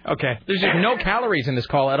 Okay. There's just no calories in this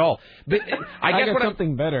call at all. But I got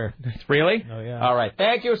something better. Really? Oh, yeah. All right.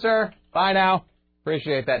 Thank you, sir. Bye now.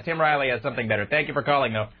 Appreciate that. Tim Riley has something better. Thank you for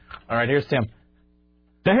calling, though. All right, here's Tim.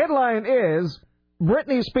 The headline is,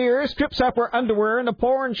 Britney Spears strips off her underwear in a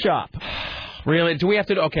porn shop. Really? Do we have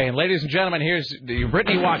to... Okay, and ladies and gentlemen, here's the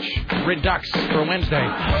Britney Watch Redux for Wednesday.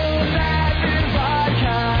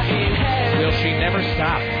 Will she never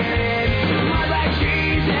stop?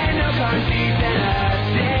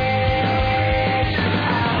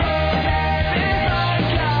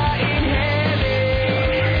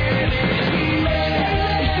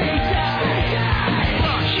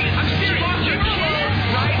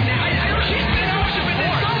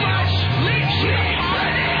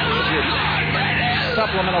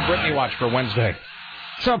 Supplemental Britney Watch for Wednesday.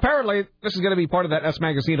 So apparently, this is going to be part of that Us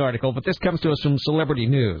Magazine article, but this comes to us from Celebrity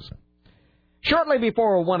News. Shortly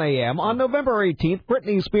before 1 a.m. on November 18th,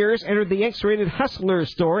 Britney Spears entered the X-rated Hustler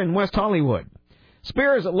store in West Hollywood.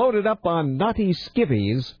 Spears loaded up on naughty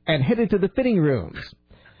skivvies and headed to the fitting rooms.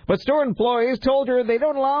 But store employees told her they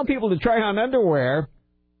don't allow people to try on underwear.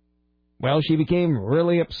 Well, she became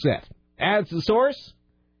really upset. Adds the source,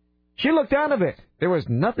 she looked out of it. There was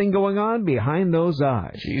nothing going on behind those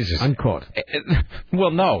eyes. Jesus. Unquote.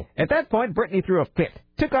 Well, no. At that point, Britney threw a fit,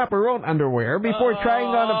 took off her own underwear before trying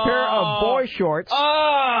on a pair of boy shorts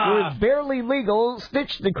with barely legal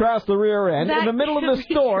stitched across the rear end in the middle of the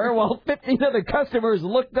store while 15 other customers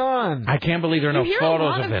looked on. I can't believe there are no you hear photos a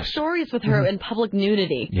lot of this. Stories with her in public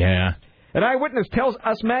nudity. Yeah. An eyewitness tells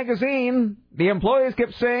Us Magazine the employees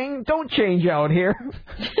kept saying, "Don't change out here."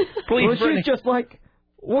 Please, well, Britney. she's just like,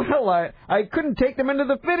 well, I couldn't take them into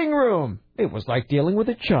the fitting room. It was like dealing with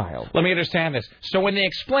a child. Let me understand this. So when they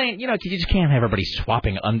explain, you just can't have everybody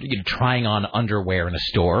swapping, trying on underwear in a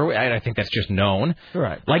store. I think that's just known.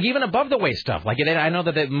 Right. Like even above the waist stuff. Like I know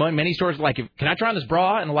that many stores can I try on this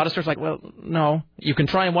bra? And a lot of stores are like, well, no. You can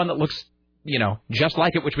try on one that looks, just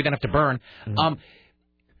like it, which we then have to burn. Mm-hmm.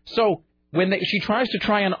 So when she tries to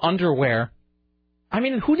try on underwear. I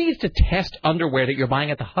mean, who needs to test underwear that you're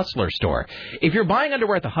buying at the Hustler store? If you're buying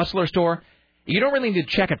underwear at the Hustler store, you don't really need to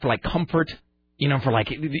check it for, comfort, is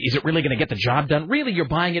it really going to get the job done? Really, you're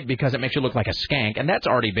buying it because it makes you look like a skank, and that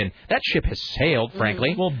ship has sailed,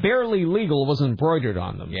 frankly. Well, barely legal was embroidered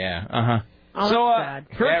on them. Yeah, uh-huh. Oh, so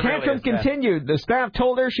her that tantrum really continued. The staff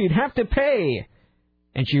told her she'd have to pay,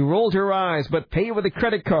 and she rolled her eyes, but pay with a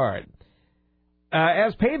credit card.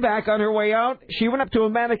 As payback on her way out, she went up to a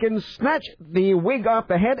mannequin, snatched the wig off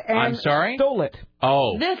the head, and stole it.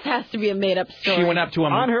 Oh. This has to be a made-up story. She went up to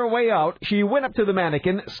him. On her way out, she went up to the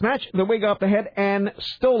mannequin, snatched the wig off the head, and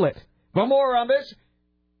stole it. For more on this,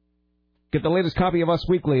 get the latest copy of Us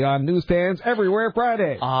Weekly on newsstands everywhere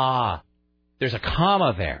Friday. There's a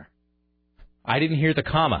comma there. I didn't hear the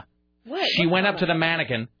comma. What? She went up to the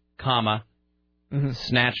mannequin, comma,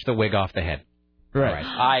 snatched the wig off the head.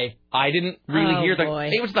 Right. I didn't really hear the... Boy.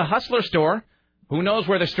 It was the Hustler store. Who knows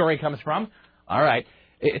where the story comes from? All right.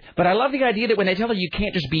 But I love the idea that when they tell her you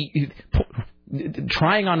can't just be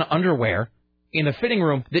trying on underwear in the fitting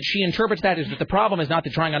room, that she interprets that as that the problem is not the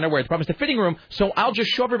trying on underwear, the problem is the fitting room, so I'll just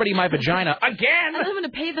show everybody my vagina again! I'm going to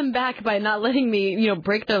pay them back by not letting me,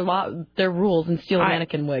 break their rules and steal a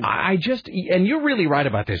mannequin wig. And you're really right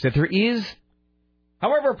about this, that there is...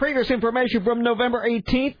 However, previous information from November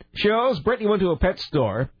 18th shows Britney went to a pet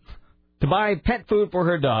store to buy pet food for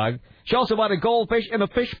her dog. She also bought a goldfish in a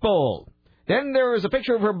fish bowl. Then there was a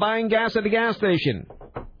picture of her buying gas at the gas station.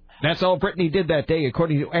 That's all Britney did that day,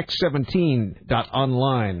 according to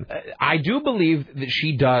X17.online. I do believe that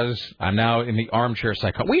she does. I'm now in the armchair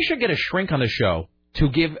psycho. We should get a shrink on the show to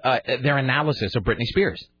give their analysis of Britney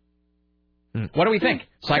Spears. What do we think?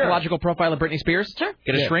 Psychological profile of Britney Spears? Sure.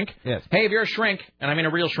 Get a shrink? Yes. Hey, if you're a shrink, and I mean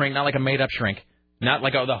a real shrink, not like a made-up shrink, not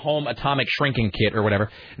like the home atomic shrinking kit or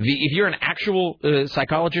whatever. If you're an actual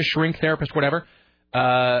psychologist, shrink, therapist, whatever,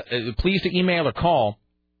 please to email or call.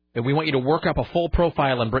 We want you to work up a full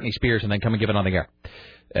profile on Britney Spears and then come and give it on the air.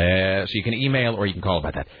 So you can email or you can call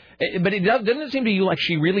about that. But doesn't it seem to you like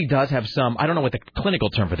she really does have some, I don't know what the clinical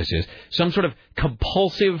term for this is, some sort of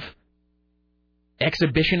compulsive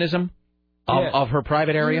exhibitionism of her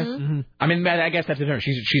private area? Mm-hmm. I mean, I guess that's the term.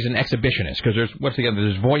 She's an exhibitionist because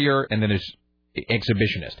there's voyeur and then there's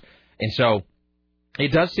exhibitionist. And so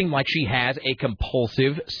it does seem like she has a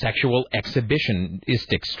compulsive sexual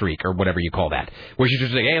exhibitionistic streak or whatever you call that, where she's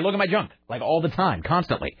just like, hey, look at my junk, like all the time,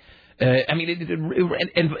 constantly. I mean,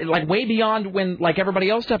 and like way beyond when like everybody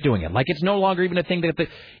else stopped doing it. Like it's no longer even a thing that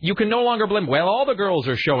you can no longer blame. Well, all the girls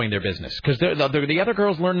are showing their business because the other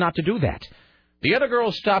girls learned not to do that. The other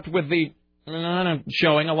girls stopped with the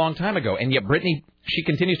showing a long time ago, and yet Britney, she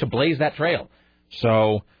continues to blaze that trail.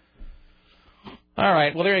 So, all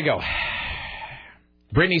right, well there you go.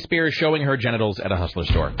 Britney Spears showing her genitals at a Hustler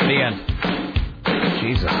store. The end.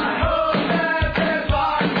 Jesus.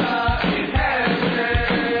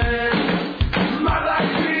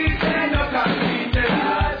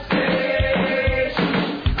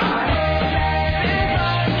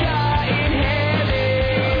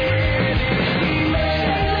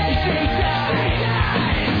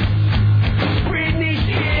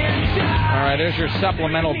 All right, there's your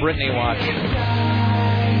supplemental Britney watch.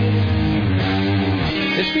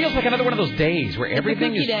 This feels like another one of those days where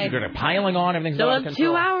everything is piling on. Everything's so out of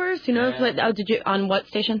 2 hours. Who knows what? Oh, did you on what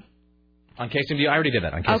station? On KCMD, I already did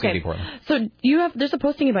that on KCMD okay. Portland. So there's a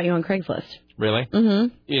posting about you on Craigslist. Really?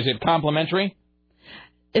 Mm-hmm. Is it complimentary?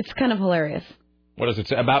 It's kind of hilarious. What does it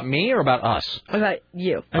say? About me or about us? About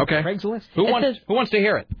you. Okay. Craigslist? Who wants to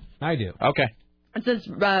hear it? I do. Okay. It says,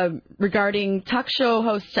 regarding talk show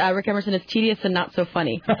host Rick Emerson is tedious and not so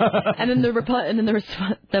funny. and then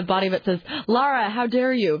the body of it says, Laura, how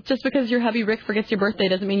dare you? Just because your hubby Rick forgets your birthday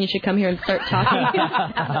doesn't mean you should come here and start talking.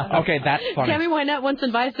 Okay, that's funny. Tammy Wynette once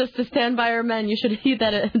advised us to stand by our men. You should heed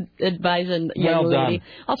that advice, and young lady. Done.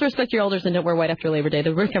 Also respect your elders and don't wear white after Labor Day.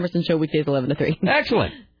 The Rick Emerson Show, weekdays 11 to 3.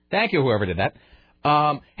 Excellent. Thank you, whoever did that.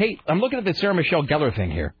 Hey, I'm looking at the Sarah Michelle Gellar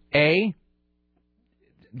thing here.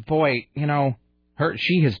 Boy, you know...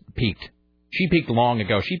 She has peaked. She peaked long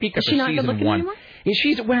ago. She peaked after season 1. Anymore?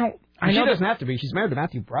 She doesn't have to be. She's married to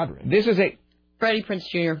Matthew Broderick. This is Freddie Prinze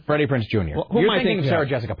Jr. Freddie Prinze Jr. Well, who You're am I thinking of Sarah of?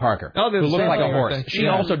 Jessica Parker, who looks like a horse. She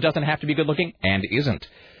yeah. also doesn't have to be good looking and isn't.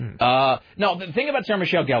 No, the thing about Sarah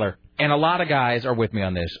Michelle Gellar, and a lot of guys are with me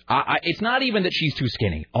on this, it's not even that she's too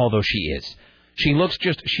skinny, although she is.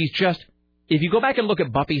 She's just, if you go back and look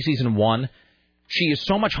at Buffy season 1, she is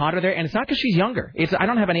so much hotter there, and it's not because she's younger. I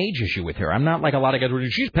don't have an age issue with her. I'm not like a lot of guys where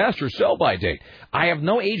she's past her sell-by date. I have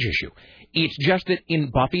no age issue. It's just that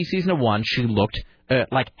in Buffy season 1, she looked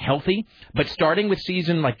like healthy, but starting with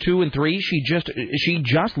season 2 and 3, she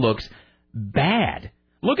just looks bad.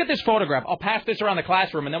 Look at this photograph. I'll pass this around the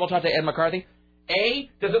classroom, and then we'll talk to Ed McCarthy. A,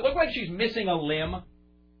 does it look like she's missing a limb?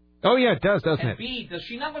 Oh yeah, it does, doesn't and it? B, does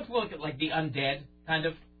she not look like the undead kind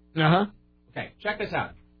of? Uh-huh. Okay, check this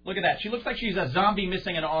out. Look at that. She looks like she's a zombie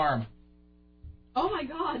missing an arm. Oh, my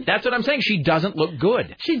God. That's what I'm saying. She doesn't look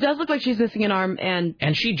good. She does look like she's missing an arm,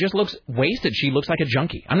 and she just looks wasted. She looks like a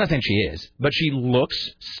junkie. I'm not saying she is, but she looks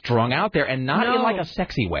strung out there, and not in like a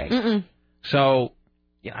sexy way. Mm-mm. So,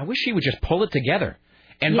 I wish she would just pull it together.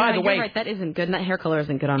 And by the way, you're right, that isn't good, and that hair color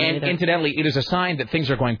isn't good on her either. Incidentally, it is a sign that things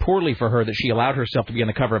are going poorly for her that she allowed herself to be on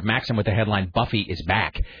the cover of Maxim with the headline, Buffy is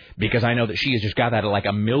back. Because I know that she has just got that like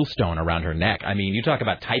a millstone around her neck. I mean, you talk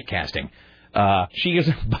about typecasting. She is...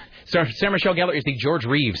 Sarah Michelle Gellar is the George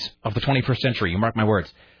Reeves of the 21st century. You mark my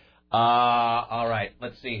words. All right,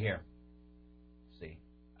 let's see here.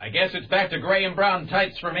 I guess it's back to gray and brown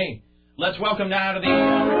tights for me. Let's welcome now to the Rick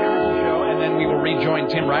Emerson Show, and then we will rejoin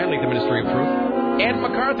Tim Riley, the Ministry of Truth. Ed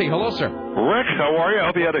McCarthy, hello, sir. Rick, how are you? I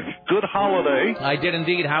hope you had a good holiday. I did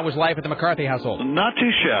indeed. How was life at the McCarthy household? Not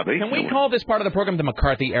too shabby. Can we call this part of the program the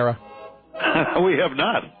McCarthy era? We have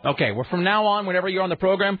not. Okay, well, from now on, whenever you're on the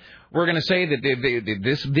program, we're going to say that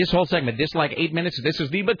this whole segment, this 8 minutes, this is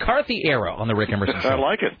the McCarthy era on the Rick Emerson Show. I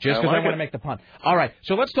like it. Just because I want to make the pun. All right,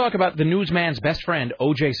 so let's talk about the newsman's best friend,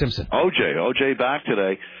 O.J. Simpson. O.J. back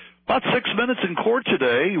today. About 6 minutes in court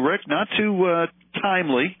today, Rick, not too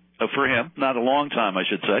timely. for him. Not a long time, I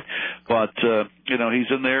should say. But,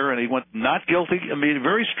 he's in there, and he went not guilty. I mean,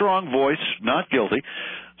 very strong voice, not guilty.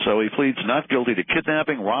 So he pleads not guilty to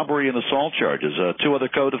kidnapping, robbery, and assault charges. Two other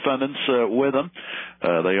co-defendants with him.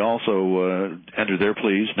 They also entered their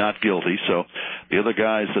pleas not guilty. So the other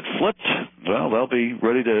guys that flipped, well, they'll be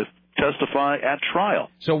ready to testify at trial.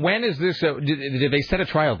 So when is this? Did they set a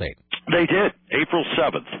trial date? They did. April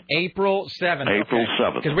 7th. April 7th. April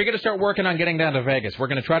 7th. Because we're going to start working on getting down to Vegas. We're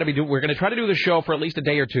going to try to do the show for at least a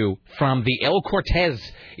day or two from the El Cortez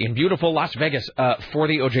in beautiful Las Vegas for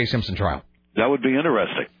the O.J. Simpson trial. That would be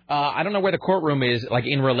interesting. I don't know where the courtroom is, like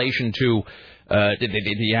in relation to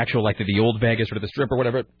the actual, like the old Vegas or the Strip or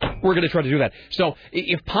whatever. We're going to try to do that. So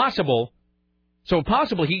if possible,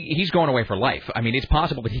 he's going away for life. I mean, it's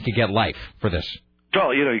possible that he could get life for this.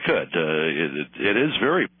 Well, he could. It is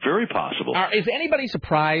very, very possible. Is anybody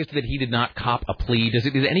surprised that he did not cop a plea? Does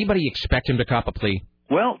anybody expect him to cop a plea?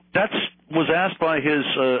 Well, that was asked by his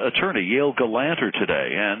attorney, Yale Galanter,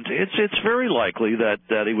 today, and it's very likely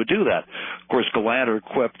that he would do that. Of course, Galanter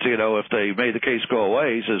quipped, if they made the case go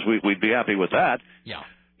away, he says we'd be happy with that. Yeah.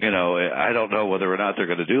 I don't know whether or not they're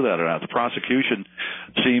going to do that or not. The prosecution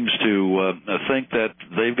seems to think that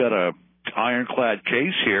they've got a ironclad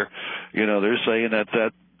case here. They're saying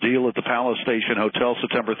that deal at the Palace Station Hotel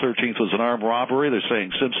September 13th was an armed robbery. They're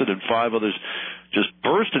saying Simpson and 5 others just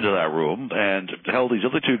burst into that room and held these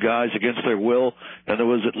other 2 guys against their will, and there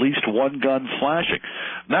was at least one gun flashing.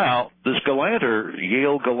 Now, this Galanter,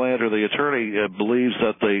 Yale Galanter, the attorney, believes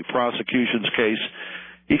that the prosecution's case,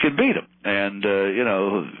 he can beat him. And,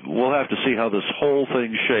 we'll have to see how this whole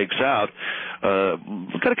thing shakes out.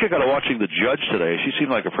 Got a kick out of watching the judge today. She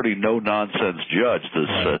seemed like a pretty no-nonsense judge,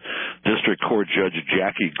 this district court judge,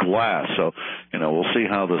 Jackie Glass. So, we'll see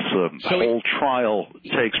how this whole trial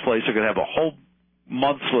takes place. They're going to have a whole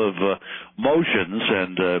month of motions,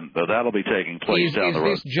 and that'll be taking place down the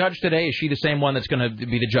road. Is this judge today, is she the same one that's going to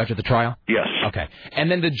be the judge at the trial? Yes. Okay. And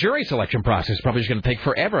then the jury selection process is probably just going to take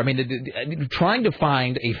forever. I mean, trying to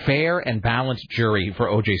find a fair and balanced jury for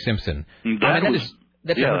O.J. Simpson. That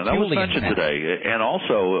was mentioned today, and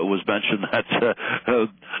also it was mentioned that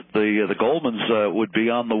the Goldmans would be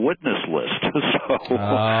on the witness list.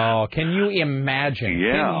 So, can you imagine?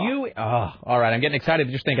 Yeah. All right, I'm getting excited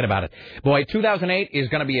just thinking about it. Boy, 2008 is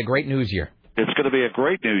going to be a great news year. It's going to be a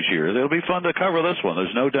great news year. It'll be fun to cover this one.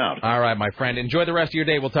 There's no doubt. All right, my friend. Enjoy the rest of your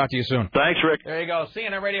day. We'll talk to you soon. Thanks, Rick. There you go.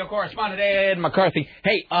 CNN radio correspondent Ed McCarthy.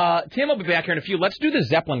 Hey, Tim will be back here in a few. Let's do the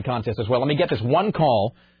Zeppelin contest as well. Let me get this one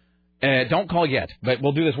call. Don't call yet, but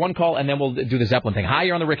we'll do this one call, and then we'll do the Zeppelin thing. Hi,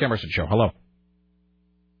 you're on the Rick Emerson Show. Hello.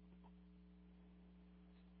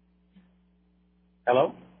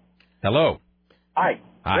 Hello? Hello. Hi.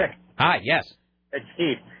 Rick. Hi, yes. It's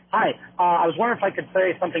Steve. Hi. I was wondering if I could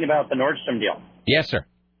say something about the Nordstrom deal. Yes, sir.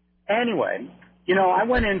 Anyway, I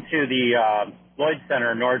went into the Lloyd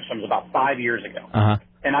Center Nordstrom's about 5 years ago. Uh-huh.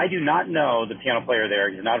 And I do not know the piano player there.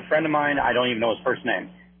 He's not a friend of mine. I don't even know his first name.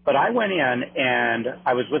 But I went in, and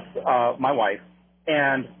I was with my wife,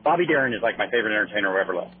 and Bobby Darin is like my favorite entertainer who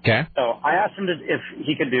ever lived. Okay. So I asked him if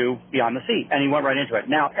he could do Beyond the Sea, and he went right into it.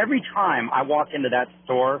 Now, every time I walk into that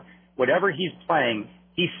store, whatever he's playing,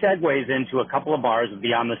 he segues into a couple of bars of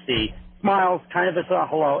Beyond the Sea, smiles, kind of a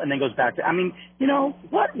hello, and then goes back to,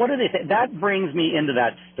 what do they say? That brings me into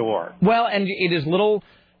that store. Well, and it is little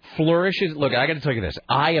flourishes. Look, I got to tell you this.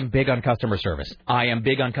 I am big on customer service. That's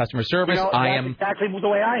exactly the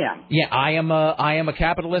way I am. Yeah, I am a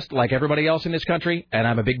capitalist like everybody else in this country, and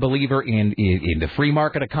I'm a big believer in the free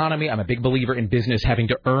market economy. I'm a big believer in business having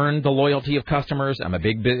to earn the loyalty of customers. I'm a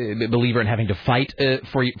big believer in having to fight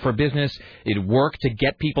for business, work to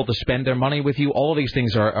get people to spend their money with you. All of these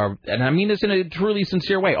things are, and I mean this in a truly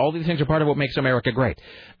sincere way. All these things are part of what makes America great.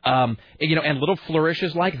 And little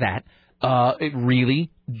flourishes like that. It really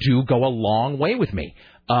do go a long way with me.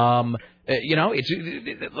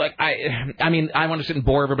 It's like I want to sit and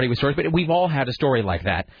bore everybody with stories, but we've all had a story like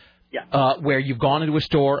that. Yeah. Where you've gone into a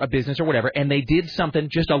store, a business or whatever, and they did something,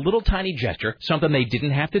 just a little tiny gesture, something they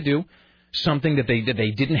didn't have to do, something that they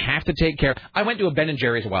didn't have to take care of. I went to a Ben &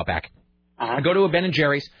 Jerry's a while back. Uh-huh. I go to a Ben &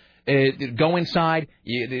 Jerry's. Go inside,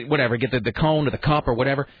 whatever, get the cone or the cup or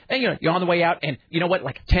whatever, and you're on the way out, and you know what,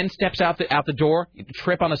 like 10 steps out the door, you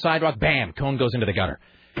trip on the sidewalk, bam, cone goes into the gutter.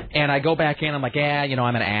 And I go back in, I'm like,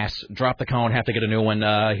 I'm an ass, drop the cone, have to get a new one,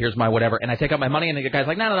 here's my whatever, and I take out my money, and the guy's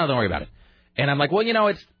like, no, don't worry about it. And I'm like, well,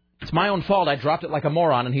 it's It's my own fault. I dropped it like a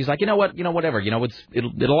moron. And he's like, you know what? Whatever.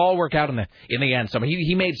 It'll all work out in the end. So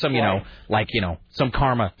he made some, some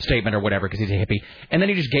karma statement or whatever because he's a hippie. And then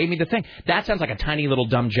he just gave me the thing. That sounds like a tiny little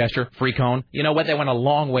dumb gesture, free cone. You know what? That went a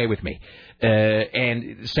long way with me.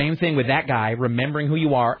 And same thing with that guy, remembering who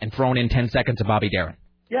you are and throwing in 10 seconds of Bobby Darin.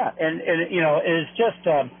 Yeah, and it's just,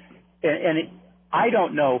 I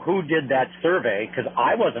don't know who did that survey because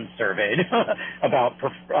I wasn't surveyed about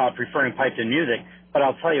preferring piped-in music. But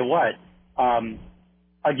I'll tell you what,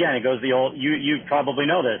 again, it goes the old, you probably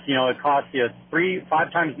know this, it costs you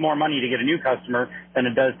 3-5 times more money to get a new customer than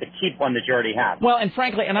it does to keep one that you already have. Well, and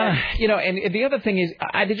frankly, and the other thing is,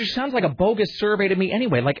 it just sounds like a bogus survey to me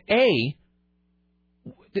anyway. Like, I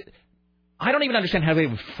don't even understand how they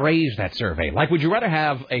would phrase that survey. Like, would you rather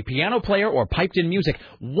have a piano player or piped-in music?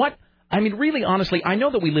 What? I mean, really, honestly, I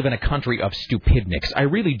know that we live in a country of stupidniks. I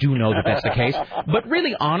really do know that that's the case. But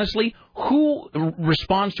really, honestly, who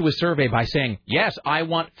responds to a survey by saying, yes, I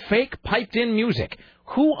want fake piped-in music?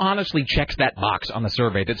 Who honestly checks that box on the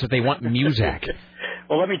survey that says they want music?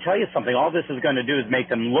 Well, let me tell you something. All this is going to do is make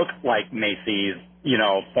them look like Macy's,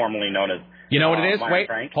 formerly known as... You know what it is? Meyer Wait,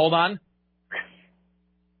 Frank. Hold on.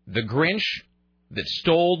 The Grinch that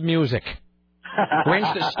stole music.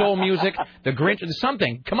 Grinch that stole music. The Grinch...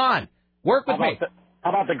 Something. Come on. Work with me.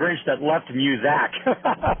 How about the Grinch that left Muzak?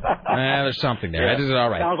 There's something there. Yeah. This is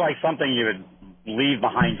all right. Sounds like something you would leave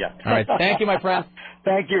behind you. All right. Thank you, my friend.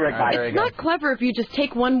 Thank you, Rick. Bye. It's not clever if you just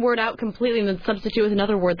take one word out completely and then substitute with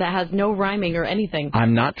another word that has no rhyming or anything.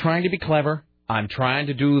 I'm not trying to be clever. I'm trying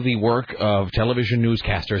to do the work of television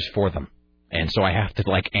newscasters for them. And so I have to,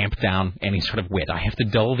 amp down any sort of wit. I have to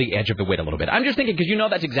dull the edge of the wit a little bit. I'm just thinking, because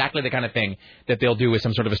that's exactly the kind of thing that they'll do with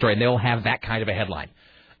some sort of a story, and they'll have that kind of a headline.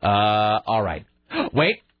 All right.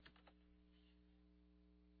 Wait.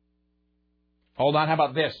 Hold on. How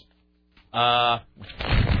about this?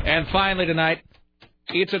 And finally tonight,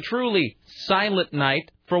 it's a truly silent night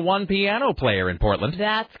for one piano player in Portland.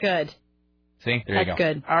 That's good. See? There you go. That's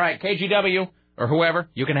good. All right. KGW or whoever,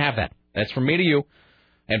 you can have that. That's from me to you.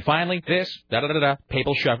 And finally, this,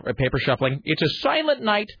 paper shuffling. It's a silent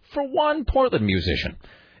night for one Portland musician.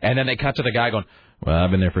 And then they cut to the guy going, well,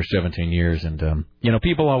 I've been there for 17 years, and,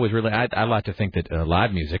 people always really, I like to think that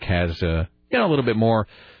live music has, a little bit more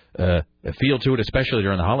feel to it, especially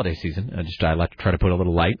during the holiday season. I like to try to put a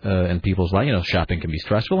little light in people's life. Shopping can be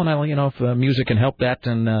stressful, and if music can help that,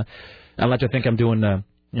 and I like to think I'm doing, that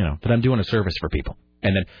I'm doing a service for people.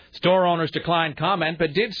 And then store owners declined comment,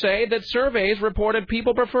 but did say that surveys reported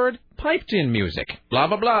people preferred piped-in music. Blah,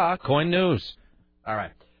 blah, blah. Coin News. All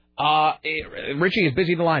right. Richie is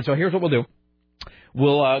busy in the line, so here's what we'll do.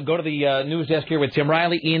 We'll go to the news desk here with Tim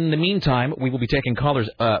Riley. In the meantime, we will be taking callers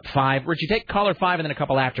 5. Richie, take caller 5 and then a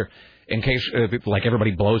couple after, in case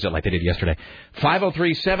everybody blows it like they did yesterday.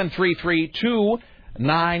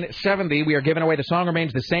 503-733-2970. We are giving away The Song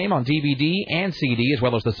Remains the Same on DVD and CD, as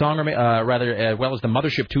well as the the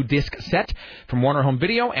Mothership 2-disc set from Warner Home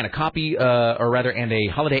Video, and a copy, and a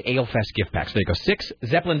Holiday Ale Fest gift pack. So there you go, 6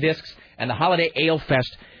 Zeppelin discs and the Holiday Ale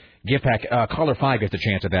Fest gift pack. Caller 5 gets a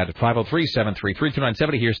chance at that at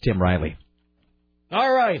 503-733-2970. Here's Tim Riley.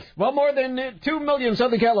 All right. Well, more than 2 million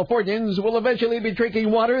Southern Californians will eventually be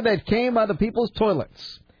drinking water that came out of people's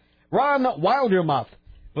toilets. Ron Wildermuth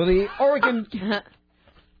for the Oregon...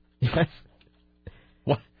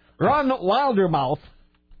 What? Ron Wildermouth.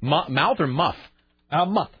 Mouth or muff?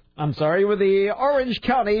 Muff. I'm sorry. With the Orange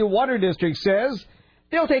County Water District says...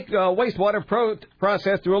 They'll take wastewater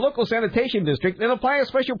processed through a local sanitation district and apply a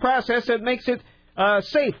special process that makes it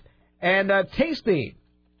safe and tasty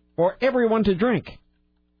for everyone to drink.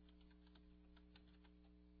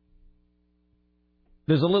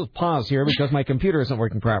 There's a little pause here because my computer isn't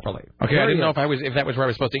working properly. Okay, I didn't know if that was where I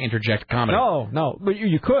was supposed to interject comedy. No, but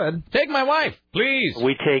you could. Take my wife, please.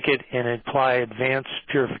 We take it and apply advanced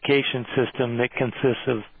purification system that consists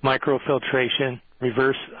of microfiltration,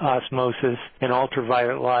 reverse osmosis, and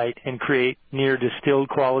ultraviolet light, and create near distilled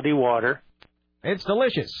quality water. It's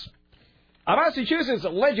delicious. A Massachusetts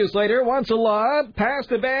legislator wants a law passed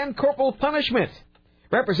to ban corporal punishment.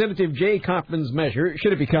 Representative Jay Kaufman's measure,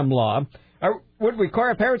 should it become law, would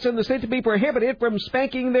require parents in the state to be prohibited from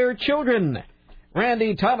spanking their children.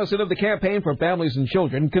 Randy Thomason of the Campaign for Families and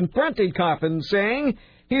Children confronted Kaufman, saying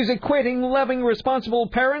he's equating loving, responsible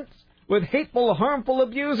parents with hateful, harmful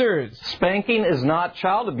abusers. Spanking is not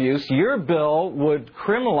child abuse. Your bill would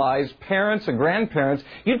criminalize parents and grandparents.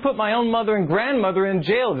 You'd put my own mother and grandmother in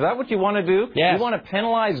jail. Is that what you want to do? Yes. You want to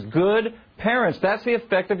penalize good parents. That's the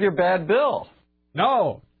effect of your bad bill.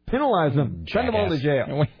 No. Penalize them. Send them all to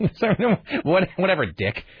jail. Whatever,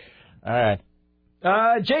 dick. All right.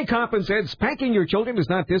 Jay Coppin said, spanking your children is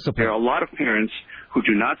not discipline. There are a lot of parents who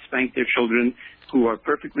do not spank their children, who are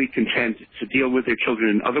perfectly content to deal with their children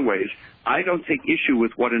in other ways. I don't take issue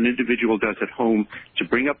with what an individual does at home to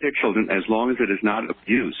bring up their children as long as it is not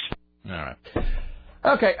abuse. All right.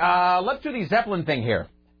 Okay, let's do the Zeppelin thing here.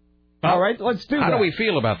 All right, let's do that. How do we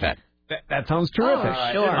feel about that? That sounds terrific.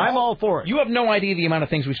 Sure. I'm all for it. You have no idea the amount of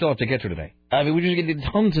things we still have to get to today. I mean, we just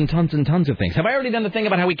get tons and tons and tons of things. Have I already done the thing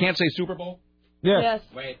about how we can't say Super Bowl? Yes.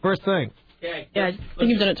 Wait. First thing. Okay. Yeah, I think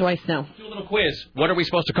you've done it twice now. Do a little quiz. What are we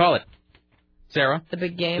supposed to call it? Sarah? The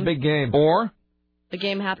big game. The big game. Or? The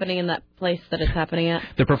game happening in that place that it's happening at.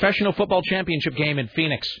 The Professional Football Championship game in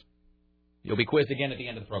Phoenix. You'll be quizzed again at the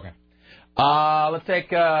end of the program.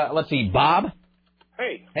 Let's see, Bob?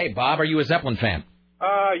 Hey. Hey, Bob, are you a Zeppelin fan?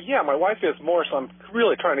 Yeah, my wife is more, so I'm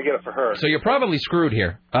really trying to get it for her. So you're probably screwed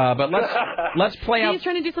here. But let's play out. He's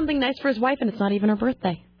trying to do something nice for his wife, and it's not even her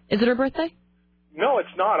birthday. Is it her birthday? No, it's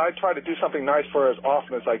not. I try to do something nice for her as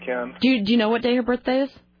often as I can. Do you know what day her birthday is?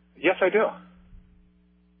 Yes, I do.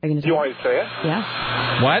 Are you do you want me to say it?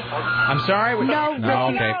 Yeah. What? I'm sorry? No.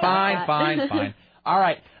 Okay, fine. All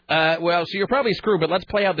right. Well, so you're probably screwed, but let's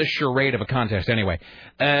play out this charade of a contest anyway.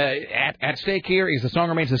 At stake here is the song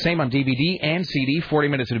remains the same on DVD and CD, 40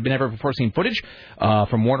 minutes of never-before-seen footage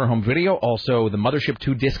from Warner Home Video, also the Mothership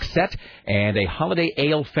 2-disc set, and a Holiday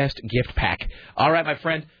Ale Fest gift pack. All right, my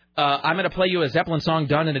friend, I'm going to play you a Zeppelin song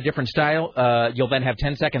done in a different style. You'll then have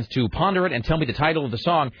 10 seconds to ponder it and tell me the title of the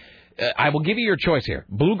song. I will give you your choice here,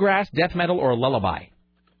 bluegrass, death metal, or lullaby.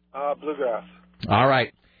 Bluegrass. All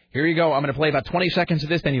right. Here you go. I'm going to play about 20 seconds of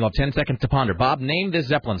this, then you'll have 10 seconds to ponder. Bob, name this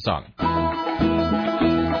Zeppelin song.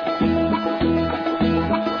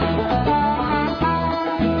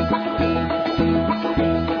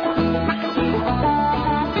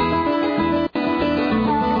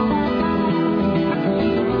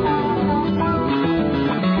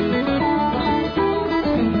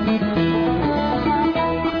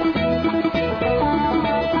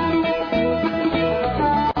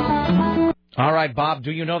 All right, Bob,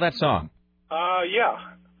 do you know that song? Yeah.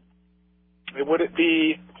 Would it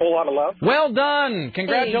be Whole Lot of Love? Well done.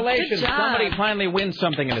 Congratulations. Hey, good job. Somebody finally wins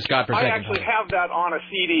something in this godforsaken I actually have that on a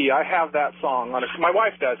CD. I have that song on my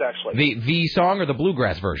wife does, actually. The song or the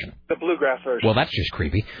bluegrass version? The bluegrass version. Well, that's just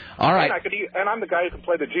creepy. All right. And I'm the guy who can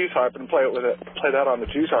play the juice harp and play that on the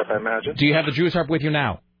juice harp, I imagine. Do you have the juice harp with you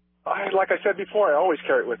now? Like I said before, I always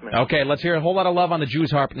carry it with me. Okay, let's hear a whole lot of love on the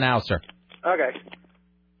juice harp now, sir. Okay.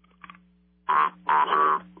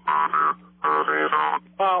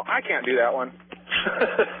 Well, I can't do that one.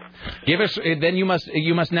 Give us. Then you must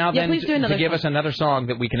now Yeah, please do another give song. us another song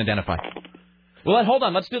that we can identify. Well, hold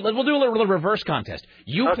on. We'll do a little reverse contest.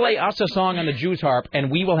 You play us a song on the juice harp,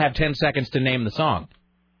 and we will have 10 seconds to name the song.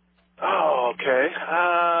 Oh, okay.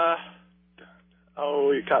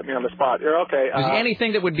 You caught me on the spot. You're okay. Is there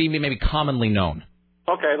anything that would be maybe commonly known?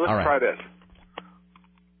 Okay, let's All right. try this.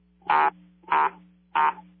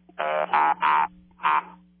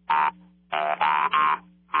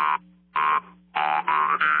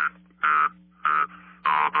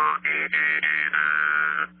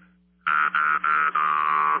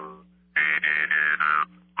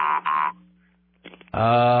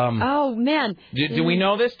 Oh, man. Do we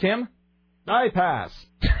know this, Tim? I pass.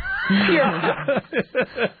 Yeah,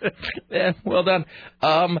 well done.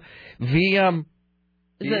 Is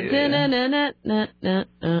it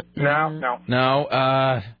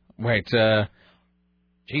No. Wait.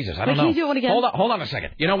 Jesus, I don't know. Can you do it again? Hold on a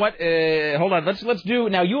second. You know what? Hold on. Let's do.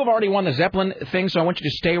 Now you have already won the Zeppelin thing, so I want you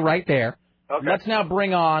to stay right there. Okay. Let's now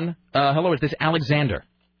bring on. Hello, is this Alexander?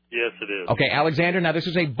 Yes, it is. Okay, Alexander, now this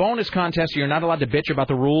is a bonus contest, so you're not allowed to bitch about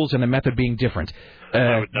the rules and the method being different.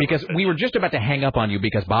 Because we were just about to hang up on you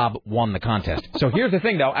because Bob won the contest. So here's the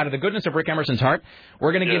thing, though. Out of the goodness of Rick Emerson's heart,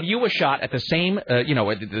 we're going to give you a shot at the same,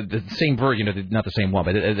 the same version, not the same one,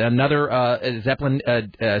 but another Zeppelin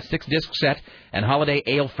 6-disc set and Holiday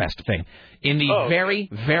Ale Fest thing. In the very,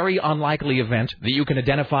 very unlikely event that you can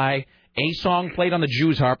identify a song played on the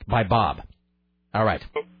Jews harp by Bob. All right.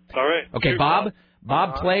 All right. Okay, Bob,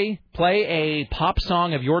 play a pop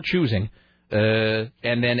song of your choosing, and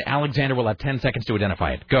then Alexander will have 10 seconds to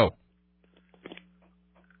identify it. Go.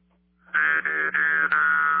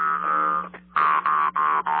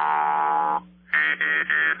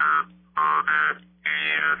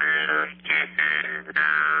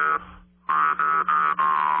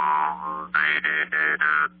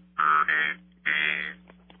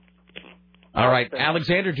 All right,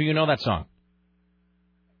 Alexander, do you know that song?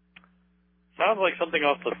 Sounds like something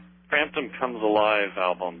off the Phantom Comes Alive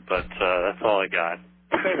album, but that's all I got.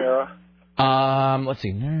 Same era. Let's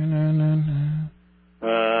see.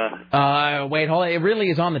 Wait, hold on. It really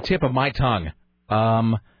is on the tip of my tongue.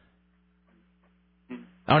 Oh,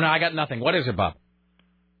 no, I got nothing. What is it, Bob?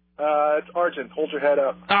 It's Argent. Hold your head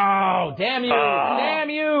up. Oh, damn you. Damn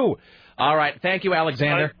you. All right. Thank you,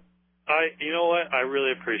 Alexander. You know what? I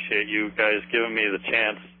really appreciate you guys giving me the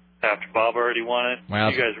chance after Bob already won it.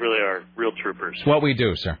 Well, you guys really are real troopers. It's what we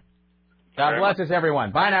do, sir. God bless us,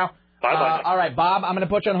 everyone. Bye now. Bye-bye. All right, Bob, I'm going to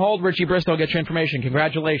put you on hold. Richie Bristol, get your information.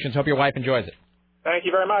 Congratulations. Hope your wife enjoys it. Thank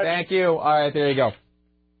you very much. Thank you. All right, there you go.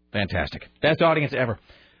 Fantastic. Best audience ever.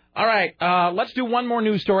 All right, let's do one more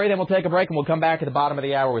news story, then we'll take a break, and we'll come back at the bottom of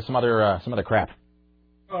the hour with some other crap.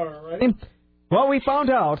 All right. Well, we found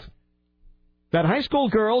out that high school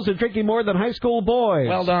girls are drinking more than high school boys.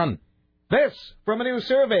 Well done. This from a new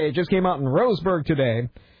survey just came out in Roseburg today.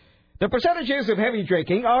 The percentages of heavy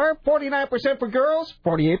drinking are 49% for girls,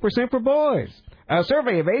 48% for boys. A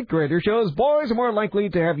survey of 8th graders shows boys are more likely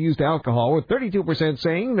to have used alcohol, with 32%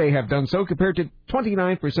 saying they have done so compared to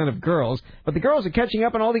 29% of girls. But the girls are catching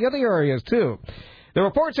up in all the other areas, too. The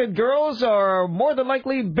report said girls are more than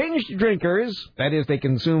likely binge drinkers. That is, they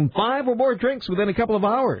consume 5 or more drinks within a couple of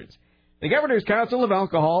hours. The Governor's Council of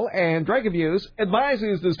Alcohol and Drug Abuse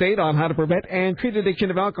advises the state on how to prevent and treat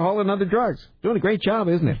addiction of alcohol and other drugs. Doing a great job,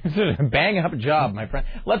 isn't it? Bang up job, my friend.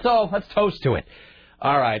 Let's toast to it.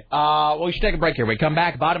 All right. Well, we should take a break here. We come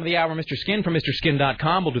back, bottom of the hour, Mr. Skin from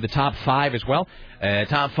MrSkin.com. We'll do the top 5 as well.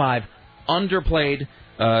 Top 5 underplayed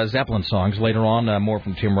Zeppelin songs. Later on, more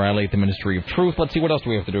from Tim Riley at the Ministry of Truth. Let's see, what else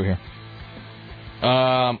do we have to do here?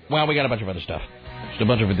 Well, we got a bunch of other stuff. Just a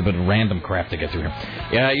bunch of random crap to get through here.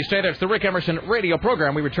 Yeah, you stay there. It's the Rick Emerson radio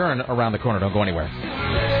program. We return around the corner. Don't go anywhere.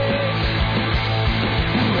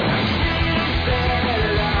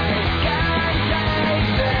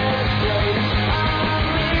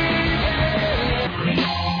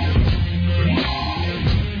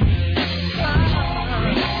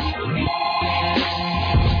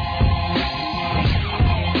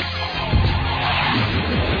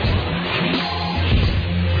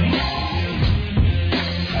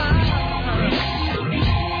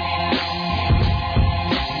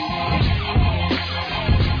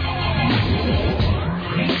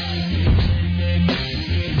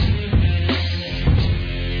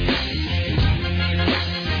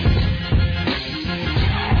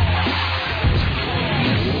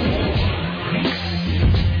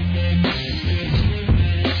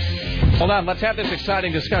 Hold on, let's have this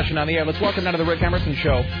exciting discussion on the air. Let's welcome now to the Rick Emerson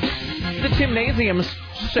Show, the Timnasium's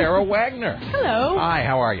Sarah Wagner. Hello. Hi,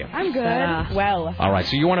 how are you? I'm good. Well. All right,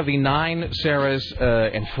 so you're one of the 9 Sarahs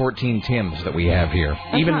and 14 Tims that we have here,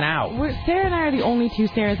 even now. Sarah and I are the only 2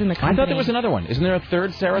 Sarahs in the company. I thought there was another one. Isn't there a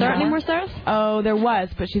third Sarah? There aren't any more Sarahs? Oh, there was,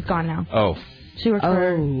 but she's gone now. Oh. She works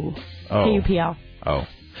for KUPL. Oh.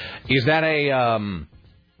 Is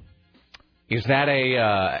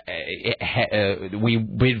that we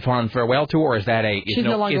bid fond farewell to, or is that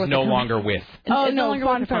no longer with? Oh, no,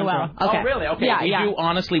 fond farewell. Okay. Oh, really? Okay. Yeah, Do you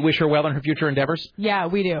honestly wish her well in her future endeavors? Yeah,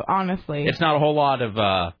 we do, honestly. It's not a whole lot of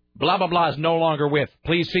blah, blah, blah is no longer with.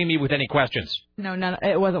 Please see me with any questions. No,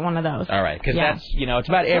 it wasn't one of those. All right, because that's, it's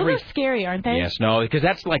about every... Those are scary, aren't they? Yes, no, because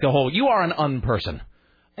that's like a whole... You are an unperson.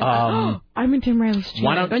 I'm in Tim Riley's team.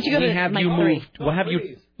 Why don't you have you moved... We'll have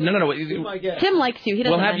you... No. Tim likes you. He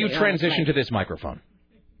doesn't. We'll have you transition to this microphone.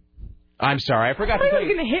 I'm sorry, I forgot to tell you.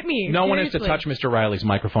 He was going to hit me. No one is to touch Mr. Riley's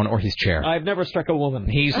microphone or his chair. I've never struck a woman.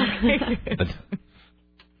 That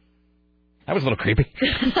was a little creepy.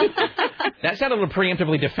 That sounded a little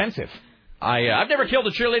preemptively defensive. I've never killed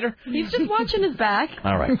a cheerleader. He's just watching his back.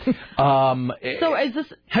 All right. So is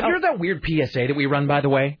this... Have you heard that weird PSA that we run, by the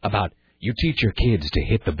way, about you teach your kids to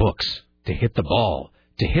hit the books, to hit the ball,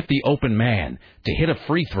 to hit the open man, to hit a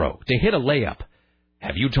free throw, to hit a layup.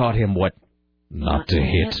 Have you taught him what not to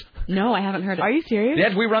hit? No, I haven't heard it. Are you serious?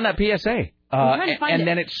 Yes, we run that PSA. And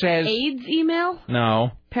then it says... AIDS email?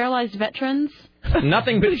 No. Paralyzed veterans?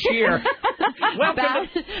 Nothing but cheer. Welcome.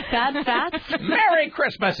 Bad fats? Merry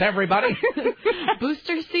Christmas, everybody.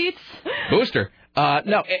 Booster seats? Booster?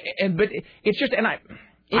 No, but it's just...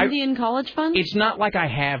 Indian college fund? It's not like I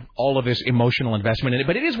have all of this emotional investment in it,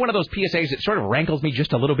 but it is one of those PSAs that sort of rankles me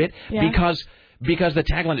just a little bit because the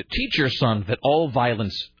tagline, teach your son that all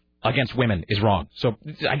violence against women is wrong. So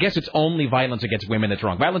I guess it's only violence against women that's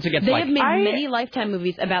wrong. Violence against They have made many Lifetime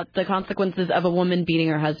movies about the consequences of a woman beating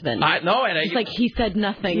her husband. It's like he said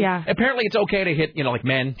nothing. Yeah. Apparently it's okay to hit, like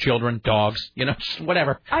men, children, dogs,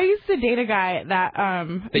 whatever. I used to date a guy that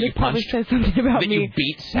you probably punched? said something about that me. You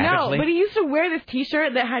beat savagely? No, but he used to wear this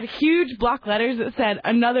T-shirt that had huge block letters that said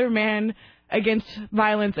 "Another man against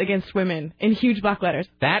violence against women in huge black letters.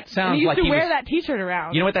 That sounds and he used like to he wear was, that T-shirt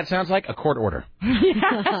around. You know what that sounds like? A court order.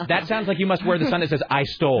 Yeah. That sounds like you must wear the sign that says "I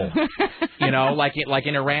stole." You know, like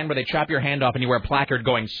in Iran where they chop your hand off and you wear a placard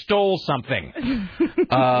going "Stole something."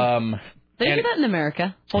 They do that in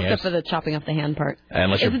America, except for the chopping off the hand part.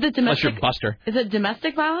 Unless you're Buster. Is it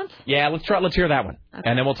domestic violence? Yeah, let's hear that one,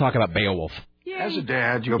 and then we'll talk about Beowulf. Yay. As a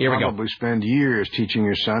dad, you'll probably spend years teaching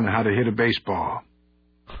your son how to hit a baseball,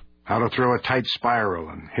 how to throw a tight spiral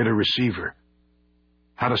and hit a receiver,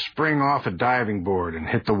 how to spring off a diving board and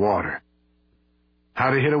hit the water,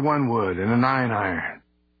 how to hit a 1-wood and a 9-iron,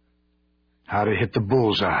 how to hit the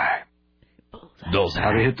bullseye,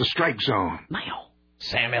 how to hit the strike zone.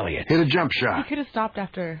 Sam Elliott. Hit a jump shot. You could have stopped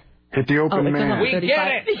after. Hit the open man. We get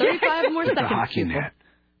it. 35 more Hit the seconds. hockey net.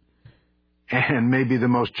 And maybe the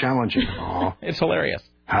most challenging of all. It's hilarious.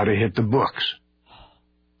 How to hit the books.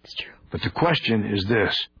 It's true. But the question is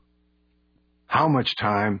this. How much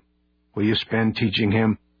time will you spend teaching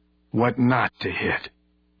him what not to hit?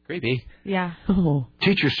 Creepy. Yeah.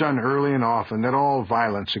 Teach your son early and often that all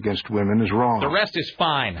violence against women is wrong. The rest is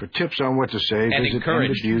fine. For tips on what to say, And visit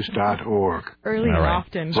encouraged. endabuse.org. Early and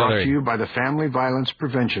often. Brought to you by the Family Violence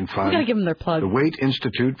Prevention Fund, You gotta give them their plug. the Waite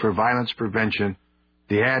Institute for Violence Prevention,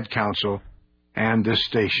 the Ad Council, and this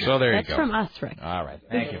station. So there That's you go. from us, Rick. All right.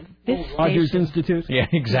 Thank you. This Rogers Institute. Yeah,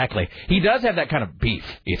 exactly. He does have that kind of beef.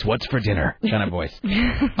 It's what's for dinner kind of voice.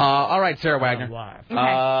 All right, Sarah Wagner.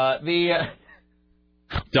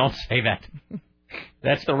 Don't say that.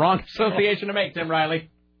 That's the wrong association to make, Tim Riley.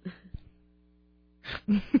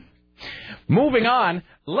 Moving on,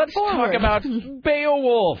 let's talk about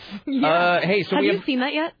Beowulf. Yeah. Hey, so have we you seen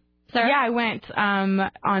that yet, Sarah? Yeah, I went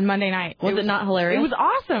on Monday night. Was it not hilarious? It was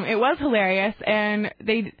awesome. It was hilarious, and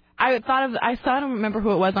I don't remember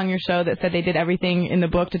who it was on your show that said they did everything in the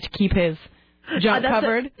book to keep his junk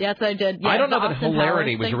covered. Yes, I did. Yeah, I don't know the that Austin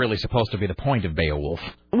hilarity Powers was thing. really supposed to be the point of Beowulf.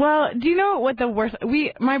 Well, do you know what the worst?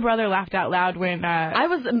 My brother laughed out loud when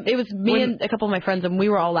It was me and a couple of my friends, and we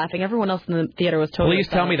were all laughing. Everyone else in the theater was totally. Please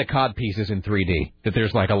tell me the cod piece is in 3D. That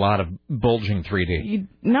there's like a lot of bulging 3D.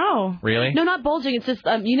 No. Really? No, not bulging. It's just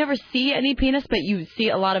you never see any penis, but you see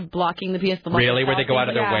a lot of blocking the penis. Really? Where they go out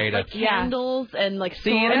of their way to... like candles and like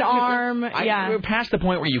an arm. We're past the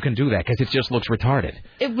point where you can do that because it just looks retarded.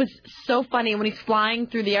 It was so funny when he's flying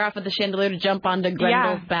through the air off of the chandelier to jump onto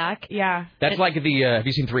Grendel's back. Yeah. That's like the... have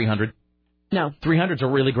you seen 300? No. 300's a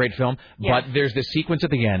really great film, but there's this sequence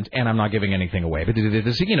at the end, and I'm not giving anything away, but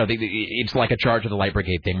it's like a Charge of the Light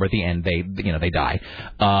Brigade thing where at the end they die.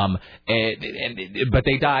 But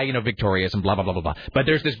they die, victorious and blah, blah, blah, blah, blah. But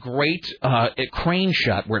there's this great crane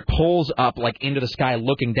shot where it pulls up like into the sky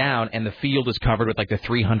looking down, and the field is covered with like the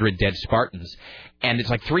 300 dead Spartans. And it's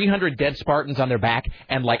like 300 dead Spartans on their back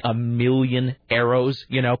and like 1 million arrows,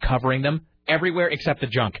 covering them. Everywhere except the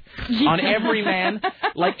junk. On every man,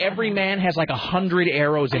 every man has like 100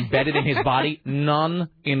 arrows embedded in his body, none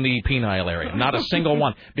in the penile area, not a single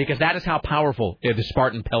one, because that is how powerful the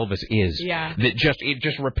Spartan pelvis is. Yeah. That it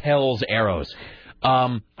just repels arrows.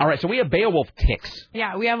 All right, so we have Beowulf ticks.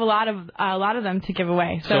 Yeah, we have a lot of them to give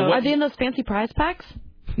away. So are they in those fancy prize packs?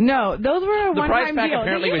 No, those were a The prize one-time pack deal.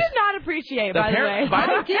 apparently You was- did not appreciate, by the way.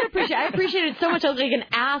 I did appreciate. I appreciated it so much. I was like an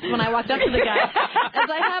ass when I walked up to the guy, as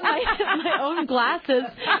I had my own glasses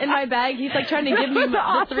in my bag. He's like trying to give me the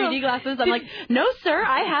 3D glasses. I'm like, no, sir,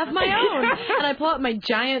 I have my own. And I pull out my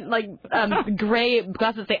giant gray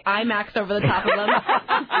glasses, say IMAX over the top of them.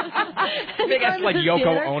 Big ass like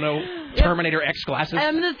Yoko Ono Terminator X glasses.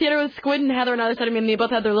 I'm in the theater with Squid and Heather on the other side of me, and they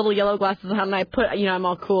both had their little yellow glasses on, and I put, I'm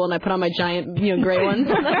all cool, and I put on my giant, gray ones.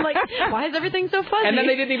 And I'm like, why is everything so fuzzy? And then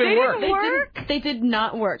they didn't even work. They did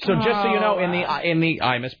not work. So just so you know, in the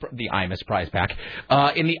IMAX prize pack,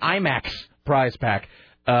 in the IMAX prize pack,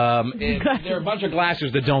 there are a bunch of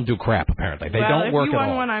glasses that don't do crap. Apparently, they don't work if you at won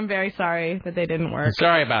all. one, I'm very sorry that they didn't work.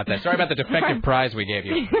 Sorry about that. Sorry about the defective prize we gave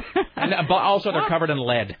you. But also, they're covered in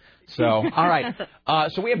lead. So, all right.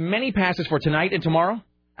 So we have many passes for tonight and tomorrow.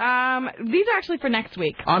 These are actually for next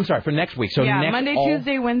week. I'm sorry, for next week. So yeah, Monday,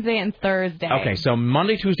 Tuesday, Wednesday, and Thursday. Okay, so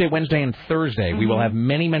Monday, Tuesday, Wednesday, and Thursday, we will have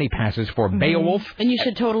many, many passes for Beowulf. And you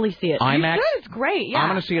should totally see it. IMAX. You should. It's great. Yeah, I'm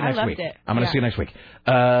going to see it next I loved week. It. I'm going to see it next week.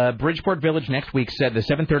 Bridgeport Village next week said the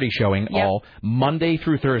 7:30 showing, all Monday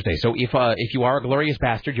through Thursday. So if you are a glorious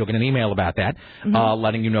bastard, you'll get an email about that,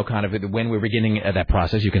 letting you know kind of when we're beginning that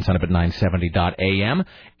process. You can sign up at 970.am,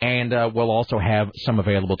 and we'll also have some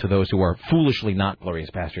available to those who are foolishly not glorious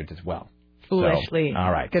bastards as well. Foolishly. So, all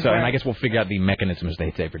right. Good so, work. and I guess we'll figure out the mechanisms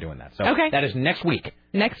they say for doing that. So okay. That is next week.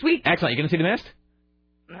 Next week. Excellent. You going to see The Mist?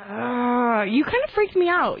 You kind of freaked me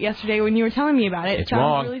out yesterday when you were telling me about it. It's sounds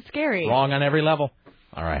wrong. really scary. Wrong on every level.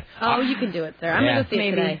 All right. Oh, you can do it, sir. I'm going to see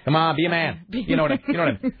it today. Come on, be a man. You know what I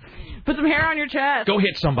mean. Put some hair on your chest. Go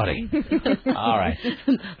hit somebody. All right.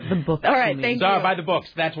 The book. All right, thank you. Sorry, by the books.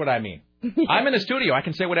 That's what I mean. I'm in the studio. I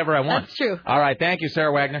can say whatever I want. That's true. All right, thank you,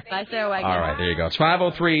 Sarah Wagner. Bye, Sarah Wagner. All right, there you go. It's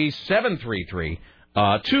 503-733-2970.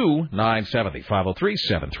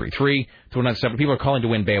 503-733-2970. People are calling to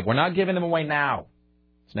win bail. We're not giving them away now.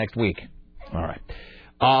 It's next week. All right.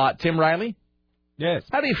 Tim Riley? Yes.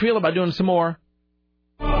 How do you feel about doing some more?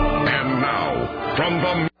 And now, from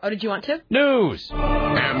the... Oh, did you want to? News.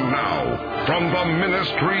 And now, from the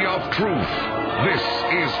Ministry of Truth, this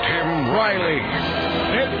is Tim Riley.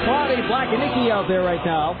 It's cloudy, black and icky out there right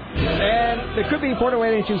now. And there could be 4 to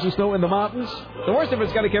 8 inches of snow in the mountains. The worst of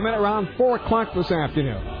it's going to come in around 4 o'clock this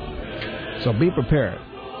afternoon. So be prepared.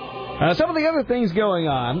 Some of the other things going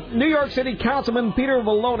on. New York City Councilman Peter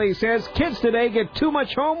Maloney says kids today get too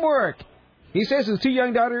much homework. He says his 2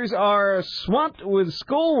 young daughters are swamped with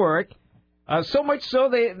schoolwork, so much so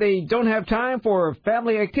they don't have time for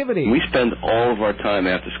family activities. We spend all of our time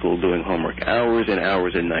after school doing homework, hours and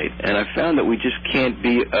hours a night, and I found that we just can't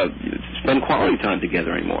spend quality time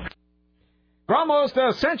together anymore. For almost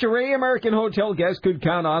a century, American hotel guests could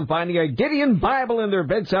count on finding a Gideon Bible in their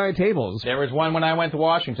bedside tables. There was one when I went to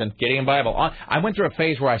Washington, Gideon Bible. I went through a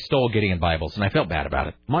phase where I stole Gideon Bibles, and I felt bad about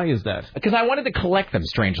it. Why is that? Because I wanted to collect them,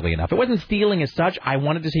 strangely enough. It wasn't stealing as such. I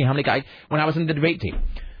wanted to see how many guys... When I was in the debate team,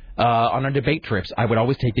 on our debate trips, I would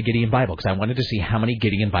always take the Gideon Bible, because I wanted to see how many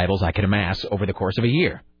Gideon Bibles I could amass over the course of a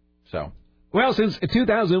year. So... Well, since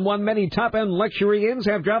 2001, many top-end luxury inns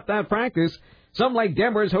have dropped that practice. Some, like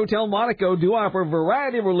Denver's Hotel Monaco, do offer a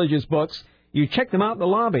variety of religious books. You check them out in the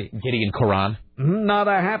lobby. Gideon Quran. Not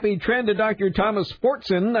a happy trend to Dr. Thomas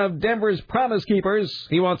Sportson of Denver's Promise Keepers.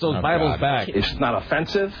 He wants those Bibles back. It's not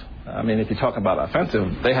offensive. I mean, if you talk about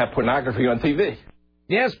offensive, they have pornography on TV.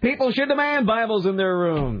 Yes, people should demand Bibles in their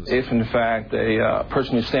rooms. If, in fact, a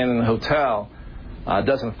person who's staying in the hotel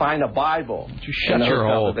doesn't find a Bible in the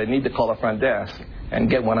hotel, that they need to call the front desk and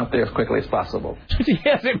get one up there as quickly as possible.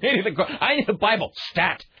 Yes, immediately. I need a Bible.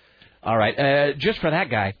 Stat. All right. Just for that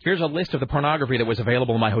guy, here's a list of the pornography that was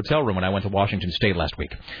available in my hotel room when I went to Washington State last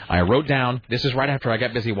week. I wrote down, this is right after I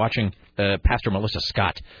got busy watching Pastor Melissa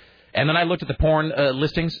Scott. And then I looked at the porn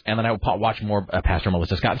listings, and then I would watch more Pastor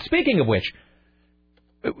Melissa Scott. Speaking of which,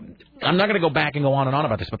 I'm not going to go back and go on and on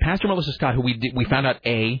about this, but Pastor Melissa Scott, who we found out,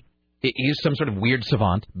 A, is some sort of weird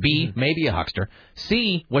savant. B, maybe a huckster.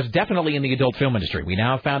 C, was definitely in the adult film industry. We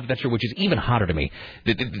now have found that's true, which is even hotter to me.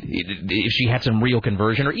 If she had some real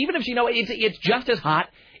conversion, or even if she, it's just as hot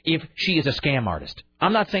if she is a scam artist.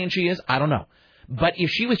 I'm not saying she is. I don't know. But if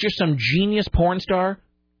she was just some genius porn star,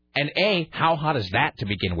 and A, how hot is that to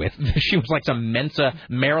begin with? She was like some Mensa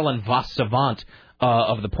Marilyn Voss savant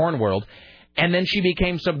of the porn world. And then she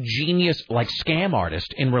became some genius, like, scam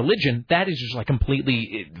artist in religion. That is just, like,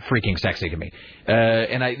 completely freaking sexy to me.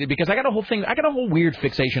 Because I got a whole weird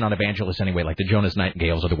fixation on evangelists anyway, like the Jonas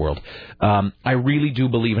Nightingales of the world. I really do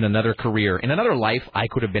believe in another career. In another life, I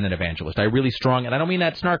could have been an evangelist. I really strong, and I don't mean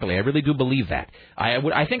that snarkily. I really do believe that.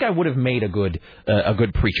 I think I would have made a good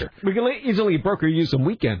preacher. We can easily broker you some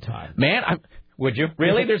weekend time. Man, would you?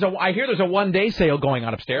 Really? I hear there's a one-day sale going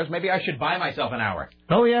on upstairs. Maybe I should buy myself an hour.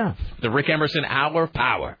 Oh, yeah. The Rick Emerson Hour of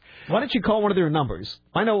Power. Why don't you call one of their numbers?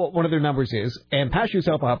 I know what one of their numbers is, and pass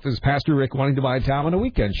yourself up as Pastor Rick wanting to buy time on a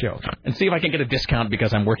weekend show. And see if I can get a discount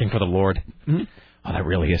because I'm working for the Lord. Mm-hmm. Oh, that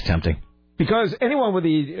really is tempting. Because anyone with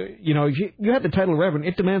you have the title Reverend,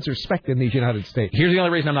 it demands respect in these United States. Here's the only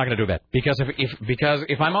reason I'm not going to do that. Because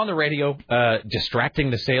if I'm on the radio distracting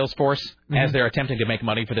the sales force as they're attempting to make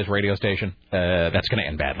money for this radio station, that's going to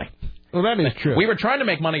end badly. Well, that is true. We were trying to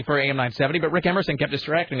make money for AM 970, but Rick Emerson kept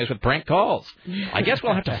distracting us with prank calls. I guess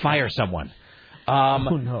we'll have to fire someone. Oh,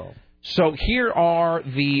 no. So here are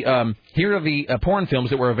the porn films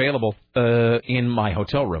that were available in my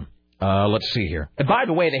hotel room. Let's see here. And by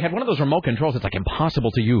the way, they had one of those remote controls that's like impossible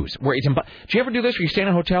to use. Do you ever do this where you stay in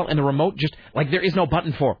a hotel and the remote just, like, there is no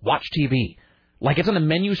button for watch TV? Like, it's on the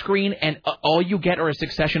menu screen and all you get are a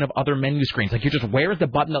succession of other menu screens. Like, where is the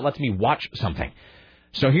button that lets me watch something?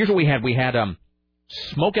 So here's what we had. We had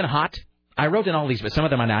Smokin' Hot. I wrote in all these, but some of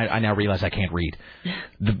them I now realize I can't read.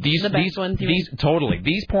 These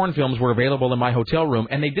porn films were available in my hotel room,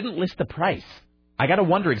 and they didn't list the price. I got to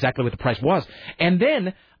wonder exactly what the price was. And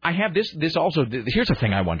then I have this also. Here's the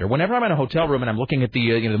thing I wonder. Whenever I'm in a hotel room and I'm looking at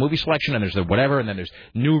the the movie selection, and there's the whatever, and then there's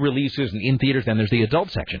new releases and in theaters, then there's the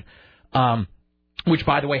adult section, which,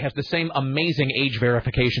 by the way, has the same amazing age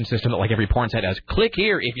verification system that like every porn site has. Click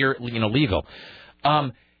here if you're legal.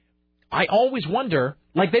 I always wonder,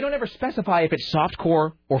 like, they don't ever specify if it's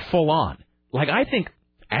softcore or full on. Like, I think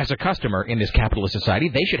as a customer in this capitalist society,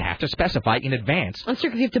 they should have to specify in advance. I'm sure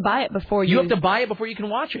because you have to buy it before You have to buy it before you can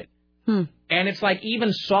watch it. And it's like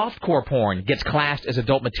even softcore porn gets classed as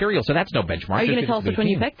adult material, so that's no benchmark. Are you going to tell us which one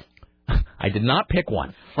you picked? I did not pick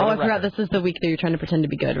one. Oh, I forgot. This is the week that you're trying to pretend to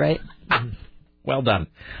be good, right? Well done.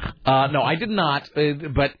 No, I did not,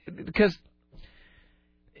 but because...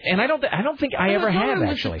 And I don't think I ever have,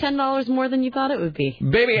 actually. It's $10 more than you thought it would be.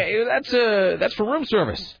 Baby, that's for room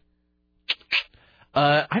service.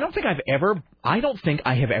 I don't think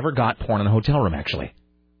I have ever got porn in a hotel room, actually.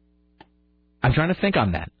 I'm trying to think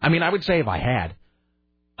on that. I mean, I would say if I had.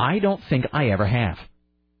 I don't think I ever have.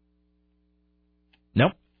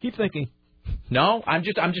 Nope. Keep thinking. No, I'm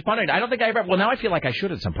just pondering. I don't think I ever. Well, now I feel like I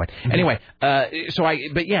should at some point. Anyway, but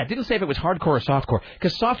yeah, it didn't say if it was hardcore or softcore,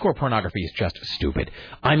 because softcore pornography is just stupid.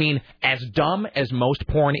 I mean, as dumb as most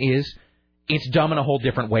porn is, it's dumb in a whole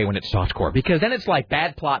different way when it's softcore, because then it's like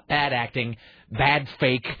bad plot, bad acting, bad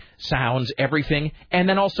fake sounds, everything, and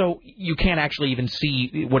then also you can't actually even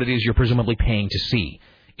see what it is you're presumably paying to see.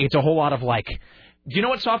 It's a whole lot of like, do you know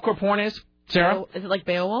what softcore porn is, Sarah? Oh, is it like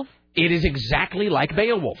Beowulf? It is exactly like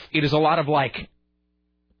Beowulf. It is a lot of like,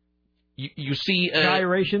 you see...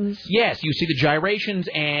 gyrations? Yes, you see the gyrations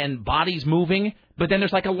and bodies moving, but then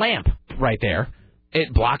there's like a lamp right there,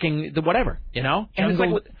 blocking the whatever, you know? And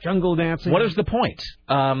jungle, it's like, jungle dancing. What is the point?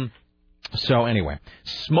 So anyway,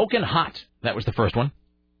 Smokin' Hot, that was the first one.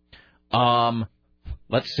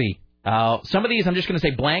 Let's see. Some of these I'm just going to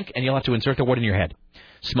say blank, and you'll have to insert the word in your head.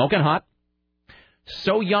 Smokin' Hot,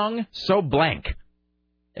 So Young, So Blank.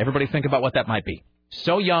 Everybody think about what that might be.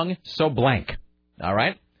 So young, so blank. All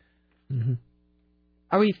right? Mm-hmm.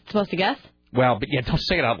 Are we supposed to guess? Well, but yeah, don't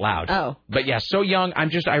say it out loud. Oh. But yeah, so young,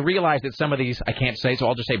 I realized that some of these I can't say, so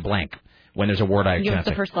I'll just say blank when there's a word I can't say. Give us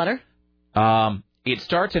the first letter? It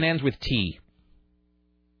starts and ends with T.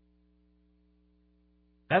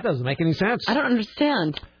 That doesn't make any sense. I don't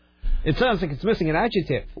understand. It sounds like it's missing an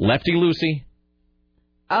adjective. Lefty Lucy.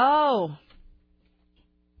 Oh.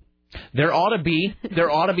 There ought to be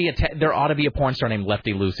a porn star named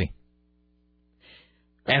Lefty Lucy.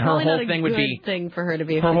 And her whole thing would be thing for her to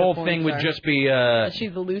be. Her whole thing would just be.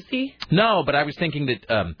 She's a Lucy. No, but I was thinking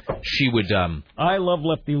that she would. I love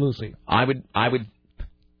Lefty Lucy. I would.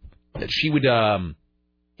 That she would.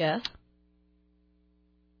 Yes.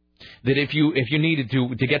 That if you needed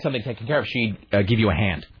to get something taken care of, she'd give you a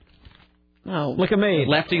hand. Oh, look at me,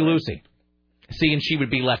 Lefty Lucy. See, and she would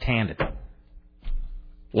be left-handed.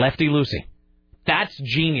 Lefty Lucy. That's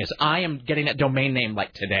genius. I am getting that domain name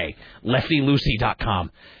like today. LeftyLucy.com.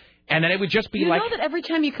 And then it would just be like... You know that every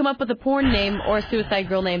time you come up with a porn name or a suicide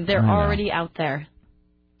girl name, they're already out there.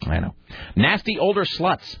 I know. Nasty Older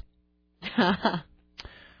Sluts.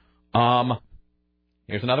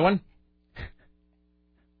 Here's another one.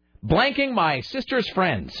 Blanking My Sister's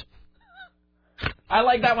Friends. I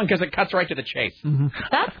like that one because it cuts right to the chase. Mm-hmm.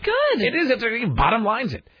 That's good. It is. It bottom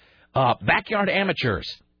lines it. Backyard Amateurs.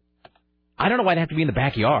 I don't know why they have to be in the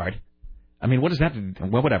backyard. I mean, what does that...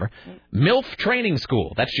 Well, whatever. MILF Training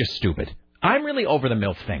School. That's just stupid. I'm really over the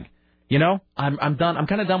MILF thing. You know? I'm done. I'm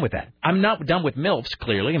kind of done with that. I'm not done with MILFs,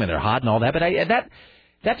 clearly. I mean, they're hot and all that. But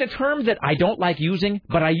that's a term that I don't like using,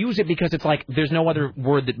 but I use it because it's like there's no other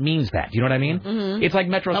word that means that. Do you know what I mean? Mm-hmm. It's like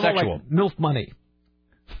metrosexual. Like MILF money.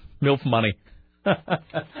 MILF money.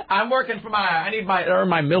 I'm working for I need to earn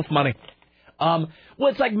my MILF money. Well,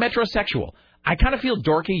 it's like metrosexual. I kind of feel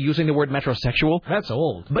dorky using the word metrosexual. That's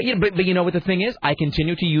old. But you know what the thing is? I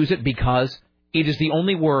continue to use it because it is the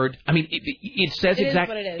only word. I mean, it says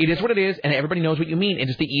exactly. It is what it is, and everybody knows what you mean. It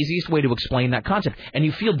is the easiest way to explain that concept. And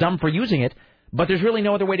you feel dumb for using it, but there's really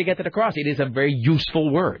no other way to get that across. It is a very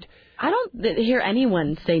useful word. I don't hear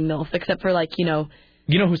anyone say MILF except for, like, You know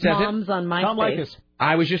who says moms on MySpace. Tom Likas.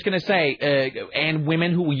 I was just going to say, and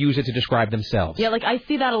women who will use it to describe themselves. Yeah, like I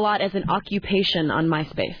see that a lot as an occupation on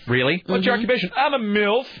MySpace. Really? Mm-hmm. What's your occupation? I'm a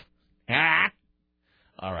MILF.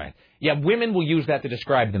 All right. Yeah, women will use that to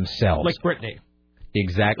describe themselves. Like Britney.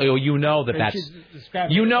 Exactly. Oh, you know that's...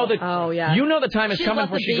 You know that... Oh, yeah. You know the time is coming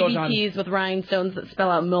before she goes on... Tees with rhinestones that spell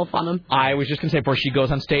out MILF on them. I was just going to say, before she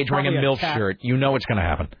goes on stage wearing a MILF shirt, you know it's going to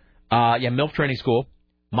happen. Yeah, MILF Training School.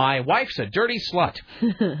 My wife's a dirty slut.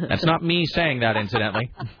 That's not me saying that,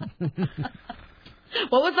 incidentally.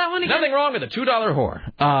 What was that one again? Nothing wrong with a $2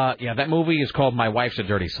 whore. Yeah, that movie is called My Wife's a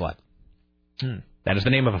Dirty Slut. That is the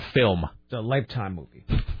name of a film. It's a Lifetime movie.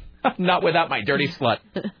 Not without my dirty slut.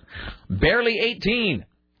 Barely 18.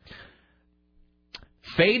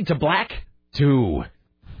 Fade to Black 2.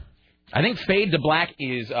 I think Fade to Black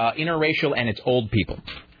is interracial and it's old people.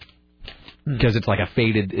 Because it's like a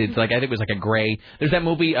faded, it's like, I think it was like a gray. There's that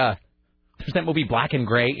movie Black and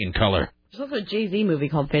Gray in color. There's also a Jay-Z movie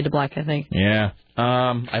called Fade to Black, I think. Yeah.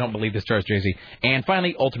 I don't believe this stars Jay-Z. And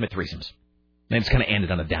finally, Ultimate Threesomes. And it's kind of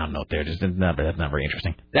ended on a down note there. That's not very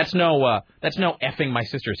interesting. That's no effing my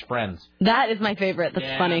sister's friends. That is my favorite.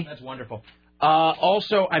 That's funny. That's wonderful.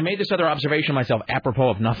 Also, I made this other observation myself,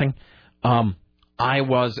 apropos of nothing. I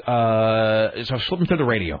was flipping through the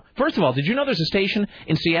radio. First of all, did you know there's a station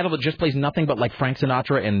in Seattle that just plays nothing but like Frank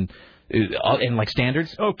Sinatra and like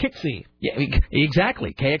standards? Oh, Kixie. Yeah,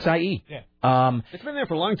 exactly. KXIE. Yeah. It's been there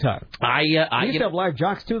for a long time. I used to have live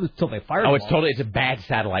jocks too until they fired them. It's a bad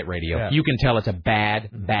satellite radio. Yeah. You can tell it's a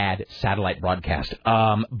bad satellite broadcast.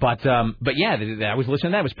 But yeah, I was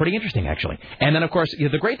listening to that. It was pretty interesting actually. And then of course,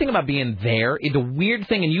 the great thing about being there, the weird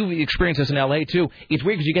thing, and you experienced this in LA too. It's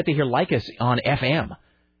weird because you get to hear Likas on FM.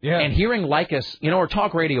 Yeah. And hearing Likas, or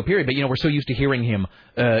talk radio period, but we're so used to hearing him,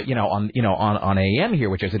 on AM here,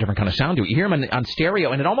 which is a different kind of sound to it. You hear him on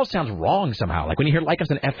stereo, and it almost sounds wrong somehow. Like when you hear Likas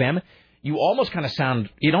on FM, you almost kind of sounds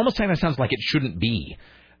like it shouldn't be.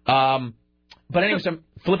 But anyway, so I'm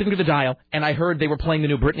flipping through the dial, and I heard they were playing the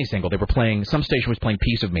new Britney single. Some station was playing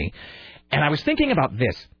Piece of Me. And I was thinking about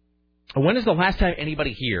this. When is the last time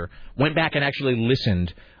anybody here went back and actually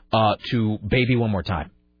listened to Baby One More Time?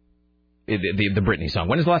 The Britney song.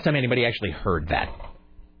 When is the last time anybody actually heard that?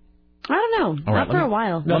 I don't know. All right, Not for a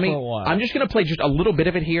while. I'm just going to play just a little bit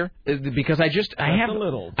of it here because I just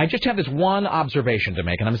have this one observation to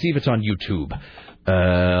make, and I'm going to see if it's on YouTube.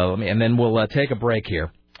 And then we'll take a break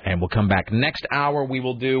here, and we'll come back next hour. We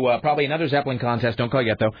will do probably another Zeppelin contest. Don't call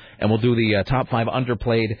yet though, and we'll do the top 5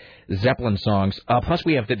 underplayed Zeppelin songs. Plus,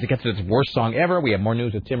 we have to get to this worst song ever. We have more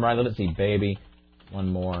news with Tim Riley. Let's see, Baby, one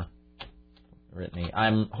more. Brittany.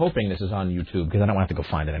 I'm hoping this is on YouTube because I don't have to go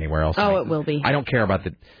find it anywhere else. Oh, it will be. I don't care about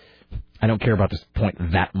this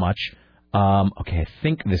point that much. Okay, I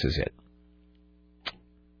think this is it.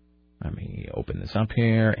 Let me open this up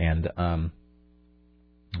here and all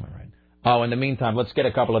right. Oh, in the meantime, let's get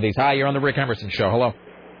a couple of these. Hi, you're on the Rick Emerson Show. Hello.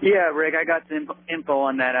 Yeah, Rick, I got some info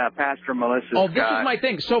on that Pastor Melissa. Oh, this is my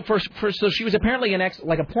thing. So so she was apparently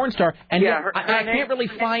a porn star, and yeah, I can't really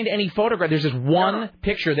find any photograph. There's this one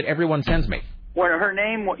picture that everyone sends me. Well, her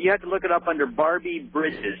name, you have to look it up under Barbie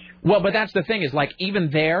Bridges. Well, but that's the thing is, like, even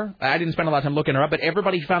there, I didn't spend a lot of time looking her up, but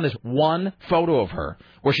everybody found this one photo of her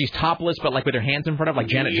where she's topless, but, like, with her hands in front of, like,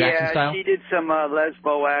 Janet Jackson style. Yeah, she did some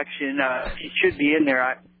lesbo action. She should be in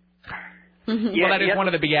there. Well, that is one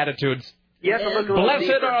of the Beatitudes. You have to look a little Blessed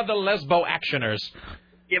deeper. are the lesbo actioners.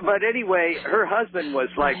 Yeah, but anyway, her husband was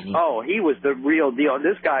like, he was the real deal.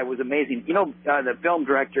 This guy was amazing. You know, the film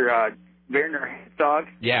director, Werner Herzog?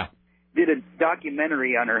 Yeah. Did a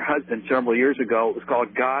documentary on her husband several years ago. It was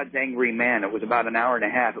called God's Angry Man. It was about an hour and a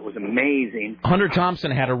half. It was amazing. Hunter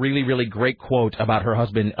Thompson had a really, really great quote about her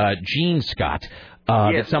husband, Gene Scott,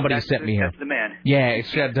 that somebody sent me here. That's the man. Yeah, it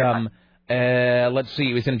said, let's see,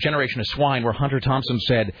 it was in Generation of Swine where Hunter Thompson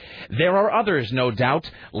said, there are others, no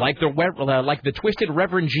doubt, like the twisted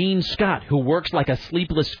Reverend Gene Scott, who works like a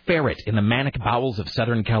sleepless ferret in the manic bowels of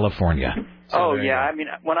Southern California. So yeah. I mean,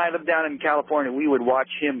 when I lived down in California, we would watch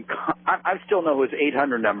him. I still know his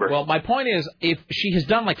 800 number. Well, my point is, if she has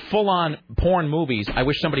done, like, full-on porn movies, I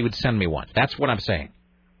wish somebody would send me one. That's what I'm saying.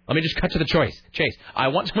 Let me just cut to the chase. I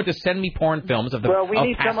want someone to send me porn films of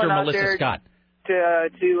Pastor Melissa Scott.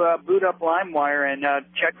 To boot up LimeWire and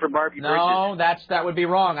check for Barbie Bridges. No, that would be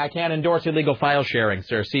wrong. I can't endorse illegal file sharing,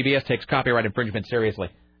 sir. CBS takes copyright infringement seriously.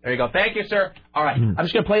 There you go. Thank you, sir. All right. I'm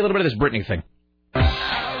just going to play a little bit of this Britney thing.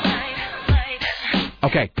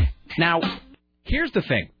 Okay. Now, here's the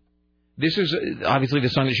thing. This is obviously the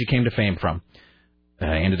song that she came to fame from.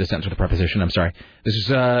 Ended a sentence with a preposition. I'm sorry. This is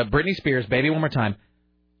Britney Spears, Baby One More Time.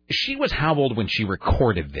 She was how old when she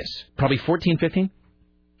recorded this? Probably 14, 15?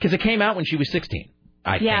 Because it came out when she was 16,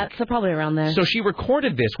 I think. Yeah, so probably around there. So she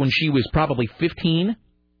recorded this when she was probably 15.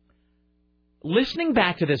 Listening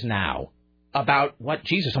back to this now, about,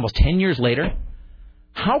 almost 10 years later,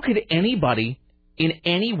 how could anybody in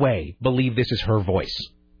any way believe this is her voice?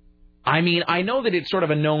 I mean, I know that it's sort of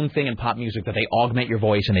a known thing in pop music that they augment your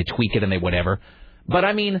voice and they tweak it and they whatever. But,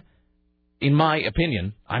 I mean, in my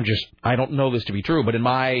opinion, I don't know this to be true, but in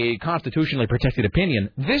my constitutionally protected opinion,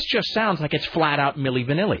 this just sounds like it's flat out Milli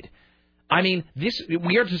Vanilli'd. I mean,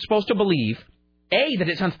 we are supposed to believe, A, that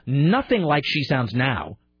it sounds nothing like she sounds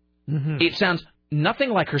now. Mm-hmm. It sounds nothing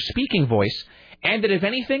like her speaking voice, and that if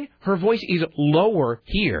anything, her voice is lower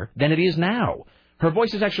here than it is now. Her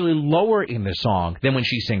voice is actually lower in the song than when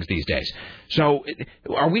she sings these days. So,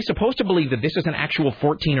 are we supposed to believe that this is an actual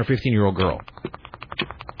 14 or 15-year-old girl?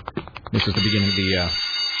 This is the beginning of the...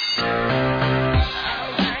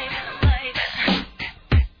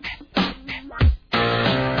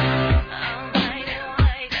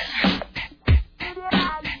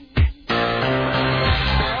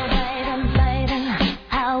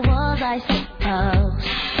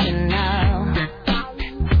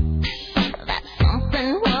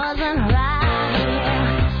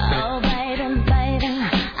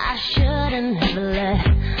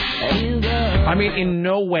 I mean, in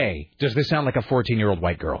no way does this sound like a 14-year-old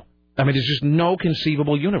white girl. I mean, there's just no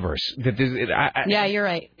conceivable universe. Yeah, you're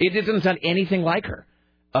right. It doesn't sound anything like her.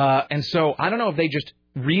 And so I don't know if they just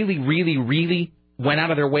really, really, really went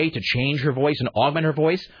out of their way to change her voice and augment her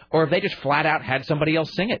voice, or if they just flat out had somebody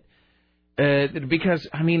else sing it. Because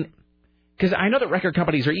I know that record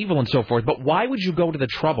companies are evil and so forth, but why would you go to the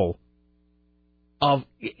trouble of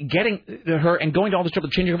getting her and going to all this trouble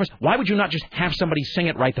to changing her voice? Why would you not just have somebody sing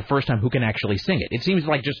it right the first time who can actually sing it? It seems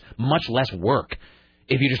like just much less work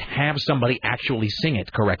if you just have somebody actually sing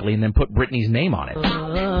it correctly and then put Britney's name on it.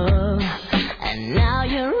 And now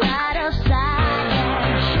you're right outside.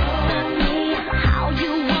 Show me how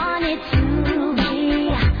you want it to be.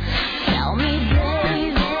 Tell me,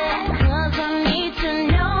 baby, 'cause I need to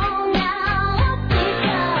know now.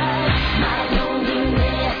 Because my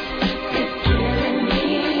loneliness is killing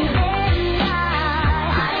me. And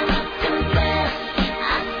I must confess, I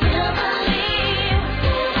still believe.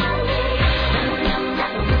 When I'm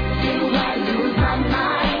not with you, I lose my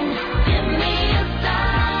mind. Give me a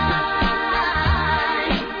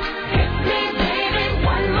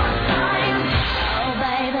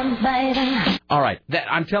All right,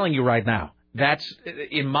 I'm telling you right now, that's,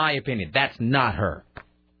 in my opinion, that's not her.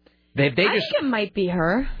 I think it might be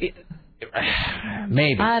her.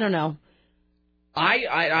 Maybe. I don't know.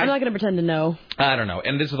 I'm not going to pretend to know. I don't know.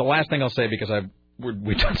 And this is the last thing I'll say because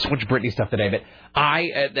we've done so much Britney stuff today. But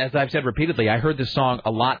as I've said repeatedly, I heard this song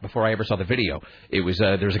a lot before I ever saw the video. It was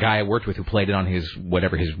there's a guy I worked with who played it on his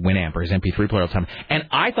Winamp or his MP3 player all the time, and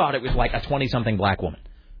I thought it was like a 20-something black woman.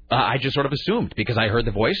 I just sort of assumed because I heard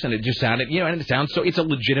the voice and it just sounded, and it sounds so. It's a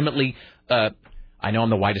legitimately. I know I'm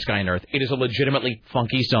the whitest guy on earth. It is a legitimately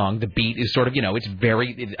funky song. The beat is sort of, it's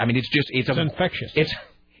very. It's infectious.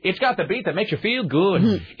 It's got the beat that makes you feel good.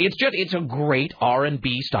 Mm-hmm. It's a great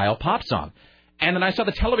R&B style pop song. And then I saw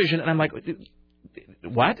the television and I'm like,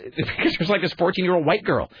 what? Because there's like this 14-year-old white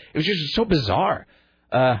girl. It was just so bizarre.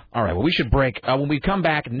 All right, well, we should break. When we come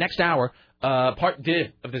back next hour, part 2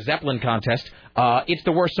 of the Zeppelin contest. It's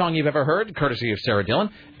the worst song you've ever heard, courtesy of Sarah Dillon,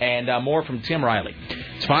 and more from Tim Riley.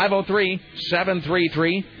 It's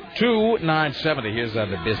 503-733-2970. Here's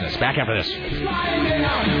the business. Back after this.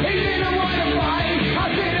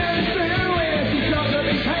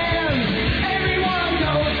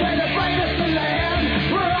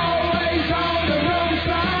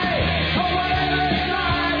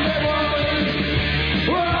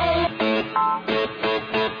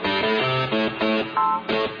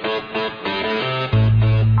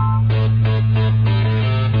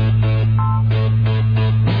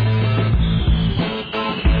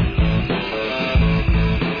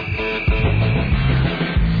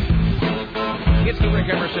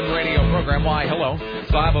 Emerson radio program. Why, hello.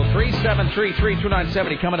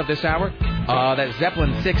 503-733-2970 coming up this hour. That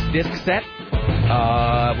Zeppelin 6 disc set.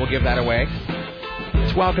 We'll give that away.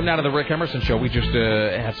 Let's welcome now to the Rick Emerson Show. We just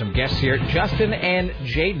have some guests here. Justin and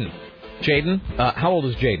Jaden. Jaden, how old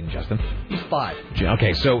is Jaden, Justin? He's 5.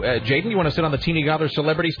 Okay, so Jaden, you want to sit on the Teeny Other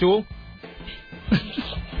celebrity stool?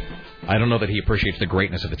 I don't know that he appreciates the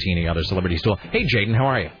greatness of the Teeny Other celebrity stool. Hey, Jaden, how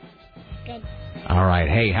are you? Good. All right.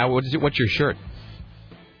 Hey, what's your shirt?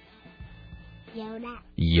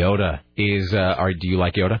 Yoda is. Do you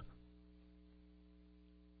like Yoda?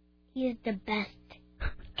 He's the best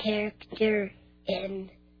character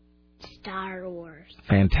in Star Wars.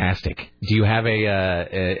 Fantastic. Do you have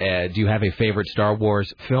a favorite Star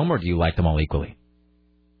Wars film, or do you like them all equally?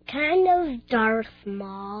 Kind of Darth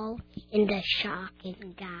Maul and the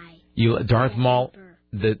Shocking guy. Darth Maul,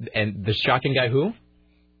 the Shocking guy who?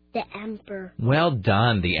 The Emperor. Well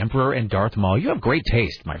done, the Emperor and Darth Maul. You have great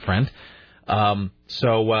taste, my friend.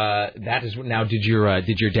 So that is now. Did your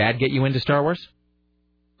dad get you into Star Wars?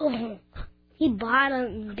 Oh, he bought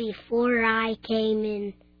them before I came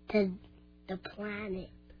into the planet.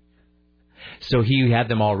 So he had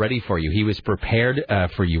them all ready for you. He was prepared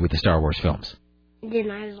for you with the Star Wars films.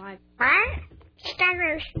 Then I was like, Star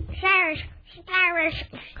Wars.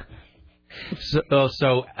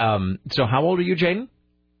 So how old are you, Jaden?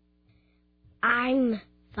 I'm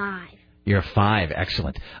 5. You're 5.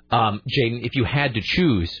 Excellent. Jaden, if you had to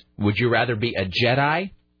choose, would you rather be a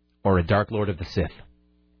Jedi or a Dark Lord of the Sith?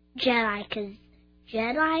 Jedi, because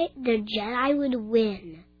the Jedi would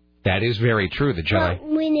win. That is very true, the Jedi. But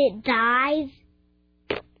when it dies,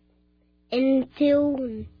 until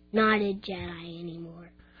not a Jedi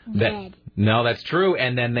anymore. Dead. No, that's true.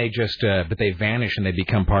 And then they just, but they vanish and they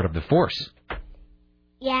become part of the Force.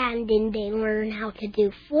 Yeah, and then they learn how to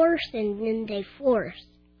do Force, and then they Force.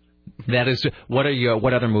 That is. What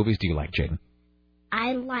other movies do you like, Jaden?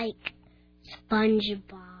 I like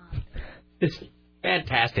SpongeBob.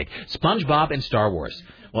 Fantastic. SpongeBob and Star Wars.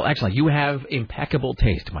 Well, excellent. You have impeccable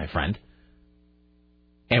taste, my friend.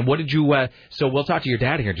 And what did you? So we'll talk to your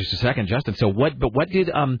dad here in just a second, Justin. So what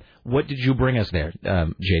did you bring us there,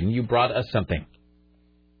 Jaden? You brought us something.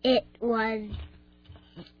 It was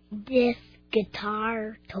this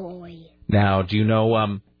guitar toy. Now, do you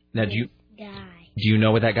know? Do you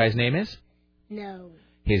know what that guy's name is? No.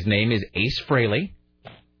 His name is Ace Frehley.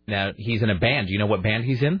 Now he's in a band. Do you know what band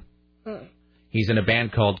he's in? He's in a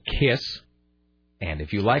band called Kiss. And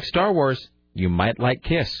if you like Star Wars, you might like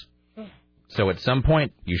Kiss. So at some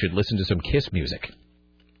point, you should listen to some Kiss music.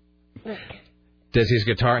 Does his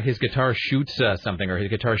guitar shoots something, or his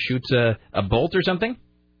guitar shoots a bolt or something?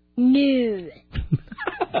 No.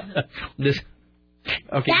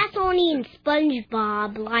 Okay. That's only in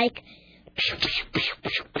SpongeBob, like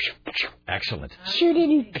Excellent.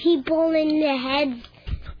 shooting people in the head.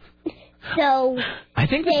 So I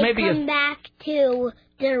think this they may be come back to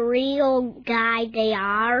the real guy they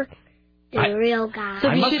are. The real guy.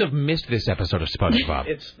 I must have missed this episode of SpongeBob.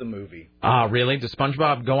 It's the movie. Ah, really? Does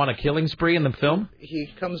SpongeBob go on a killing spree in the film? He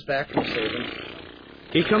comes back from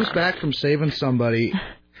saving somebody,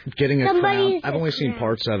 getting a crown. I've only seen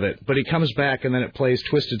parts of it, but he comes back and then it plays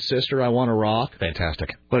Twisted Sister, I Want to Rock.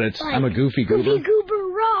 Fantastic. But it's I'm a Goofy Goober. Goofy Goober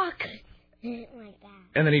rock.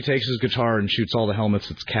 And then he takes his guitar and shoots all the helmets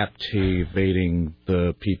that's captivating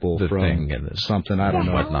the people from something, I don't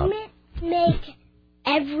know. Helmet make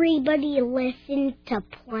everybody listen to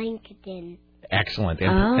Plankton. Excellent.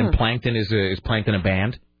 And Plankton is Plankton a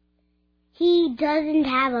band? He doesn't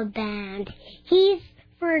have a band. He's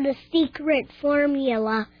for the secret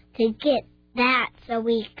formula to get that so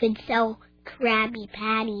we could sell Krabby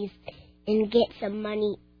Patties and get some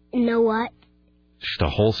money. You know what? Just a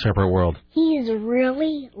whole separate world. He is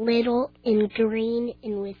really little and green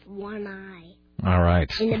and with one eye. All right.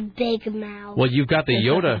 And a big mouth. Well, you've got the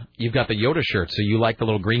Yoda shirt, so you like the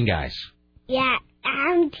little green guys. Yeah,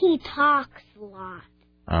 and he talks a lot.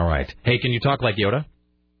 All right. Hey, can you talk like Yoda?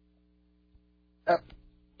 That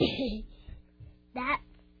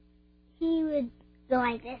he would go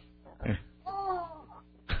like this. Oh,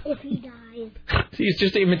 if he dies. He's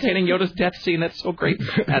just imitating Yoda's death scene. That's so great.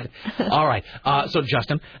 All right. So,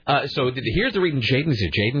 Justin, here's the reason Jaden's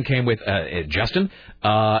here. Jaden came with Justin,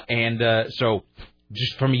 so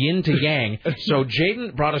just from yin to yang. So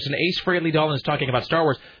Jaden brought us an Ace Frehley doll and is talking about Star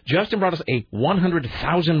Wars. Justin brought us a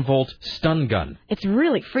 100,000-volt stun gun. It's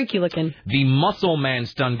really freaky looking. The Muscle Man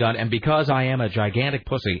stun gun, and because I am a gigantic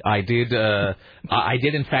pussy, I did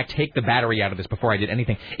in fact take the battery out of this before I did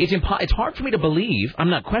anything. It's hard for me to believe. I'm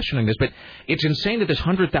not questioning this, but it's insane that this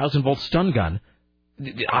 100,000-volt stun gun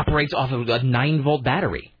operates off of a 9-volt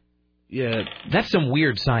battery. Yeah, that's some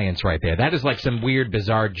weird science right there. That is like some weird,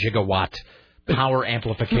 bizarre gigawatt power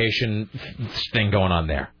amplification thing going on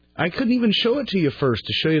there. I couldn't even show it to you first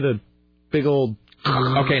to show you the big old.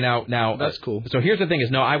 Okay, now that's cool. So here's the thing: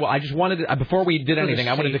 is I just wanted to, before we did anything,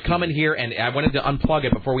 I wanted to come in here and I wanted to unplug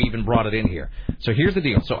it before we even brought it in here. So here's the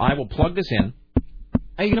deal: so I will plug this in.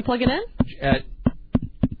 Are you gonna plug it in?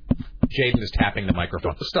 Jaden is tapping the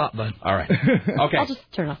microphone. Stop, bud. All right. Okay. I'll just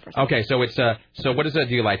turn it off first. Okay, so it's so what is that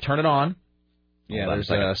deal? I turn it on. Yeah, there's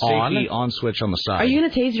a safety on switch on the side. Are you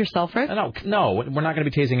going to tase yourself, Rick? No, we're not going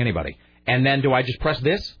to be tasing anybody. And then do I just press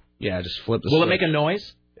this? Yeah, just flip the switch. Will it make switch. a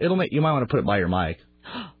noise? You might want to put it by your mic.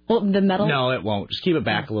 Well, the metal? No, it won't. Just keep it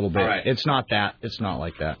back a little bit. All right. It's not that. It's not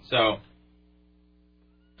like that. So.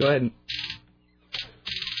 Go ahead and.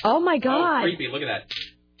 Oh, my God. Oh, creepy. Look at that.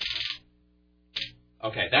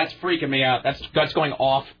 Okay, that's freaking me out. That's going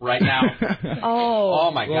off right now. Oh,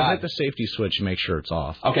 my God. Hit the safety switch and make sure it's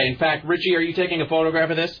off. Okay, in fact, Richie, are you taking a photograph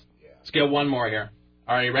of this? Yeah. Let's get one more here.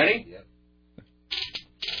 Are you ready? Yep.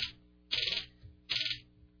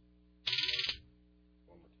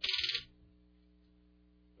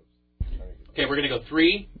 Okay, we're going to go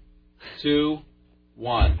 3, 2,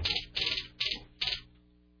 1.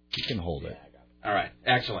 You can hold it. All right,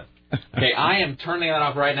 excellent. Okay, I am turning that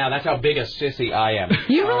off right now. That's how big a sissy I am.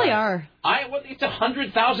 You really are. It's a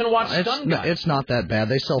 100,000-watt stun gun. It's not that bad.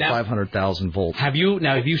 They sell 500,000 volts. Have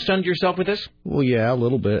you stunned yourself with this? Well, yeah, a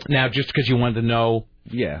little bit. Now, just because you wanted to know.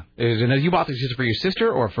 Yeah. You bought this just for your sister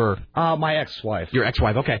or for? My ex-wife. Your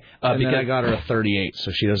ex-wife, okay. Because I got her a 38,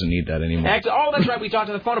 so she doesn't need that anymore. That's right. We talked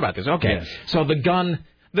on the phone about this. Okay. Yes. So the gun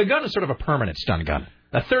is sort of a permanent stun gun.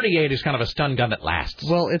 A 38 is kind of a stun gun that lasts.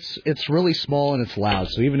 Well, it's really small and it's loud,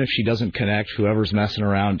 so even if she doesn't connect, whoever's messing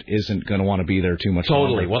around isn't going to want to be there too much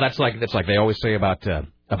Totally. longer. Well, that's like they always say about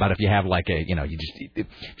if you have like if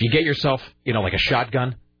you get yourself like a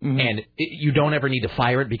shotgun. Mm-hmm. And you don't ever need to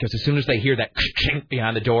fire it because as soon as they hear that chink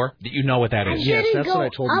behind the door, you know what that is. Yes, that's what I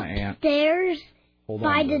told my aunt. Upstairs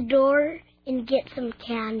by the door and get some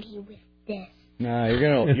candy with this. No,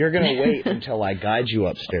 you're gonna wait until I guide you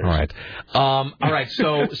upstairs. All right.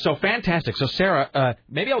 So fantastic. So Sarah,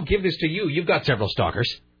 maybe I'll give this to you. You've got several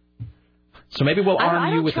stalkers. So maybe we'll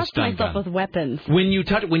arm you with a stun gun. I don't trust myself with weapons.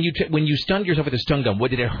 When you stunned yourself with a stun gun,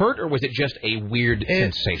 did it hurt or was it just a weird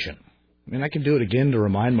sensation? I mean, I can do it again to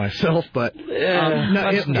remind myself, but no,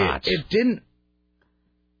 it didn't.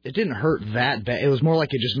 It didn't hurt that bad. It was more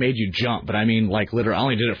like it just made you jump. But I mean, like literally, I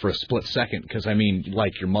only did it for a split second because I mean,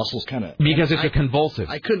 like your muscles kind of because it's a convulsive.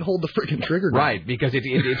 I couldn't hold the freaking trigger down. Right, because it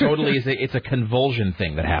totally is. It's a convulsion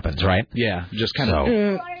thing that happens, right? Yeah, just kind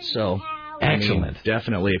of. So excellent. I mean,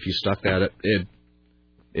 definitely, if you stuck that,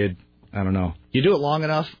 it. I don't know. You do it long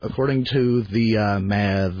enough, according to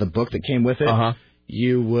the book that came with it,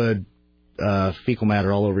 you would fecal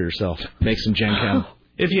matter all over yourself. Make some Gen Chem.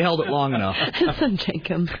 If you held it long enough. Some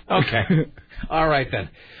Jenkum. Okay. All right, then.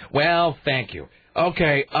 Well, thank you.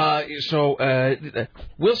 Okay, so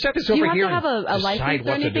we'll set this over here. Do you have to have a license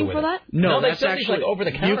or anything for that? No, that's actually like over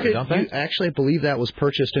the counter, don't they? You actually believe that was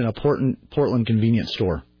purchased in a Portland convenience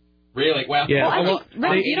store. Really? Well, yeah. Well,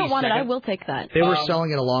 if you don't want it, I will take that. They were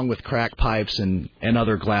selling it along with crack pipes and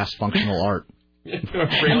other glass functional art.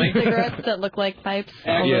 Really? Cigarettes that look like pipes.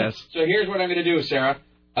 Yes. So here's what I'm going to do, Sarah.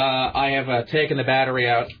 I have taken the battery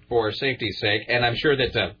out for safety's sake, and I'm sure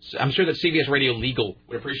that CBS Radio Legal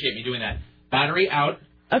would appreciate me doing that. Battery out.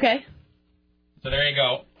 Okay. So there you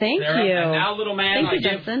go. Thank Sarah, you. And now, little man,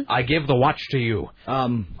 I give the watch to you.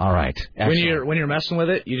 All right. Excellent. When you're messing with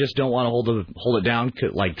it, you just don't want to hold it down,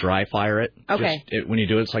 like dry fire it. Okay. When you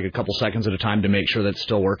do it, it's like a couple seconds at a time to make sure that it's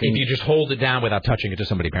still working. If you just hold it down without touching it to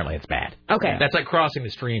somebody, apparently it's bad. Okay. That's like crossing the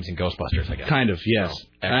streams in Ghostbusters, I guess. Kind of, yes.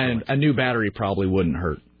 And a new battery probably wouldn't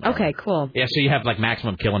hurt. Okay, cool. Yeah, so you have like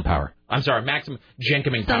maximum killing power. I'm sorry, maximum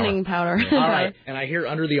jenkuming power. Stunning power. All right. And I hear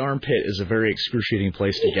under the armpit is a very excruciating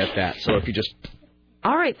place to get that. So if you just...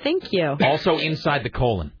 All right, thank you. Also inside the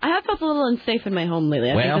colon. I have felt a little unsafe in my home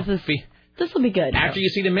lately. I think this will be good. After you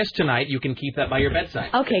see the mist tonight, you can keep that by your bedside.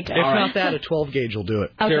 Okay, good. If not that, a 12 gauge will do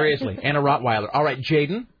it. Okay. Seriously. And a Rottweiler. All right,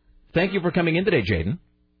 Jaden. Thank you for coming in today, Jaden.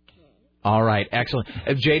 All right, excellent.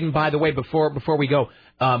 Jaden, by the way, before we go,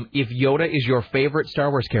 if Yoda is your favorite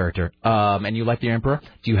Star Wars character, and you like the Emperor,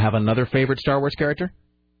 do you have another favorite Star Wars character?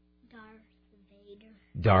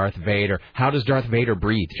 Darth Vader. How does Darth Vader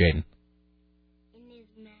breathe, Jaden? In his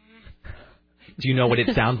mask. Do you know what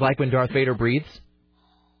it sounds like when Darth Vader breathes?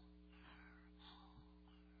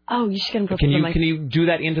 Oh, you should get him close to the mic. Can you do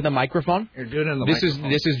that into the microphone? You're doing it in the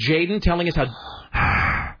microphone. This is Jaden telling us how.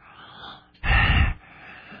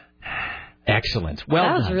 Excellent. Well,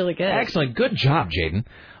 that was really good. Excellent. Good job, Jaden.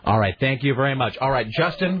 All right. Thank you very much. All right,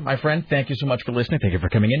 Justin, my friend, thank you so much for listening. Thank you for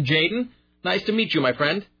coming in. Jaden, nice to meet you, my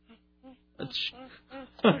friend.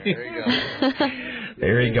 There you go.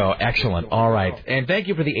 There you go. Excellent. All right. And thank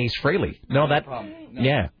you for the Ace Frehley. No.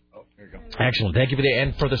 Yeah. Oh, there you go. Excellent. Thank you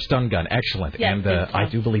for the stun gun. Excellent. Yes, and I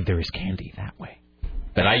do believe there is candy that way.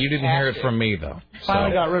 But you didn't hear it from me, though.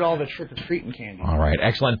 Finally got rid of all the trick-or-treating candy. All right.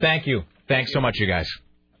 Excellent. Thank you. Thanks so much, you guys.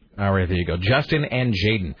 All right, there you go. Justin and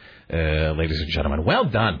Jaden, ladies and gentlemen. Well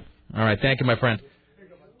done. All right, thank you, my friend.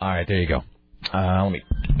 All right, there you go. Let me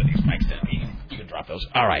put these mics down. You can drop those.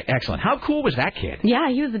 All right, excellent. How cool was that kid? Yeah,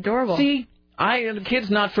 he was adorable. See, the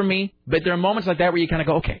kid's not for me, but there are moments like that where you kind of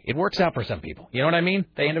go, okay, it works out for some people. You know what I mean?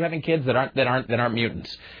 They end up having kids that aren't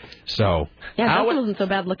mutants. So yeah, Justin wasn't so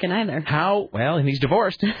bad looking either. Well, and he's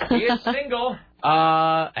divorced. He is single.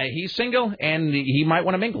 He's single, and he might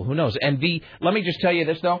want to mingle. Who knows? And let me just tell you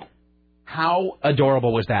this, though. How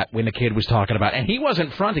adorable was that when the kid was talking about? And he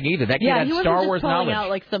wasn't fronting either. That kid had Star Wars knowledge. He wasn't just pulling out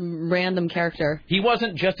like some random character. He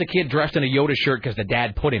wasn't just a kid dressed in a Yoda shirt because the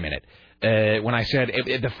dad put him in it. When I said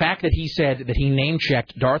the fact that he said that he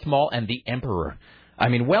name-checked Darth Maul and the Emperor. I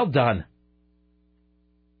mean, well done.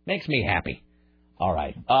 Makes me happy. All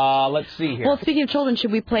right. Let's see here. Well, speaking of children,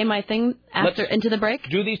 should we play my thing into the break?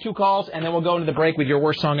 Do these two calls, and then we'll go into the break with your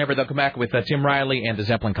worst song ever. They'll come back with Tim Riley and the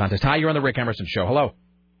Zeppelin contest. Hi, you're on the Rick Emerson Show. Hello.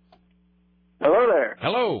 Hello there.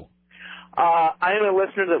 Hello. I am a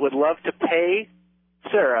listener that would love to pay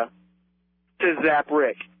Sarah to zap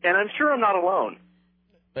Rick, and I'm sure I'm not alone.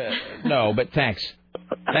 No, but thanks.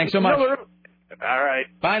 Thanks so much. All right.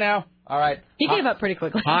 Bye now. All right. He gave up pretty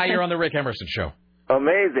quickly. Hi, you're on the Rick Emerson Show.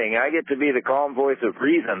 Amazing. I get to be the calm voice of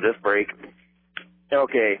reason this break.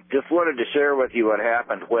 Okay, just wanted to share with you what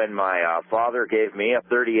happened when my father gave me a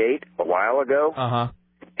 .38 a while ago. Uh-huh.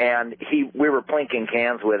 And we were plinking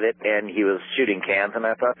cans with it, and he was shooting cans, and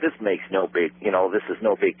I thought, this is no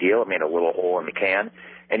big deal. I made a little hole in the can.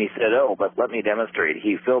 And he said, oh, but let me demonstrate.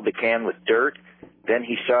 He filled the can with dirt, Then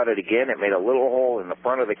he shot it again. It made a little hole in the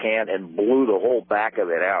front of the can and blew the whole back of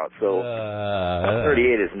it out. So a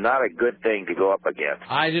 38 is not a good thing to go up against.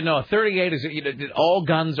 I didn't know. 38 is, all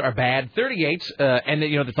guns are bad. 38s, and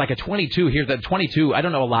it's like a 22 here. The 22, I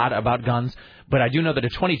don't know a lot about guns, but I do know that a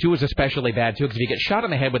 22 is especially bad, too, because if you get shot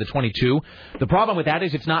in the head with a 22, the problem with that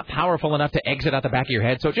is it's not powerful enough to exit out the back of your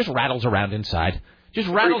head, so it just rattles around inside. Just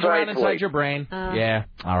rattles around inside your brain. Yeah.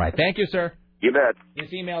 All right. Thank you, sir. You bet.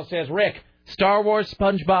 This email says, Rick, Star Wars,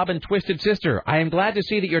 SpongeBob, and Twisted Sister. I am glad to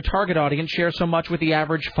see that your target audience shares so much with the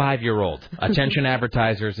average 5-year-old. Attention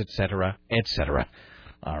advertisers, etc., etc.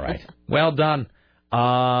 All right. Well done.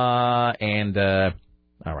 All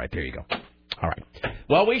right, there you go. All right.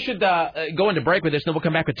 Well, we should go into break with this, then we'll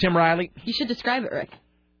come back with Tim Riley. You should describe it, Rick.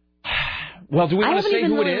 Well, do we want to say who it is? I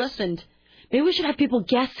haven't even really listened. Maybe we should have people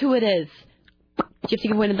guess who it is. Do you have to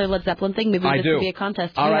give away the Led Zeppelin thing? Maybe this could be a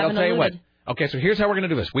contest. All right, I'll tell you what. Okay, so here's how we're going to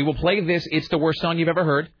do this. We will play this, It's the Worst Song You've Ever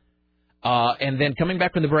Heard. And then coming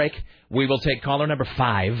back from the break, we will take caller number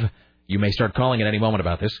 5. You may start calling at any moment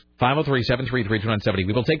about this. 503-733-2970.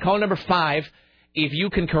 We will take caller number 5. If you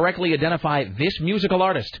can correctly identify this musical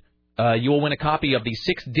artist, you will win a copy of the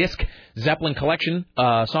 6-disc Zeppelin collection.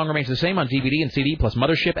 Song remains the same on DVD and CD, plus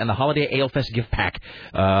Mothership and the Holiday Ale Fest gift pack.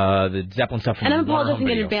 The Zeppelin stuff from And I'm apologizing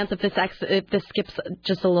in advance if this skips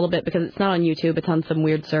just a little bit because it's not on YouTube. It's on some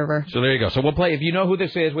weird server. So there you go. So we'll play. If you know who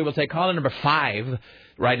this is, we will take caller number 5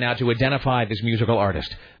 right now to identify this musical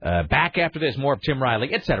artist. Back after this, more of Tim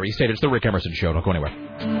Riley, etc. He stated it's the Rick Emerson Show. Don't go anywhere.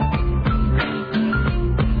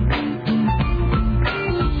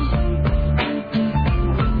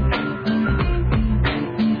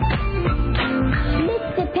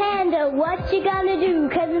 What you gonna do?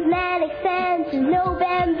 'Cause it's not expensive, no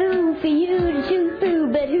bamboo for you to chew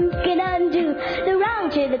through. But who can undo the wrong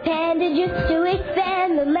to the panda just to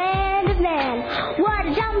expand the land of man? What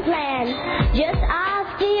a dumb plan! Just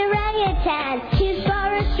ask the orangutan. His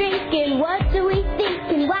forest drinking. What do we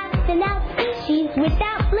thinking? Wiping out species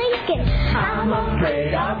without blinking. I'm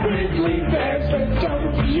afraid of grizzly bears, but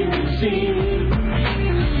don't you see?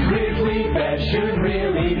 Grizzly bears should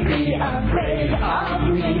really be afraid of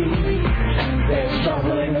me. There's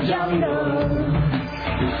trouble in the jungle.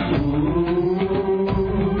 Ooh,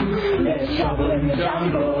 there's trouble in the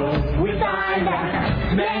jungle. We find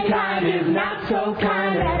that mankind is not so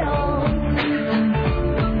kind at all.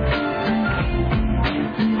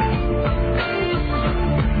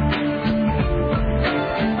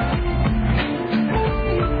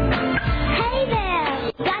 Hey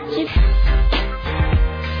there, got you.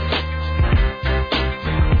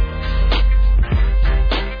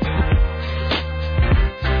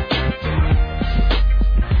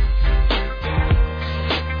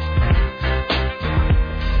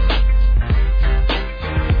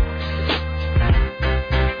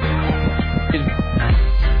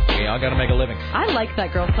 Got to make a living. I like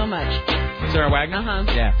that girl so much. Sarah Wagner? Uh-huh.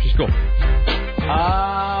 Yeah, she's cool.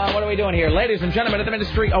 What are we doing here? Ladies and gentlemen of the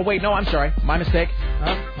ministry. Oh, wait, no, I'm sorry. My mistake.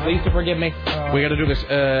 Please to forgive me. We got to do this.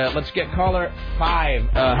 Let's get caller 5.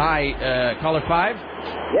 Hi, caller 5?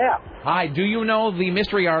 Yeah. Hi, do you know the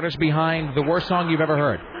mystery artist behind the worst song you've ever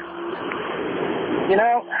heard? You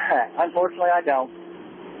know, unfortunately, I don't.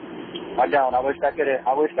 I wish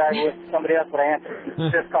somebody else would answer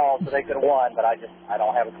this call so they could have won, but I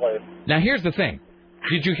don't have a clue. Now, here's the thing.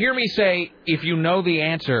 Did you hear me say, if you know the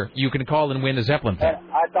answer, you can call and win the Zeppelin thing?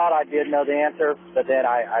 I thought I did know the answer, but then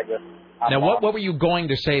I'm now, what were you going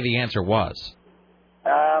to say the answer was?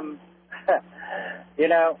 You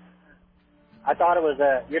know, I thought it was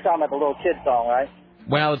you're talking about the little kid song, right?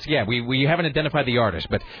 Well, we haven't identified the artist,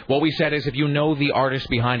 but what we said is if you know the artist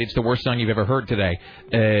behind It's the Worst Song You've Ever Heard today,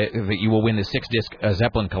 that you will win the 6-disc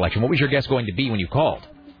Zeppelin collection. What was your guess going to be when you called?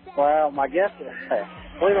 Well, my guess,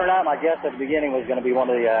 believe it or not, my guess at the beginning was going to be one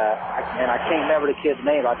of the, and I can't remember the kid's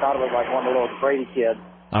name. I thought it was like one of the little Brady kids.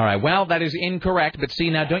 All right, well, that is incorrect, but see,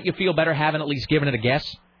 now don't you feel better having at least given it a guess?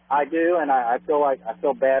 I do, and I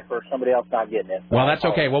feel bad for somebody else not getting it. So well, that's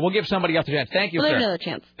okay. Well, we'll give somebody else a chance. Thank you, sir. Another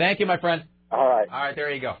chance. Thank you, my friend. All right. All right,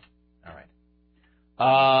 there you go. All right.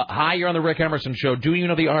 Hi, you're on the Rick Emerson Show. Do you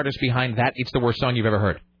know the artist behind that It's the Worst Song You've Ever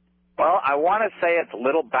Heard? Well, I want to say it's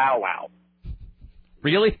Little Bow Wow.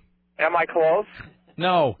 Really? Am I close?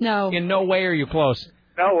 No. No. In no way are you close.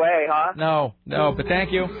 No way, huh? No, but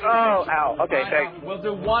thank you. Oh, ow. Okay, thanks. We'll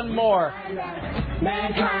do one more.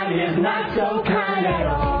 Mankind is not so kind at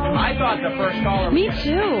all. I thought the first caller. Me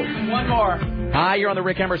too. One more. Hi, you're on the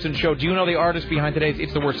Rick Emerson Show. Do you know the artist behind today's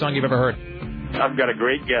It's the Worst Song You've Ever Heard? I've got a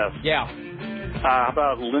great guess. Yeah. How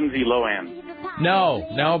about Lindsay Lohan?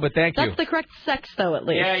 No, but thank you. That's the correct sex, though, at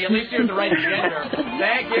least. Yeah, at least you're the right gender.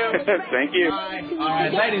 Thank you. Thank you. All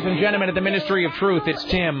right, ladies and gentlemen, at the Ministry of Truth, it's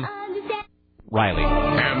Tim Riley.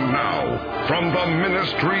 And now, from the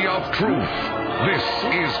Ministry of Truth, this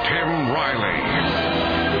is Tim Riley.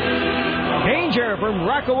 Danger from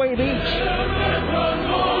Rockaway Beach.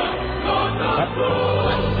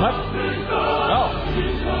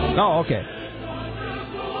 Oh, okay.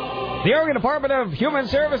 The Oregon Department of Human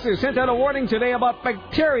Services sent out a warning today about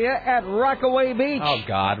bacteria at Rockaway Beach. Oh,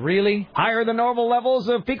 God, really? Higher than normal levels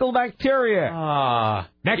of fecal bacteria.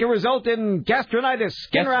 That can result in gastritis,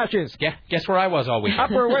 skin rashes. Guess where I was all week?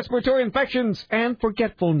 Upper respiratory infections, and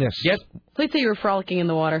forgetfulness. Yes. Please say you were frolicking in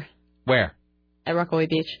the water. Where? At Rockaway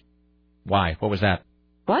Beach. Why? What was that?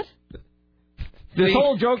 What? This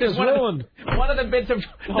whole joke is ruined. One of the bits of...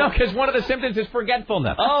 No, because one of the symptoms is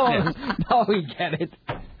forgetfulness. Oh, now we get it.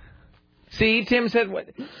 See, Tim said...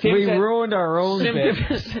 We ruined our own bit.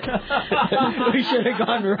 We should have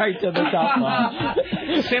gone right to the top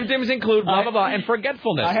line. Symptoms include blah, blah, blah, and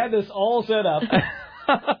forgetfulness. I had this all set up.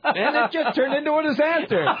 And it just turned into a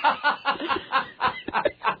disaster.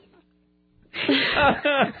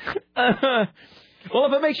 Well,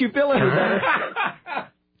 if it makes you feel any better...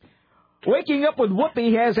 Waking Up with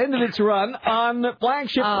Whoopi has ended its run on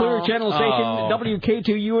flagship Clear Channel station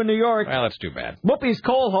WKTU in New York. Well, that's too bad. Whoopi's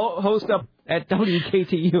co-host up at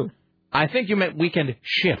WKTU. I think you meant weekend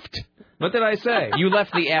shift. What did I say? You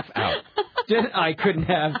left the F out. I couldn't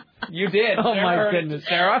have. You did. Oh, my goodness.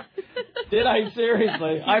 Sarah? Did I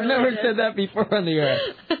seriously? I've never said that before on the air.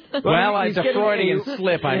 Well, it's a Freudian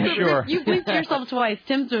slip, I'm sure. You bleeped yourself twice.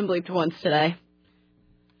 Tim's been bleeped once today.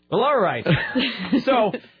 Well, all right.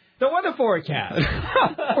 So... The weather forecast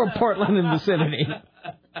for Portland and vicinity.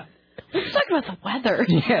 Let's talk about the weather.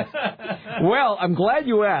 Yes. Well, I'm glad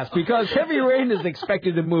you asked, because heavy rain is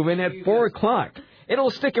expected to move in at 4 o'clock.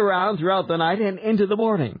 It'll stick around throughout the night and into the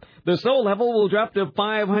morning. The snow level will drop to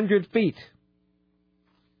 500 feet.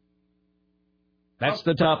 That's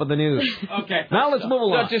the top of the news. Okay. Now let's move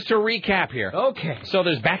along. So just to recap here. Okay. So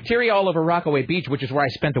there's bacteria all over Rockaway Beach, which is where I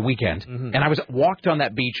spent the weekend. Mm-hmm. And I walked on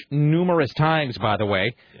that beach numerous times, by the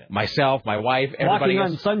way. Yeah. Myself, my wife, everybody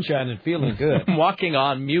walking on sunshine and feeling good. Walking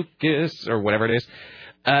on mucus or whatever it is.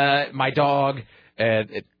 My dog,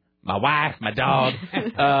 my wife, my dog,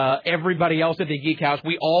 everybody else at the Geek House.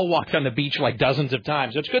 We all walked on the beach like dozens of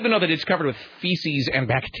times. So it's good to know that it's covered with feces and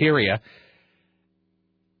bacteria.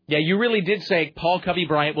 Yeah, you really did say Paul Covey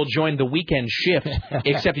Bryant will join the weekend shift,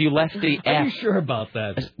 except you left the F. Are you sure about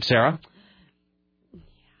that? Sarah?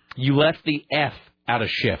 You left the F out of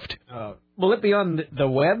shift. Will it be on the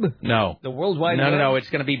web? No. The World Wide Web? No. It's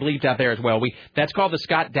going to be bleeped out there as well. That's called the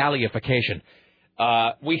Scott Daly-ification.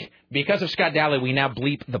 Because of Scott Daly, we now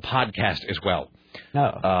bleep the podcast as well.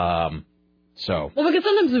 Oh. So. Well, because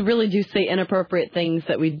sometimes we really do say inappropriate things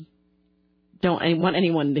that we don't want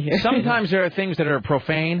anyone to hear. Sometimes there are things that are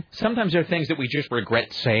profane. Sometimes there are things that we just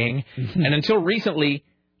regret saying. And until recently,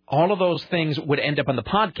 all of those things would end up on the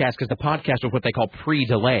podcast because the podcast was what they call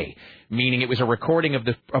pre-delay, meaning it was a recording of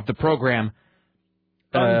the program.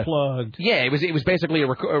 Unplugged. Yeah, it was basically a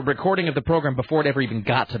recording of the program before it ever even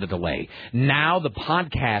got to the delay. Now the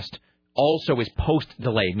podcast also is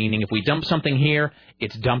post-delay, meaning if we dump something here,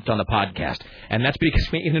 it's dumped on the podcast. And that's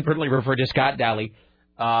because we inadvertently referred to Scott Daly.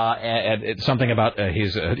 Something about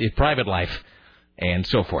his private life and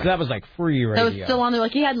so forth. So that was like free radio. That was still on there.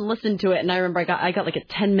 Like he hadn't listened to it, and I remember I got like a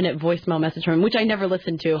 10-minute voicemail message from him, which I never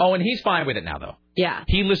listened to. Oh, and he's fine with it now, though. Yeah.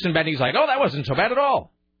 He listened back and he's like, oh, that wasn't so bad at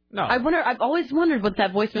all. No. I've always wondered what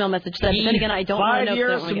that voicemail message said, but then again, I don't know. 5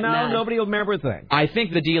 years from now, nobody will remember a thing. I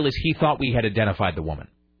think the deal is he thought we had identified the woman.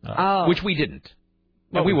 Which we didn't.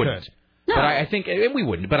 Well, we wouldn't. No. But I think we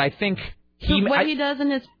wouldn't. But I think what he does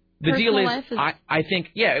in his the deal is, life is... I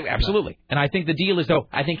think, yeah, absolutely. And I think the deal is, though,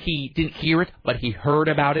 I think he didn't hear it, but he heard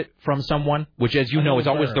about it from someone, which, as you know, is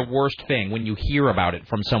always the worst thing when you hear about it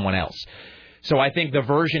from someone else. So I think the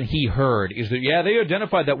version he heard is that, yeah, they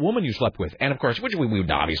identified that woman you slept with. And, of course, which we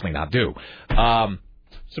would obviously not do.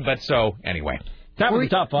 So, anyway. Time for the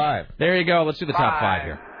top 5. There you go. Let's do the top 5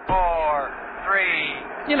 here. 4,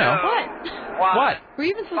 3, you know. What? Were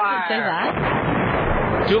you even supposed to say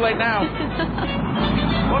that? Too late now.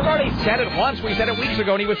 We've already said it once. We said it weeks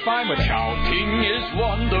ago, and he was fine with it. Shouting is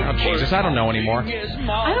wonderful. Oh, Jesus, I don't know anymore.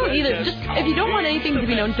 I don't either. Just, if you don't want anything to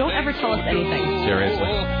be known, don't ever tell us anything. Seriously.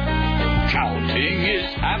 Counting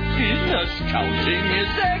is happiness. Counting is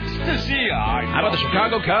ecstasy. How about the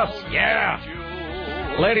Chicago Cubs?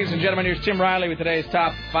 Yeah. Ladies and gentlemen, here's Tim Riley with today's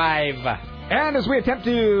top 5. And as we attempt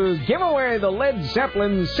to give away the Led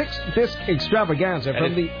Zeppelin 6-disc extravaganza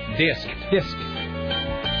from the... Disc.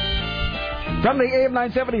 From the AM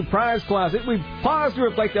 970 prize closet, we've paused to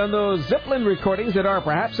reflect on those Zeppelin recordings that are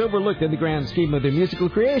perhaps overlooked in the grand scheme of their musical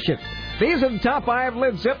creation. These are the top 5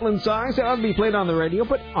 Led Zeppelin songs that ought to be played on the radio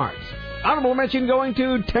but aren't. Honorable mention going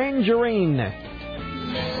to Tangerine.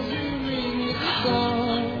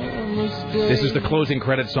 This is the closing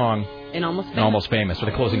credit song. In Almost Famous, or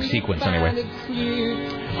the closing sequence, anyway.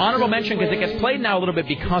 Honorable mention because it gets played now a little bit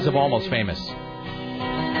because of Almost Famous.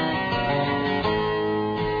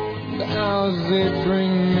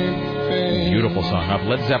 Beautiful song. Of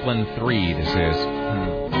Led Zeppelin 3, this is.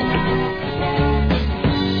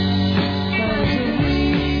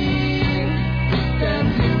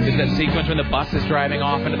 Is that sequence when the bus is driving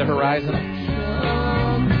off into the horizon?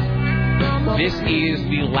 This is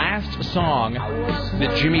the last song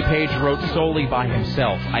that Jimmy Page wrote solely by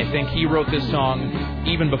himself. I think he wrote this song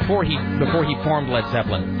even before he formed Led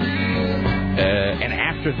Zeppelin. And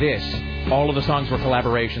after this, all of the songs were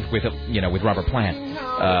collaborations with Robert Plant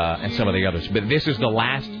and some of the others. But this is the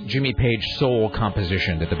last Jimmy Page solo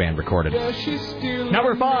composition that the band recorded.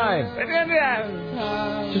 Number 5.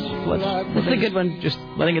 That's a good one. Just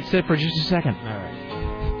letting it sit for just a second. All right.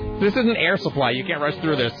 This isn't Air Supply. You can't rush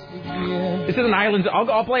through this. This isn't Islands.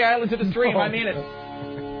 I'll play Islands of the Stream. I mean it.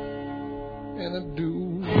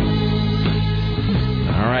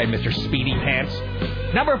 All right, Mr. Speedy Pants.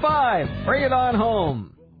 Number 5. Bring It On Home.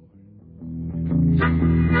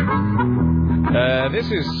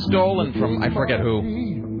 This is stolen from, I forget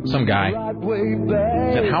who, some guy.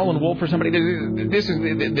 Is it Howlin' Wolf or somebody? This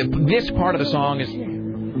part of the song is...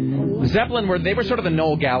 Zeppelin they were sort of the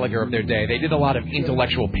Noel Gallagher of their day. They did a lot of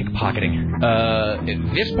intellectual pickpocketing.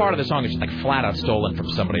 This part of the song is just like flat out stolen from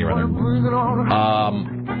somebody or other.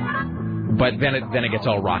 But then it gets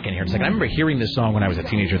all rock in here. It's like I remember hearing this song when I was a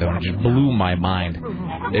teenager though, and it just blew my mind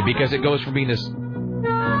because it goes from being this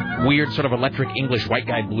weird sort of electric English white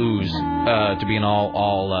guy blues to being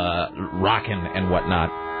all rockin' and whatnot.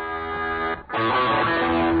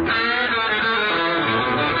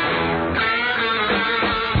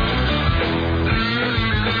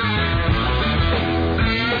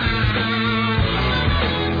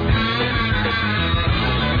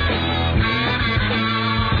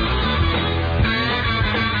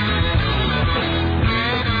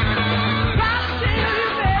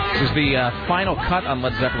 The final cut on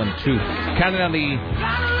Led Zeppelin 2. Counting down the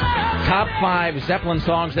top 5 Zeppelin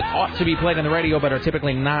songs that ought to be played on the radio but are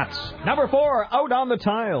typically not. Number 4, Out on the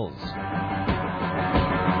Tiles.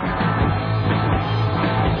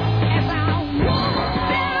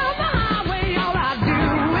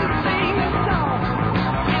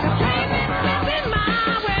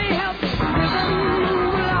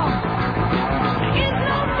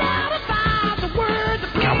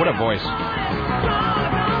 God, what a voice.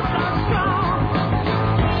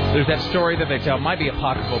 There's that story that they tell, it might be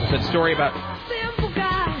apocryphal, but that story about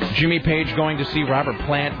Jimmy Page going to see Robert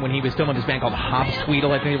Plant when he was still in this band called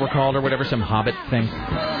Hobsqueedle, I think they were called, or whatever, some Hobbit thing.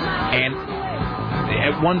 And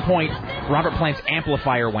at one point, Robert Plant's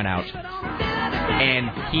amplifier went out,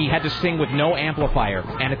 and he had to sing with no amplifier,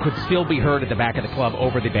 and it could still be heard at the back of the club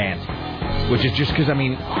over the band, which is just because, I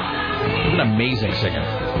mean, he's an amazing singer.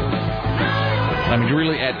 I mean,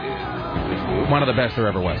 really, one of the best there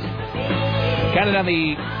ever was. Counting down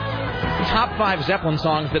the top 5 Zeppelin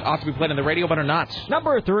songs that ought to be played on the radio but are not.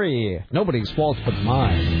 Number 3, Nobody's Fault But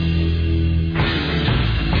Mine.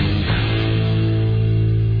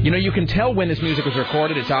 You know, you can tell when this music was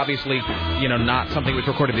recorded. It's obviously, not something that was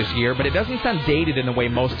recorded this year, but it doesn't sound dated in the way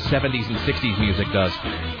most 70s and 60s music does.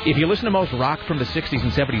 If you listen to most rock from the 60s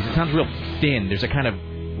and 70s, it sounds real thin. There's a kind of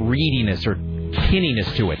reediness or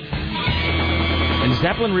tinniness to it. And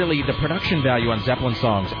Zeppelin really, the production value on Zeppelin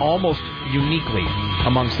songs, almost uniquely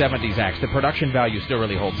among 70s acts, the production value still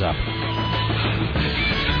really holds up.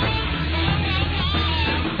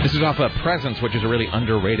 This is off of Presence, which is a really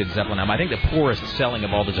underrated Zeppelin album. I think the poorest selling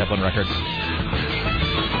of all the Zeppelin records.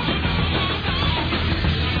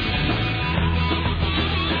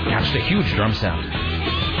 Yeah, just a huge drum sound.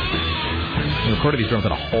 We recorded these drums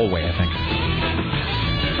in a hallway, I think.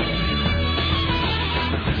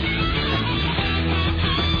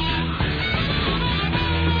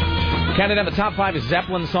 Counting down the top 5 is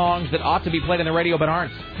Zeppelin songs that ought to be played on the radio but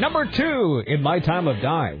aren't. Number 2, In My Time of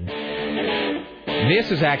Dying.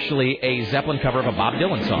 This is actually a Zeppelin cover of a Bob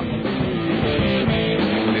Dylan song.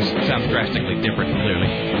 This sounds drastically different, clearly.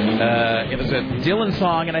 It was a Dylan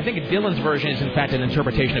song, and I think Dylan's version is, in fact, an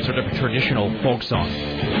interpretation of sort of a traditional folk song.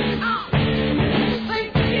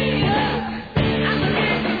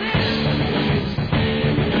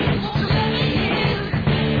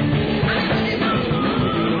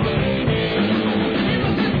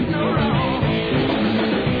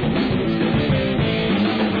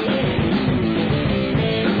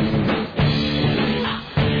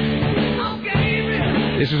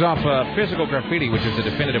 This is off Physical Graffiti, which is the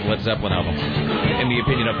definitive Led Zeppelin album, in the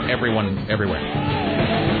opinion of everyone everywhere.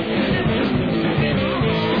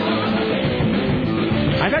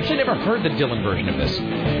 I've actually never heard the Dylan version of this,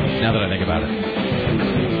 now that I think about it.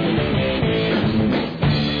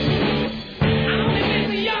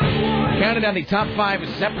 Counting down the top 5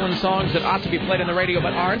 Zeppelin songs that ought to be played on the radio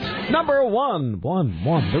but aren't. Number 1,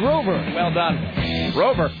 The Rover. Well done.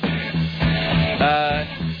 Rover.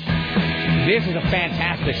 This is a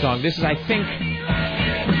fantastic song. This is, I think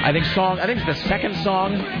it's the second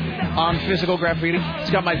song on Physical Graffiti. It's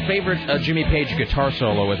got my favorite Jimmy Page guitar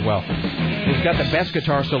solo as well. It's got the best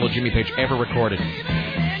guitar solo Jimmy Page ever recorded.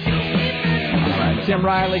 Tim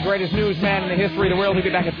Riley, greatest newsman in the history of the world. He'll be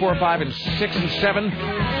back at 4, 5, and 6, and 7.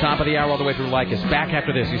 Top of the hour all the way through Like Us. Back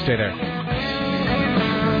after this. You stay there.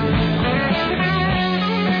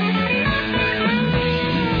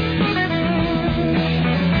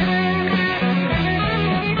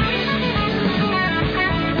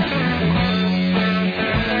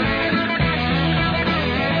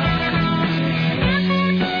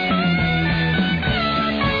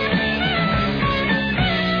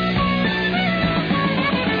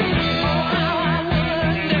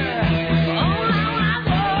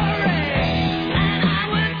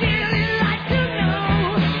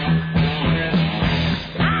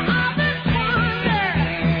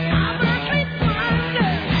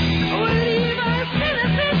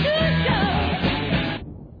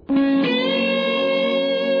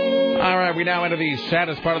 We now enter the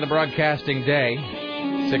saddest part of the broadcasting day.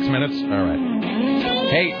 6 minutes. All right.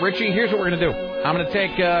 Hey, Richie, here's what we're going to do. I'm going to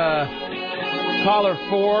take caller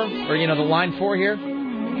 4, or, the line 4 here,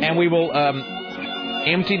 and we will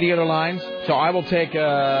empty the other lines. So I will take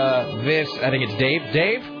this. I think it's Dave.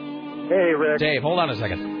 Dave? Hey, Rick. Dave, hold on a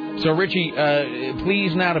second. So, Richie,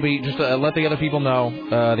 please now let the other people know,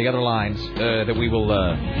 the other lines, that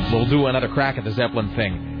we'll do another crack at the Zeppelin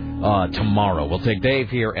thing. Tomorrow. We'll take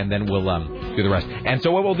Dave here, and then we'll do the rest. And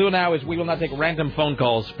so what we'll do now is we will not take random phone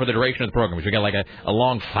calls for the duration of the program, which we got like a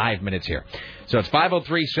long 5 minutes here. So it's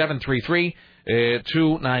 503-733-2970.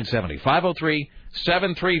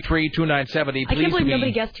 503-733-2970. I can't believe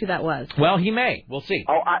nobody guessed who that was. Well, he may. We'll see.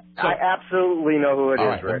 Oh, I absolutely know who it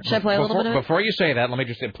is, Rick. Should I play a little bit of it? Before you say that, let me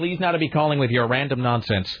just say, please not to be calling with your random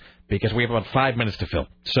nonsense, because we have about 5 minutes to fill.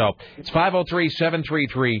 So it's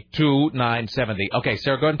 503-733-2970. Okay,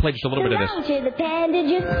 Sarah, go ahead and play just a little bit of this. To the panda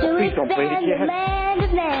just to expand the land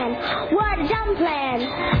of man. What a dumb plan.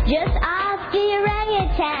 Just ask the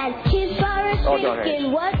orangutan. His forest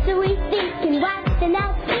thinking. What do we thinking? What's an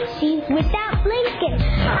out species without blinking?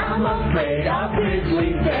 I'm afraid of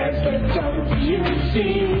grizzly bears, but don't you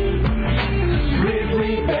see?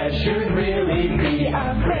 Grizzly bears should really be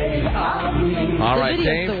afraid of me. All right,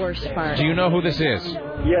 Dave, the worst part. Do you know who this is?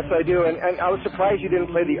 Yes, I do, and I was surprised you didn't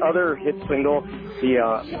play the other hit single,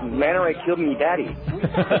 the Manor I Killed Me Daddy.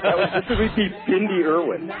 This would be Bindi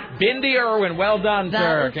Irwin. Bindi Irwin, well done,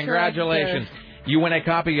 sir. Congratulations. Correct, You win a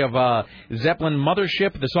copy of Zeppelin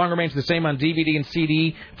Mothership. The song remains the same on DVD and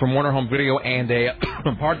CD from Warner Home Video, and a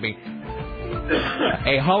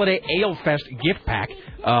a Holiday Ale Fest gift pack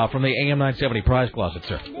from the AM 970 prize closet,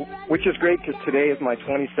 sir. Which is great because today is my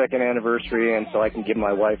 22nd anniversary, and so I can give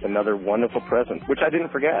my wife another wonderful present, which I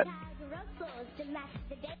didn't forget.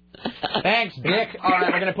 Thanks, Dick. All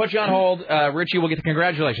right, we're going to put you on hold. Richie will get the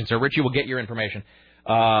congratulations, sir. Richie will get your information.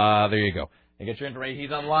 There you go. You get your information.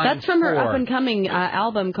 He's on line. That's from her 4. up-and-coming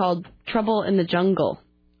album called Trouble in the Jungle.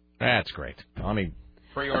 That's great. Let me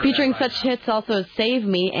pre-order featuring that right such hits also as Save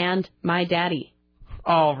Me and My Daddy.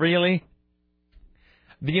 Oh, really?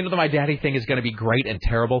 You know the My Daddy thing is going to be great and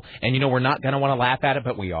terrible, and we're not going to want to laugh at it,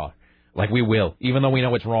 but we are. Like, we will, even though we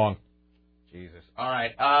know it's wrong. Jesus. All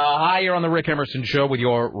right. Hi, you're on the Rick Emerson Show with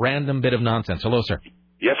your random bit of nonsense. Hello, sir.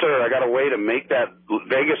 Yes, sir. I got a way to make that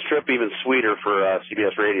Vegas trip even sweeter for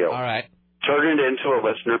CBS Radio. All right. Turn it into a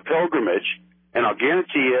listener pilgrimage, and I'll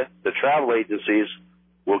guarantee you the travel agencies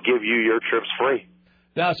will give you your trips free.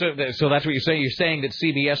 No, so that's what you're saying. You're saying that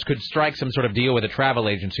CBS could strike some sort of deal with a travel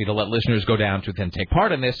agency to let listeners go down to then take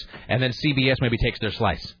part in this, and then CBS maybe takes their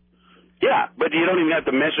slice. Yeah, but you don't even have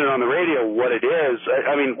to mention it on the radio what it is.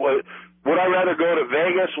 I mean, would I rather go to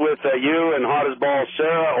Vegas with you and Hot as Balls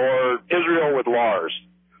Sarah, or Israel with Lars?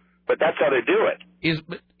 But that's how they do it.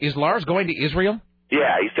 Is Lars going to Israel?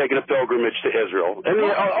 Yeah, he's taking a pilgrimage to Israel, and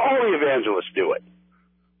all the evangelists do it.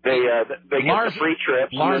 They get the free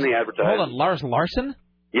trips and then they advertise. Hold on, Lars Larson?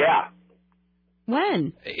 Yeah.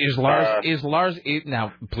 When? Is Lars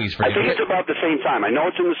now? Please forgive me. I think it's about the same time. I know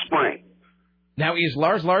it's in the spring. Now, is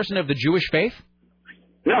Lars Larson of the Jewish faith?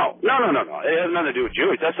 No. It has nothing to do with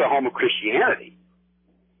Jewish. That's the home of Christianity.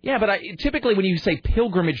 Yeah, but typically when you say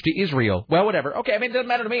pilgrimage to Israel, well, whatever. Okay, I mean, it doesn't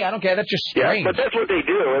matter to me. I don't care. That's just strange. Yeah, but that's what they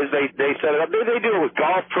do, is they set it up. They do it with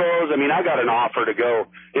golf pros. I mean, I got an offer to go.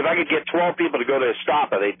 If I could get 12 people to go to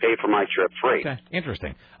Estapa, they'd pay for my trip free. Okay,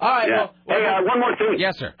 interesting. All right, yeah. Hey, one more thing.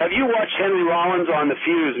 Yes, sir. Have you watched Henry Rollins on the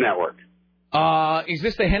Fuse Network? Is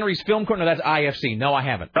this the Henry's Film Corner? No, that's IFC. No, I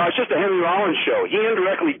haven't. No, it's just a Henry Rollins show. He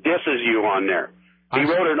indirectly disses you on there. He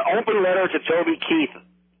wrote an open letter to Toby Keith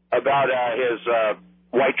about his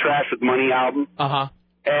White Trash with Money album. Uh-huh.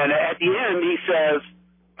 And at the end, he says,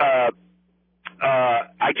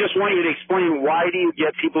 I just want you to explain, why do you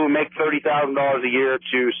get people who make $30,000 a year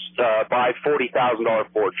to buy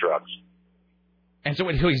 $40,000 Ford trucks? And so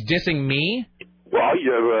he's dissing me? Well,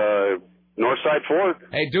 you Northside Ford.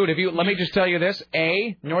 Hey, dude, let me just tell you this.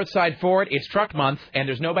 Northside Ford, it's truck month, and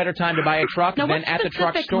there's no better time to buy a truck than at the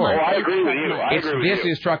truck store. Oh, I agree with you. This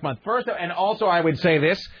is truck month. First, and also I would say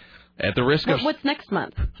this, at the risk of... What's next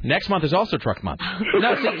month? Next month is also truck month.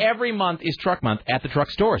 No, see, every month is truck month at the truck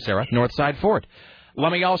store, Sarah, Northside Ford.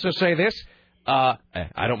 Let me also say this. I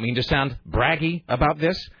don't mean to sound braggy about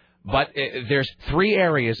this, but there's 3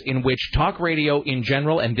 areas in which talk radio in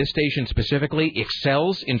general, and this station specifically,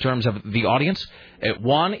 excels in terms of the audience.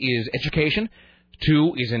 1 is education,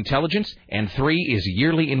 2 is intelligence, and 3 is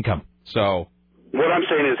yearly income. So... What I'm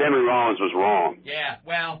saying is Henry Rollins was wrong. Yeah,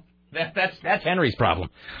 well... That's Henry's problem.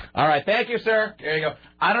 All right, thank you, sir. There you go.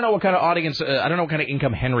 I don't know what kind of audience, I don't know what kind of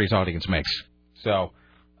income Henry's audience makes. So,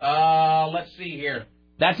 let's see here.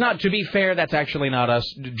 That's not, to be fair, that's actually not us,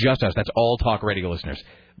 just us. That's all talk radio listeners.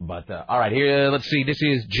 But, all right, here, let's see. This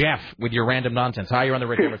is Jeff with your random nonsense. Hi, you're on the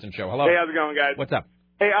Rick Emerson Show. Hello. Hey, how's it going, guys? What's up?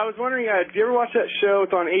 Hey, I was wondering, do you ever watch that show?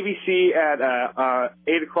 It's on ABC at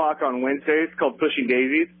 8 o'clock on Wednesdays. It's called Pushing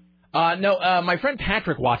Daisies. No, my friend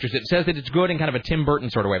Patrick watches it, says that it's good in kind of a Tim Burton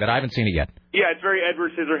sort of way, but I haven't seen it yet. Yeah, it's very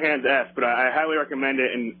Edward Scissorhands-esque, but I highly recommend it,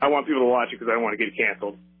 and I want people to watch it because I don't want to get it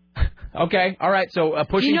canceled. Okay, all right, so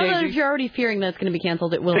Pushing Daisies... You know that if you're already fearing that it's going to be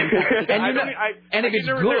canceled, it will. And if it's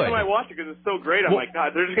good... I watch it because it's so great, I'm like,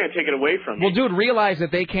 God, they're just going to take it away from me. Well, dude, realize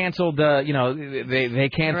that they canceled, they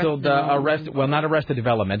canceled Arrested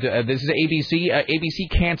Development. This is ABC. ABC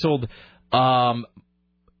canceled...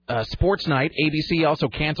 Sports Night. ABC also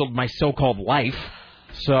canceled My So-Called Life.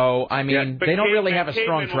 So, I mean, they don't really have a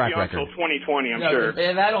strong track record. Until 2020, I'm sure.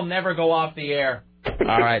 That'll never go off the air.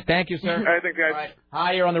 All right. Thank you, sir. All right, thanks, guys. Right.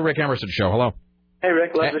 Hi, you're on the Rick Emerson Show. Hello. Hey,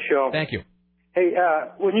 Rick. Love the show. Thank you. Hey,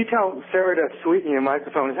 when you tell Sarah to sweeten your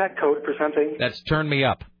microphone, is that code for something? That's turn me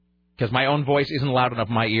up. Because my own voice isn't loud enough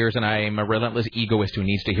in my ears, and I am a relentless egoist who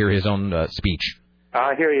needs to hear his own speech.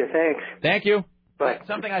 I hear you. Thanks. Thank you. But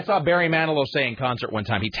something I saw Barry Manilow say in concert one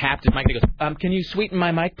time. He tapped his mic and he goes, can you sweeten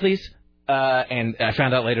my mic, please? And I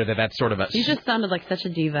found out later that that's sort of a... You just sounded like such a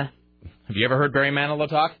diva. Have you ever heard Barry Manilow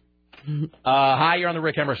talk? Hi, you're on the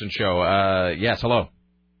Rick Emerson Show. Yes, hello.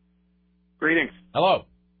 Greetings. Hello.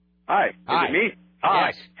 Hi. Is it me?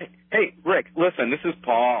 Hi. Yes. Hey, Rick, listen, this is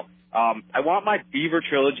Paul. I want my Beaver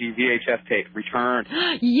Trilogy VHS tape returned.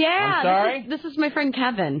 Yeah. I'm sorry? This is my friend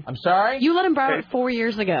Kevin. I'm sorry? You let him borrow it 4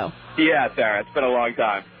 years ago. Yeah, Sarah, it's been a long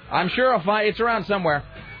time. I'm sure I'll find it's around somewhere.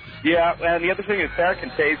 Yeah, and the other thing is Sarah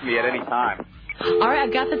can tase me at any time. All right,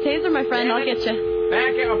 I've got the taser, my friend. I'll get you.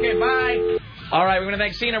 Back in. Okay, bye. All right, we're going to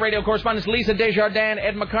thank CNN radio correspondents Lisa Desjardins,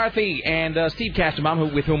 Ed McCarthy, and Steve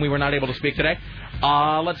Castenbaum, with whom we were not able to speak today.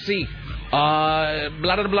 Let's see. Blah,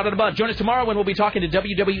 blah, blah, blah, blah. Join us tomorrow when we'll be talking to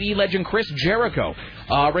WWE legend Chris Jericho.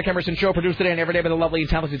 Rick Emerson Show produced today and every day by the lovely and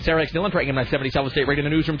talented Sarah X. Dillon, for AM 970 Solid State Radio. In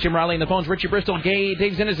the newsroom, Tim Riley. In the phones, Richie Bristol.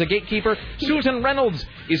 Dave's in as a gatekeeper. Susan Reynolds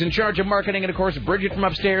is in charge of marketing. And, of course, Bridget from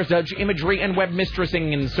upstairs does imagery and web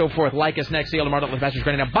mistressing and so forth. Like us next. See you tomorrow. Let's Masters.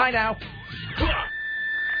 Now, bye now.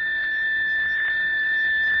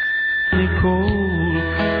 Nicole.